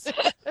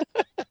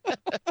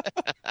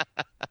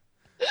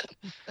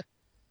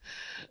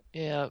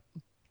 Yeah.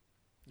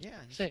 Yeah.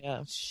 So,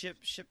 yeah.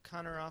 Ship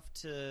Connor off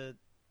to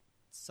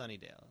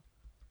Sunnydale.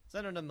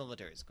 Send him to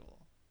military school.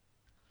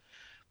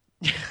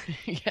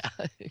 Yeah.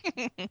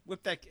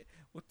 Whip that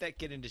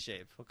kid into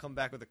shape. He'll come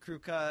back with a crew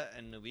cut,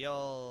 and it'll be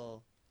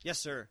all, yes,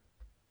 sir.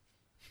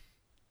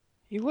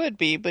 He would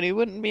be, but he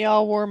wouldn't be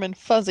all warm and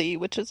fuzzy,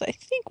 which is, I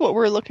think, what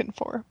we're looking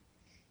for.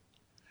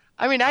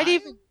 I mean,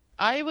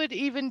 I would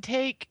even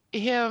take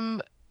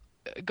him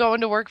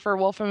going to work for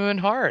Wolfram and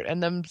Hart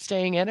and them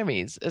staying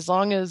enemies, as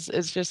long as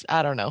it's just,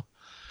 I don't know,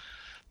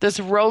 this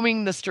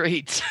roaming the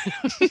streets.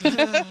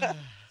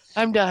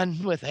 I'm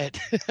done with it.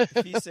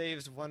 If he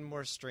saves one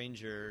more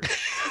stranger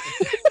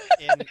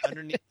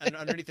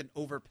underneath an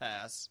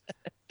overpass.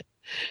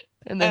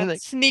 And then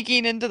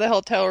sneaking into the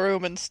hotel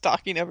room and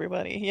stalking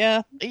everybody.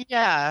 Yeah.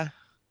 Yeah.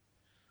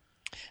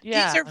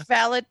 These are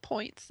valid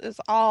points,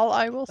 is all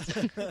I will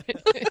say.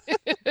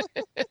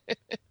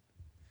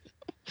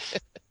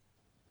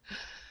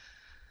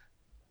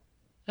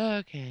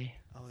 Okay.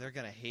 Oh, they're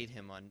going to hate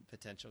him on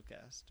Potential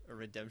Cast or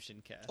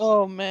Redemption Cast.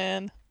 Oh,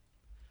 man.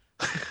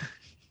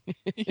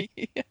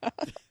 Yeah.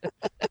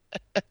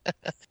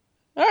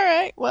 All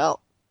right.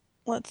 Well,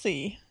 let's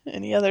see.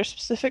 Any other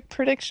specific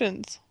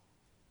predictions?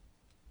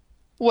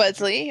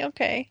 Wesley,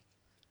 okay.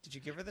 Did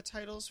you give her the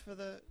titles for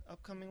the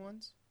upcoming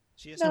ones?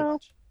 She has No. to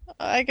watch.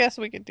 I guess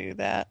we could do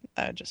that.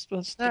 I just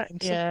was doing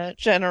some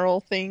general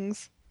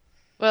things.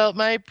 Well,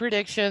 my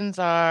predictions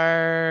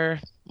are,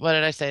 what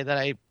did I say?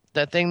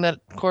 The thing that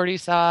Cordy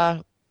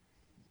saw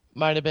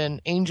might have been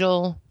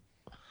Angel.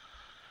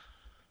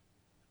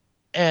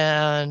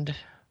 And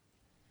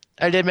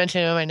I did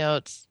mention in my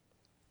notes,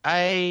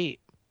 I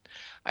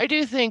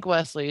do think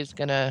Wesley is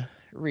going to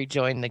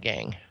rejoin the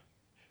gang.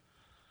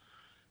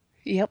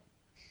 Yep.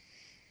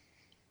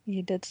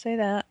 You did say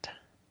that.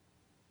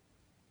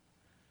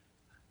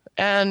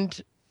 And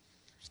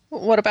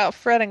what about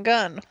Fred and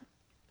Gunn?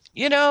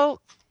 You know,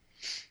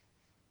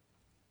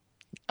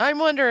 I'm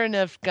wondering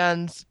if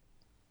Gunn's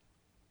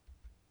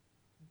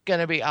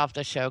gonna be off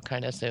the show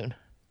kind of soon.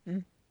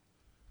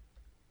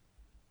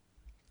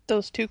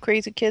 Those two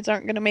crazy kids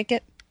aren't gonna make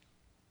it?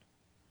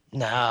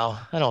 No,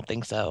 I don't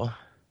think so.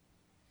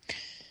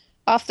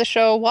 Off the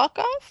show walk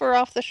off or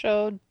off the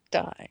show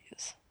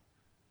dies?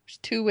 There's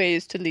two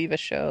ways to leave a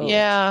show.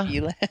 Yeah.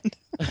 He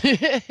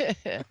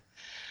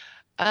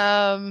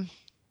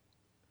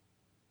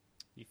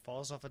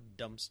falls off a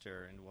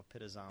dumpster into a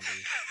pit of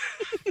zombies.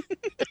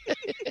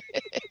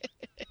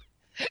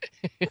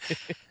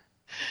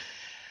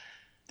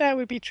 That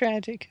would be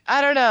tragic.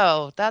 I don't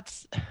know.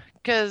 That's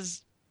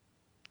because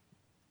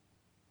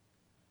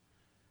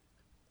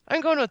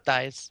I'm going with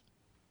dies.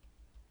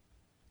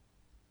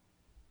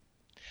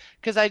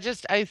 Because I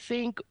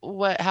think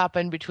what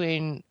happened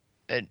between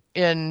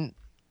in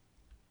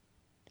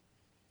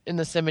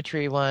the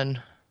symmetry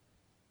one,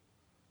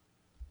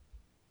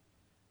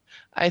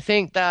 I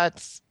think I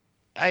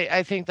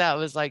think that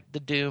was like the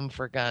doom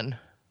for Gunn.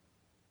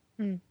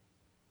 Hmm.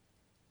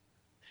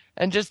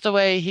 And just the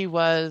way he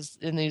was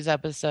in these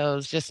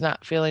episodes, just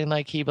not feeling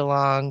like he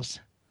belongs.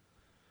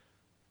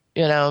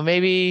 You know,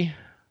 maybe,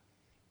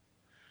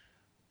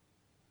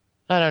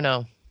 I don't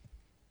know.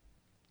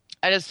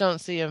 I just don't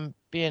see him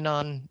being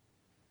on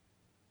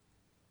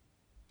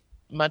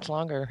much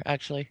longer,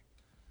 actually.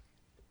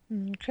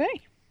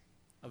 Okay.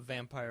 A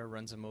vampire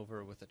runs him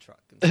over with a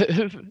truck. And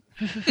says,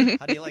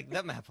 how do you like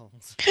them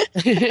apples?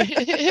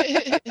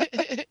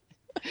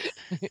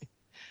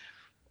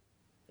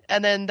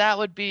 And then that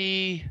would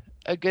be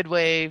a good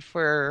way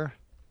for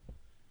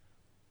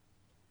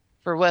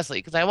Wesley,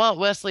 because I want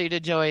Wesley to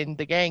join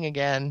the gang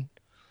again,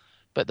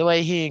 but the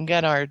way he and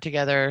Gunn are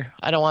together,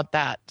 I don't want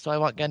that, so I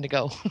want Gunn to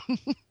go.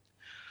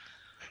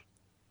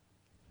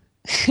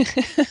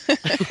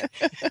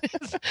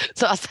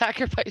 So I'll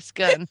sacrifice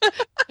Gunn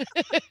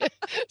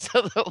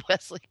so that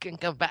Wesley can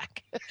come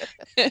back.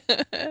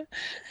 And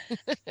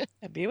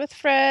be with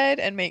Fred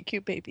and make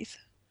cute babies.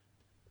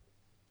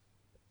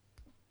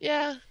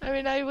 Yeah, I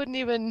mean,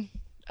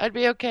 I'd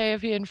be okay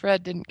if he and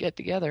Fred didn't get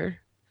together.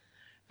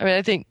 I mean,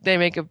 I think they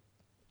make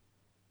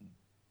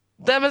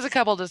them as a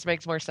couple just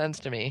makes more sense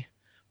to me.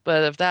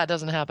 But if that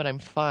doesn't happen, I'm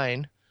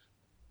fine.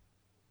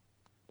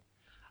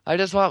 I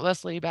just want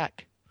Wesley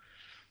back.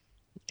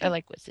 I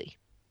like Wesley.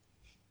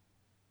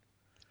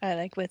 I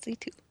like Wesley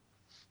too.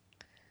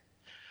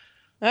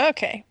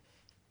 Okay.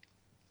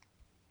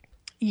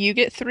 You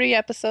get 3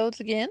 episodes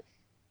again.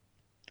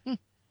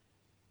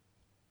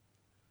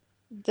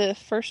 The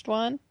first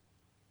one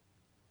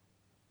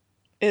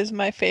is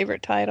my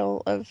favorite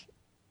title of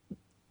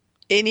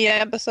any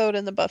episode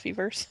in the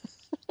Buffyverse.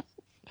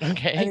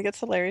 Okay. I think it's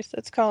hilarious.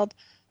 It's called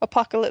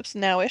Apocalypse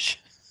Nowish.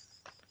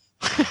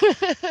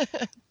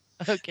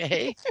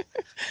 Okay.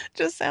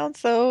 Just sounds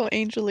so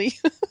angel-y.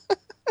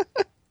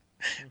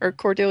 Or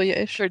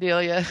Cordelia-ish.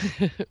 Cordelia.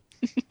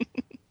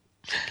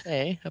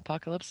 Okay.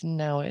 Apocalypse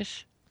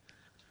Nowish.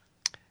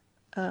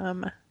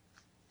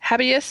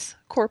 Habeas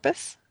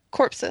Corpus.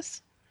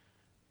 Corpses.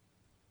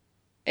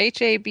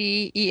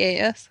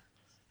 Habeas.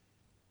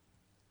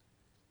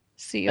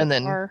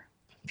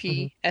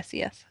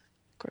 Corpses.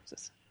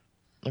 Corpses.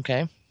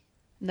 Okay.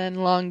 And then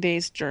Long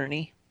Day's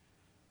Journey.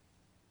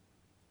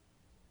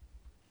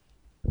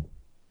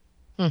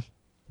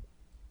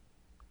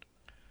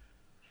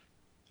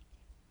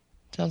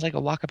 Sounds like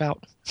a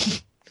walkabout.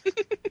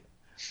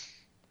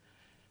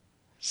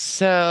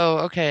 So,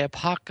 okay,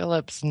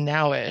 Apocalypse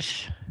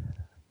Nowish.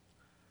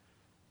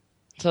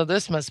 So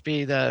this must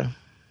be the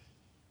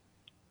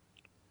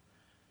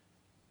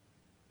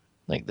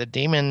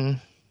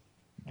demon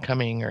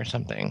coming or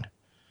something.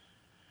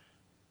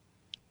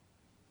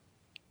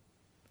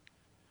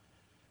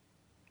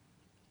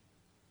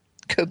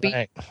 Could be.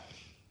 Right.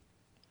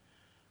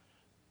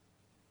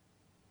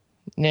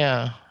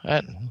 Yeah.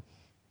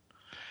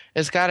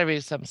 It's got to be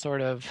some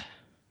sort of...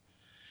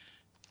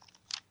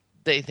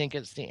 They think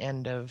it's the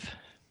end of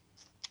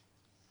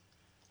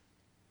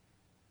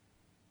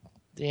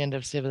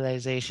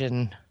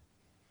civilization.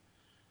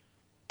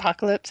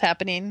 Apocalypse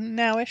happening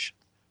nowish.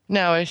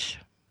 Nowish.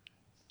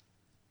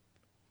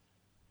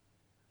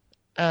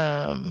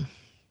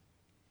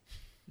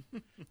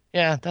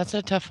 Yeah, that's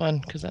a tough one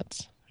because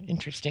that's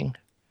interesting.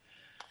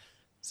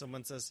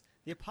 Someone says,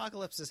 the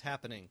apocalypse is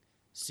happening.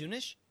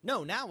 Soonish?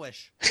 No,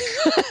 nowish.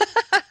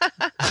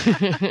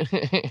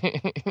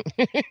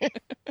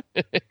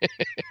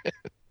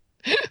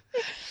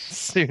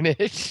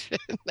 Soonish.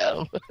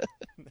 No.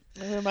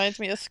 It reminds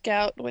me of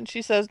Scout. When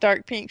she says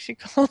dark pink, she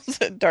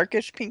calls it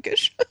darkish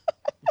pinkish.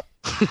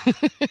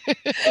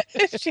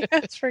 She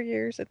has for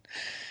years. And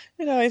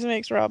it always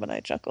makes Rob and I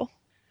chuckle.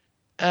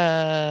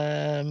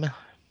 Yeah,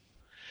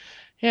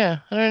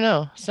 I don't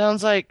know.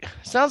 Sounds like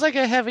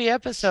a heavy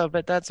episode,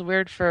 but that's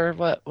weird for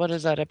what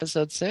is that,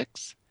 episode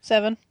 6?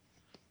 7.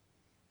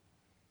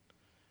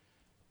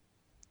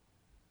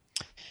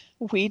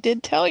 We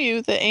did tell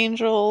you the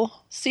Angel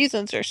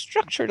seasons are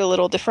structured a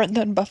little different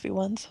than Buffy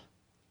ones.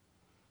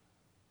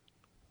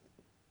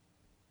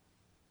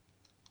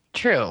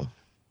 True.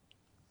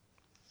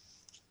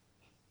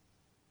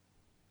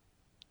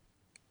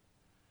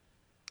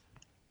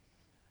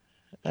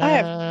 I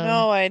have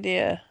no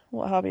idea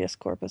what Habeas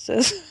Corpus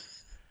is.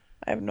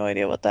 I have no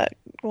idea what that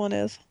one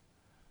is.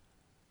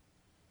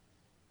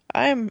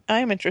 I'm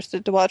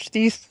interested to watch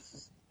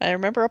these. I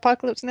remember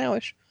Apocalypse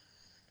Nowish.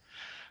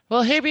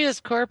 Well, habeas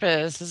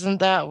corpus, isn't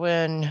that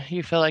when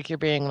you feel like you're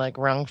being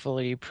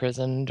wrongfully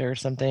prisoned or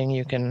something?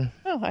 You can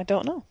I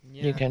don't know.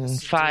 Yeah, you can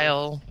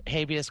file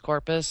habeas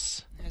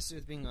corpus. It has to do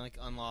with being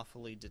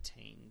unlawfully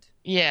detained.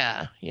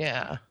 Yeah.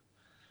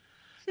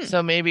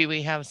 So maybe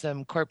we have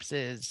some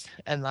corpses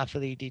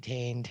unlawfully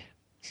detained.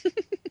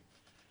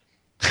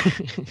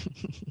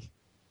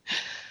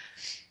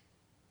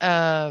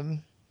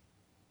 Long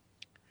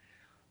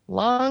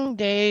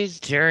Day's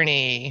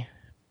Journey.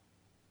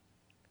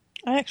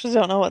 I actually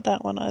don't know what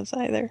that one is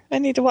either. I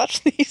need to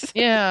watch these.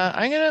 Yeah,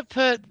 I'm going to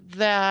put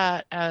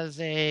that as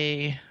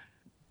a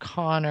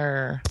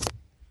Connor.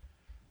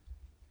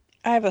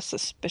 I have a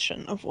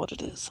suspicion of what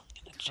it is.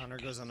 Connor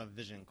goes on a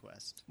vision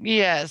quest.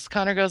 Yes,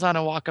 Connor goes on a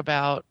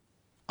walkabout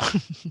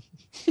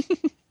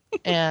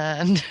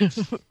and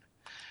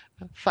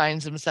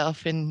finds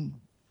himself and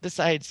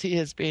decides he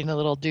is being a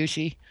little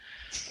douchey.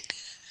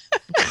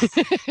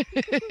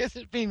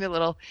 Being a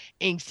little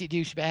angsty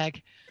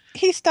douchebag.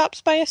 He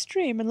stops by a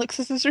stream and looks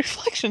at his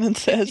reflection and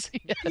says,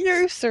 Yes.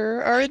 "You,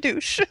 sir, are a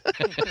douche."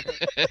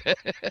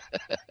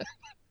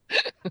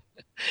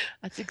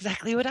 That's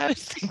exactly what I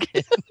was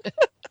thinking.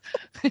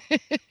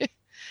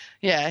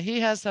 Yeah, he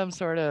has some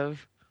sort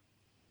of...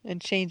 And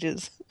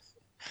changes.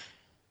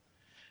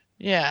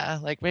 Yeah,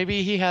 like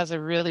maybe he has a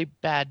really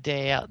bad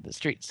day out in the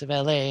streets of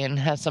LA and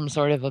has some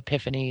sort of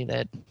epiphany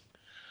that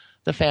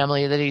the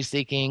family that he's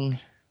seeking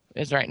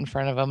is right in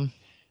front of him.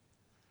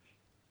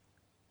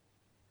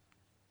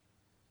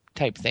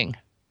 Type thing.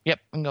 Yep,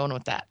 I'm going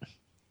with that.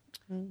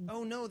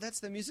 Oh no, that's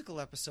the musical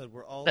episode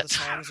where all the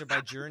songs are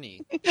by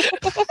Journey.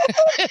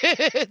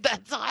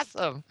 That's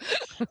awesome.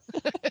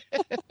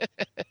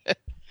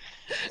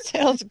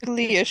 Sounds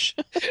glee-ish.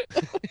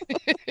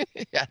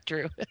 Yeah,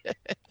 true.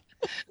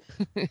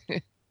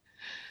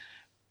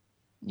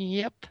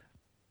 Yep.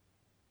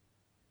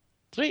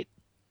 Sweet.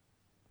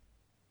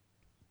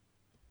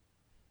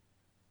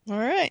 All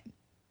right.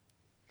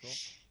 Cool.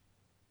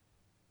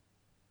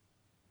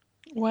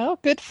 Well,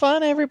 good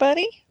fun,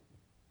 everybody.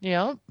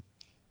 Yep.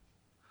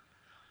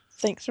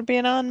 Thanks for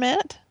being on,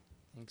 Matt.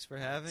 Thanks for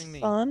having me.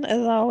 Fun,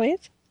 as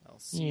always. I'll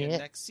see you Yeah.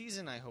 next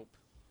season, I hope.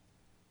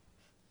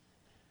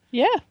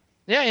 Yeah.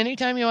 Yeah,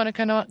 anytime you want to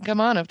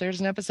come on, if there's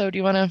an episode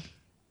you want to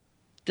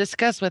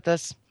discuss with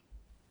us,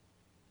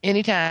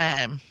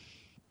 anytime.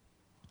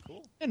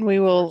 Cool. And we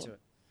Forward to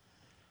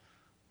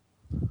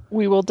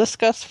will it.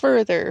 discuss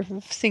further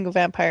Single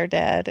Vampire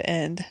Dad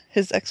and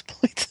his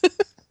exploits.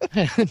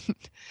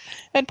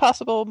 And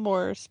possible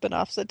more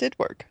spin-offs that did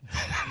work.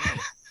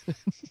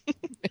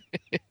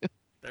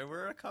 There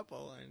were a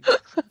couple, I'm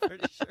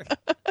pretty sure.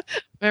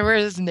 Remember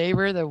his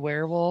neighbor, the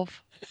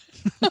werewolf?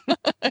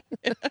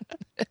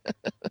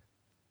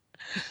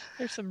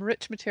 There's some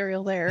rich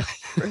material there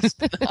for a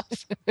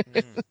spin-off.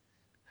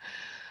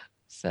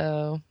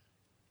 So,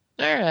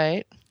 all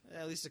right.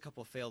 At least a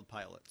couple failed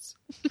pilots.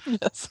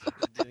 Yes.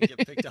 That didn't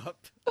get picked up.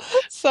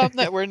 Some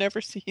that were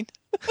never seen.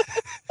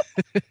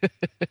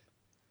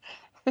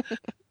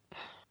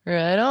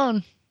 Right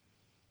on.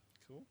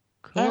 Cool.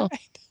 Cool. All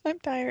right. I'm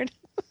tired.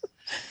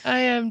 I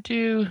am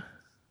too.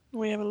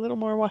 We have a little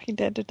more Walking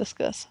Dead to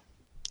discuss.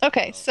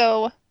 Okay,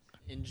 so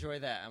Enjoy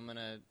that. I'm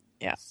gonna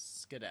Yeah.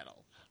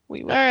 skedaddle.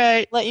 we All will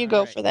right. let you go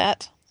All right. for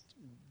that.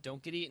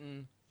 Don't get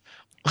eaten.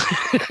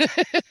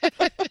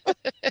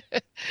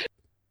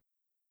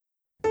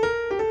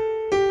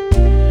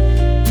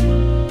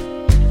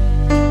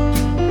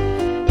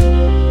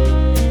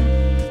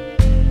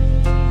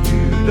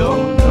 You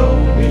don't know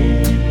me.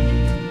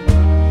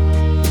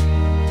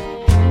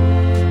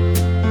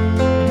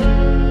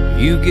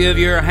 You give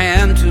your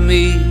hand to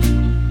me,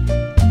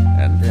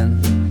 and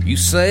then you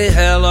say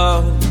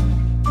hello,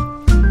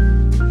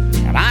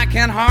 and I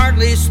can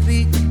hardly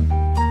speak.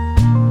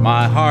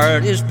 My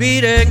heart is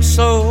beating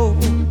so,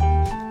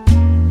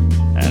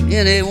 and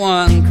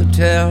anyone could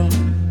tell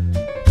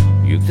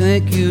you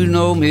think you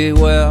know me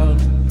well,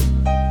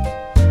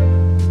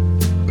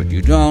 but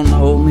you don't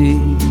know me.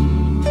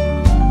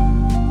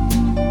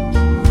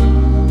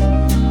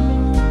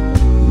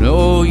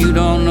 No, you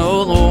don't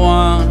know the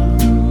one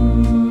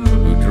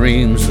who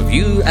dreams of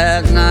you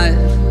at night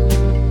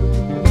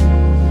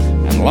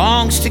and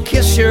longs to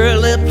kiss your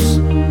lips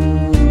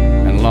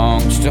and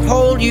longs to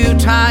hold you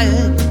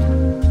tight.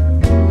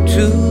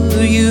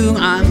 To you,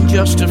 I'm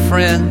just a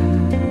friend.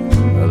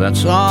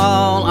 That's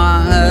all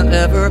I've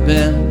ever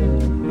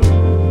been.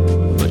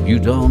 But you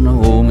don't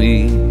know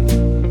me.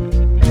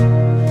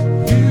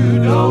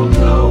 You don't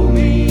know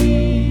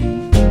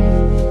me.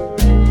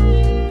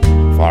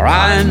 For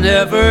I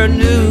never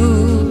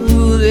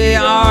knew the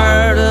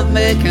art of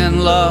making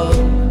love,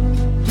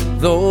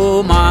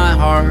 though my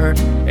heart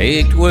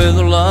ached with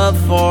love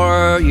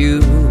for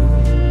you.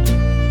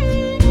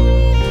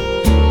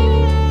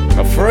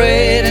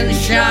 Afraid and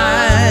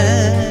shy,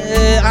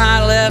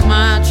 I let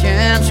my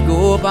chance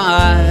go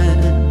by.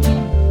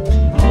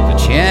 The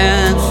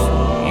chance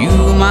you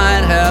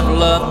might have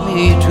loved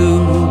me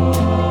too.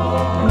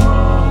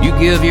 You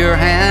give your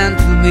hand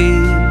to me,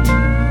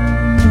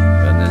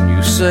 and then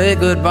you say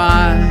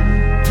goodbye.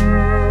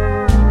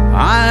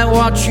 I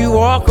watch you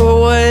walk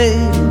away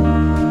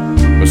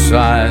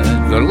beside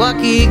the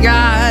lucky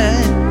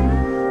guy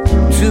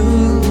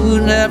to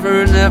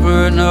never,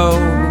 never know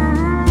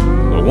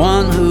the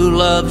one who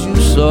loves you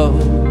so.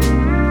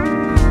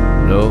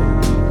 No,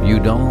 you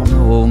don't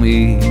know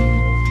me.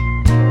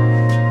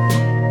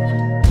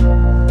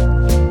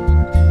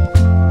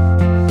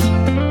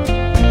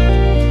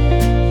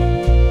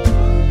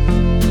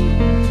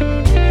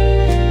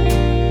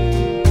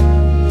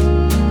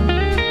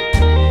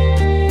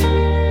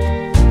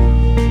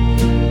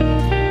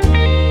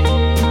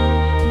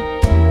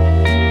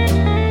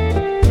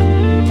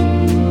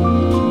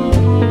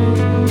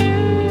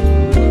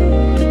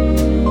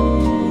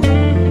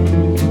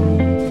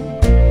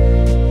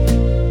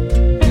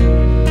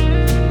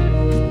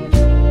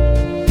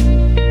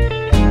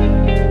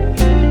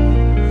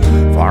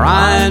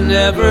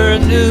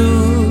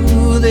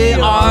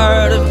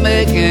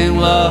 making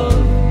love,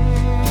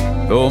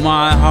 though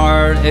my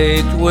heart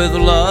ached with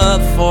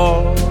love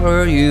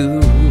for you.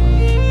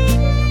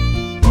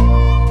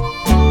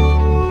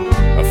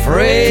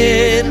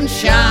 Afraid and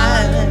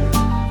shy,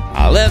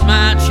 I let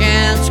my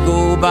chance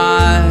go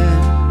by,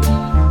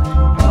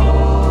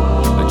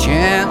 the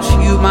chance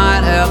you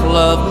might have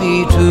loved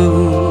me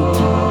too.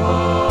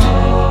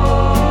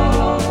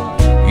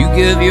 You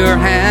give your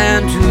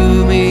hand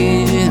to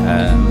me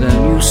and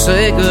then you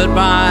say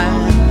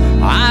goodbye.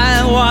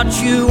 I watch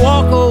you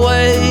walk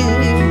away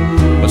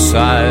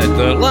beside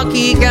the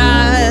lucky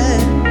guy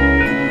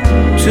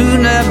to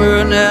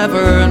never,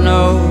 never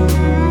know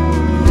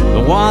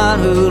the one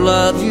who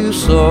loves you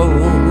so.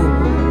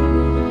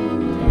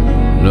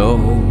 No,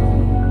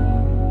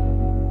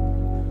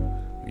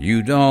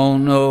 you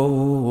don't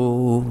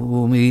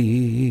know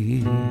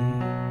me.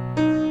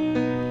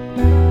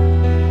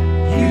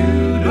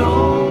 You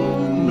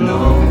don't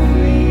know me.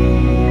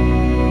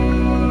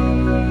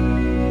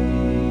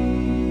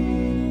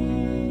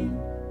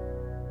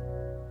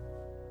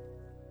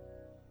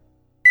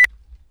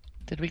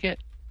 Did we get?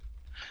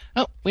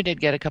 Oh, we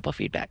did get a couple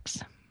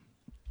feedbacks.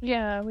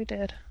 Yeah, we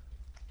did.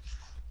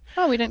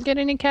 Oh, we didn't get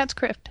any cat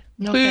script.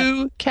 No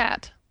Boo,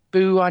 cat.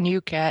 Boo on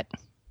you, cat.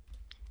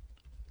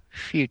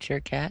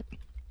 Future cat.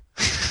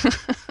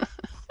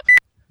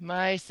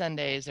 My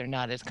Sundays are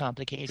not as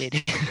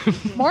complicated.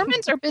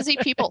 Mormons are busy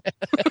people.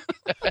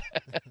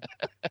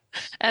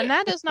 And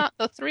that is not,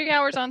 the 3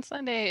 hours on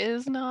Sunday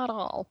is not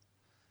all.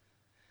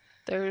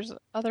 There's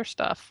other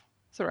stuff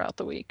throughout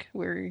the week.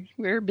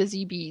 We're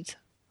busy bees.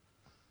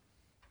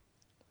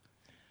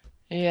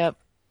 Yep.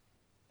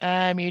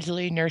 I'm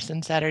usually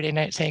nursing Saturday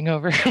night's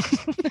hangover.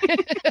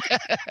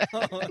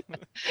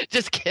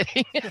 Just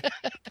kidding.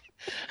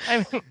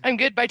 I'm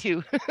good by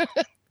 2.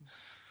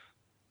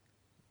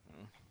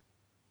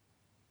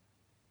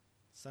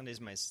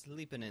 Sunday's my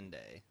sleeping in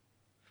day.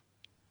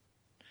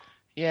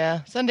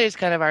 Yeah, Sunday's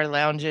kind of our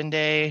lounging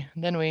day.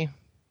 Then we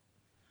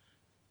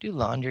do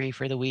laundry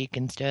for the week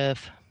and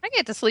stuff. I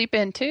get to sleep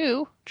in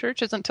too.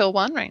 Church isn't till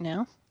 1 right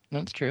now.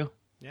 That's true.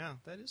 Yeah,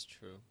 that is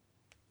true.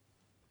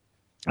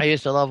 I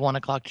used to love 1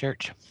 o'clock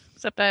church.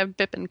 Except I have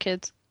bipping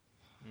kids.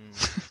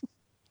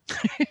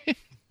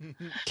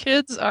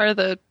 Kids are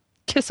the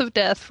kiss of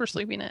death for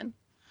sleeping in.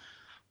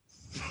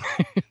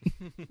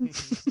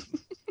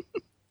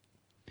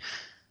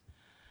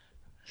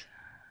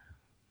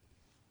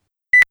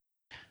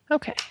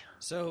 Okay.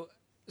 So,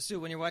 Sue,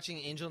 when you're watching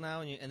Angel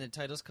now and the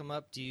titles come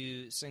up, do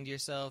you sing to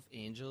yourself,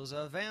 "Angel's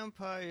a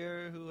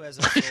vampire who has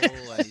a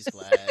soul and he's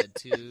glad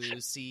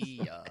to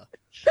see ya"?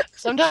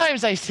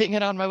 Sometimes I sing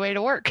it on my way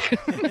to work.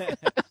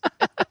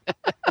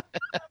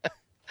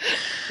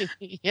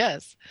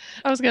 Yes.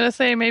 I was going to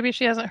say maybe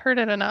she hasn't heard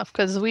it enough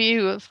because we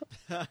who have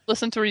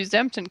listened to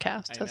Redemption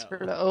Cast has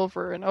heard it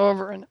over and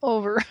over and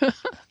over.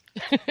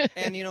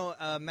 And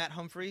Matt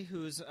Humphrey,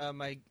 who's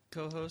my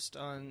co-host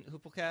on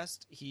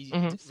Hooplecast, he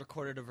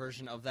recorded a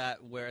version of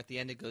that where at the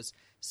end it goes,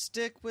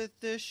 "Stick with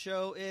this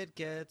show, it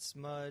gets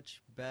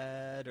much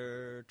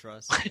better,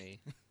 trust me."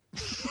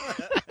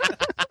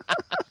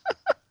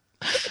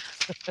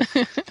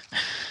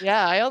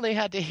 Yeah, I only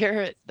had to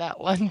hear it that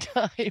one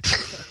time.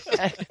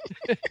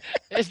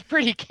 It's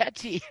pretty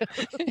catchy.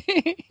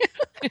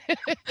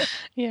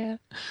 Yeah.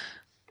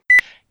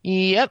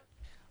 Yep.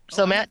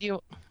 So, Matt,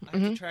 you... I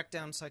have to track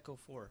down Psycho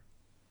 4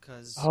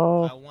 because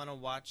I want to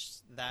watch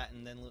that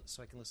and then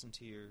so I can listen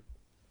to your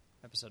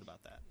episode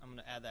about that. I'm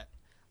going to add that.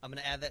 I'm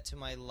going to add that to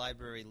my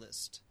library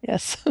list.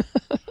 Yes.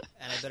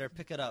 And I better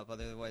pick it up,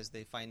 otherwise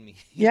they find me.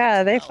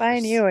 Yeah, they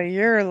find you at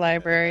your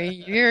library.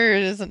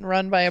 Yours isn't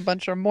run by a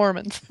bunch of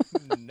Mormons.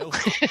 Nope.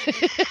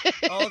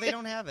 Oh, they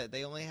don't have it.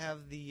 They only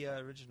have the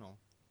original.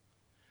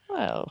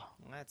 Oh.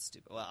 Well, that's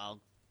stupid.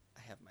 Well, I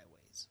have my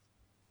ways.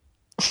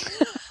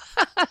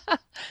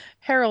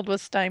 Harold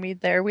was stymied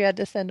there. We had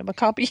to send him a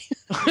copy.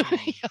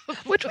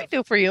 Which we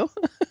do for you.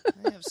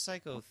 I have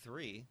Psycho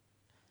 3.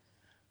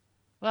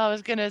 Well, I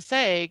was going to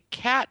say,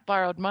 Kat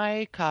borrowed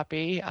my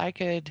copy. I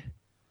could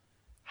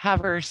have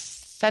her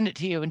send it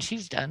to you when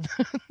she's done.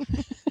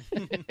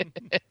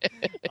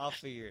 I'll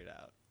figure it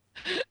out.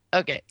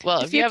 Okay.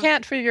 Well, if you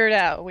can't figure it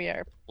out,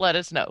 let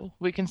us know.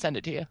 We can send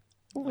it to you.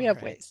 We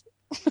have ways.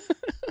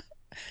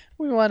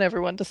 We want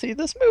everyone to see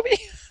this movie.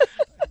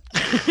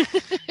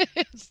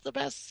 It's the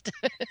best.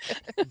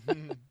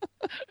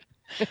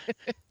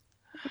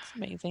 It's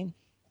amazing.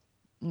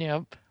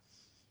 Yep.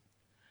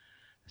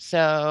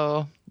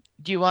 So,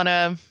 do you want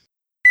to...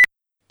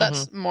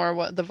 That's more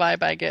what the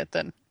vibe I get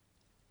than...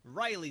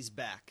 Riley's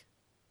back.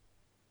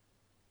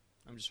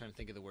 I'm just trying to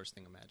think of the worst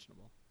thing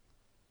imaginable.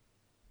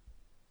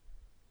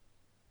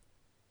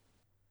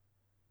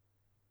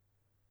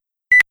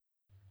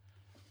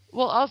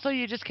 Well, also,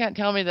 you just can't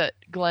tell me that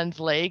Glenn's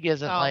leg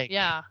isn't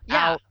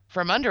out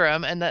from under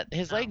him and that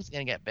his leg's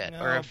going to get bit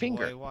or a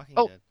finger.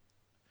 Dead.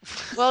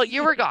 Well,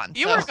 you were gone.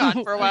 You were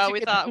gone for a while. We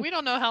thought, we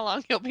don't know how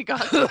long you'll be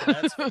gone.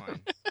 That's fine.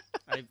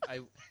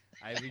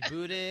 I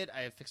rebooted.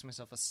 I fixed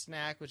myself a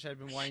snack, which I'd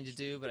been wanting to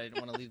do, but I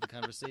didn't want to leave the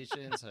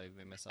conversation, so I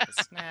made myself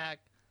a snack.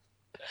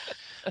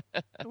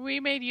 We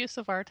made use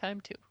of our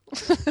time too.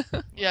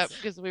 Yeah,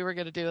 because we were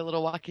going to do a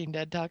little Walking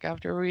Dead talk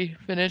after we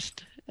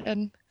finished,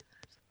 and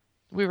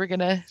we were going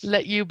to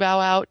let you bow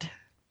out.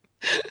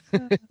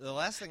 The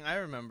last thing I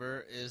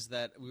remember is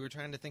that we were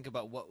trying to think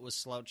about what was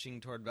slouching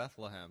toward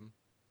Bethlehem,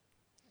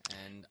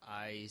 and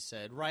I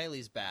said,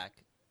 Riley's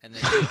back, and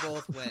then we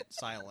both went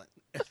silent.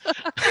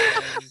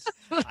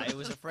 And I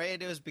was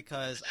afraid it was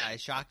because I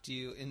shocked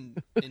you in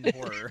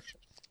horror.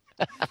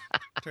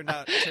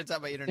 Turns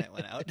out my internet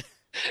went out.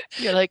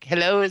 You're like,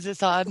 hello, is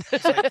this on?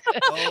 It's like,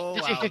 oh,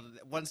 Did wow, you-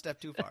 one step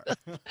too far.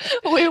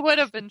 We would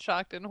have been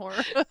shocked in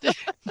horror.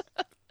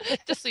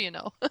 Just so you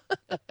know.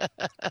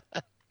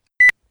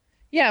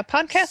 Yeah,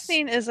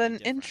 podcasting is an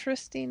Different.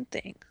 interesting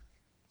thing.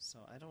 So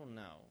I don't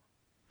know.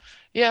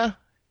 Yeah,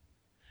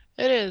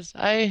 it is.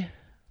 I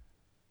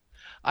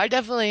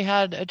definitely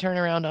had a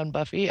turnaround on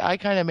Buffy. I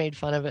kind of made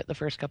fun of it the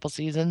first couple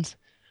seasons.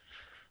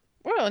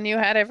 Well, and you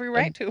had every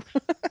right to.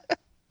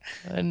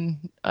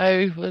 And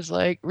I was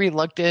like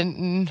reluctant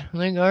and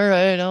like, all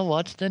right, I'll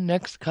watch the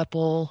next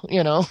couple,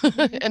 you know.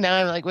 And now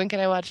I'm like, when can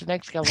I watch the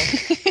next couple?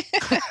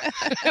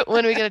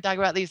 When are we going to talk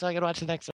about these so I can watch the next one?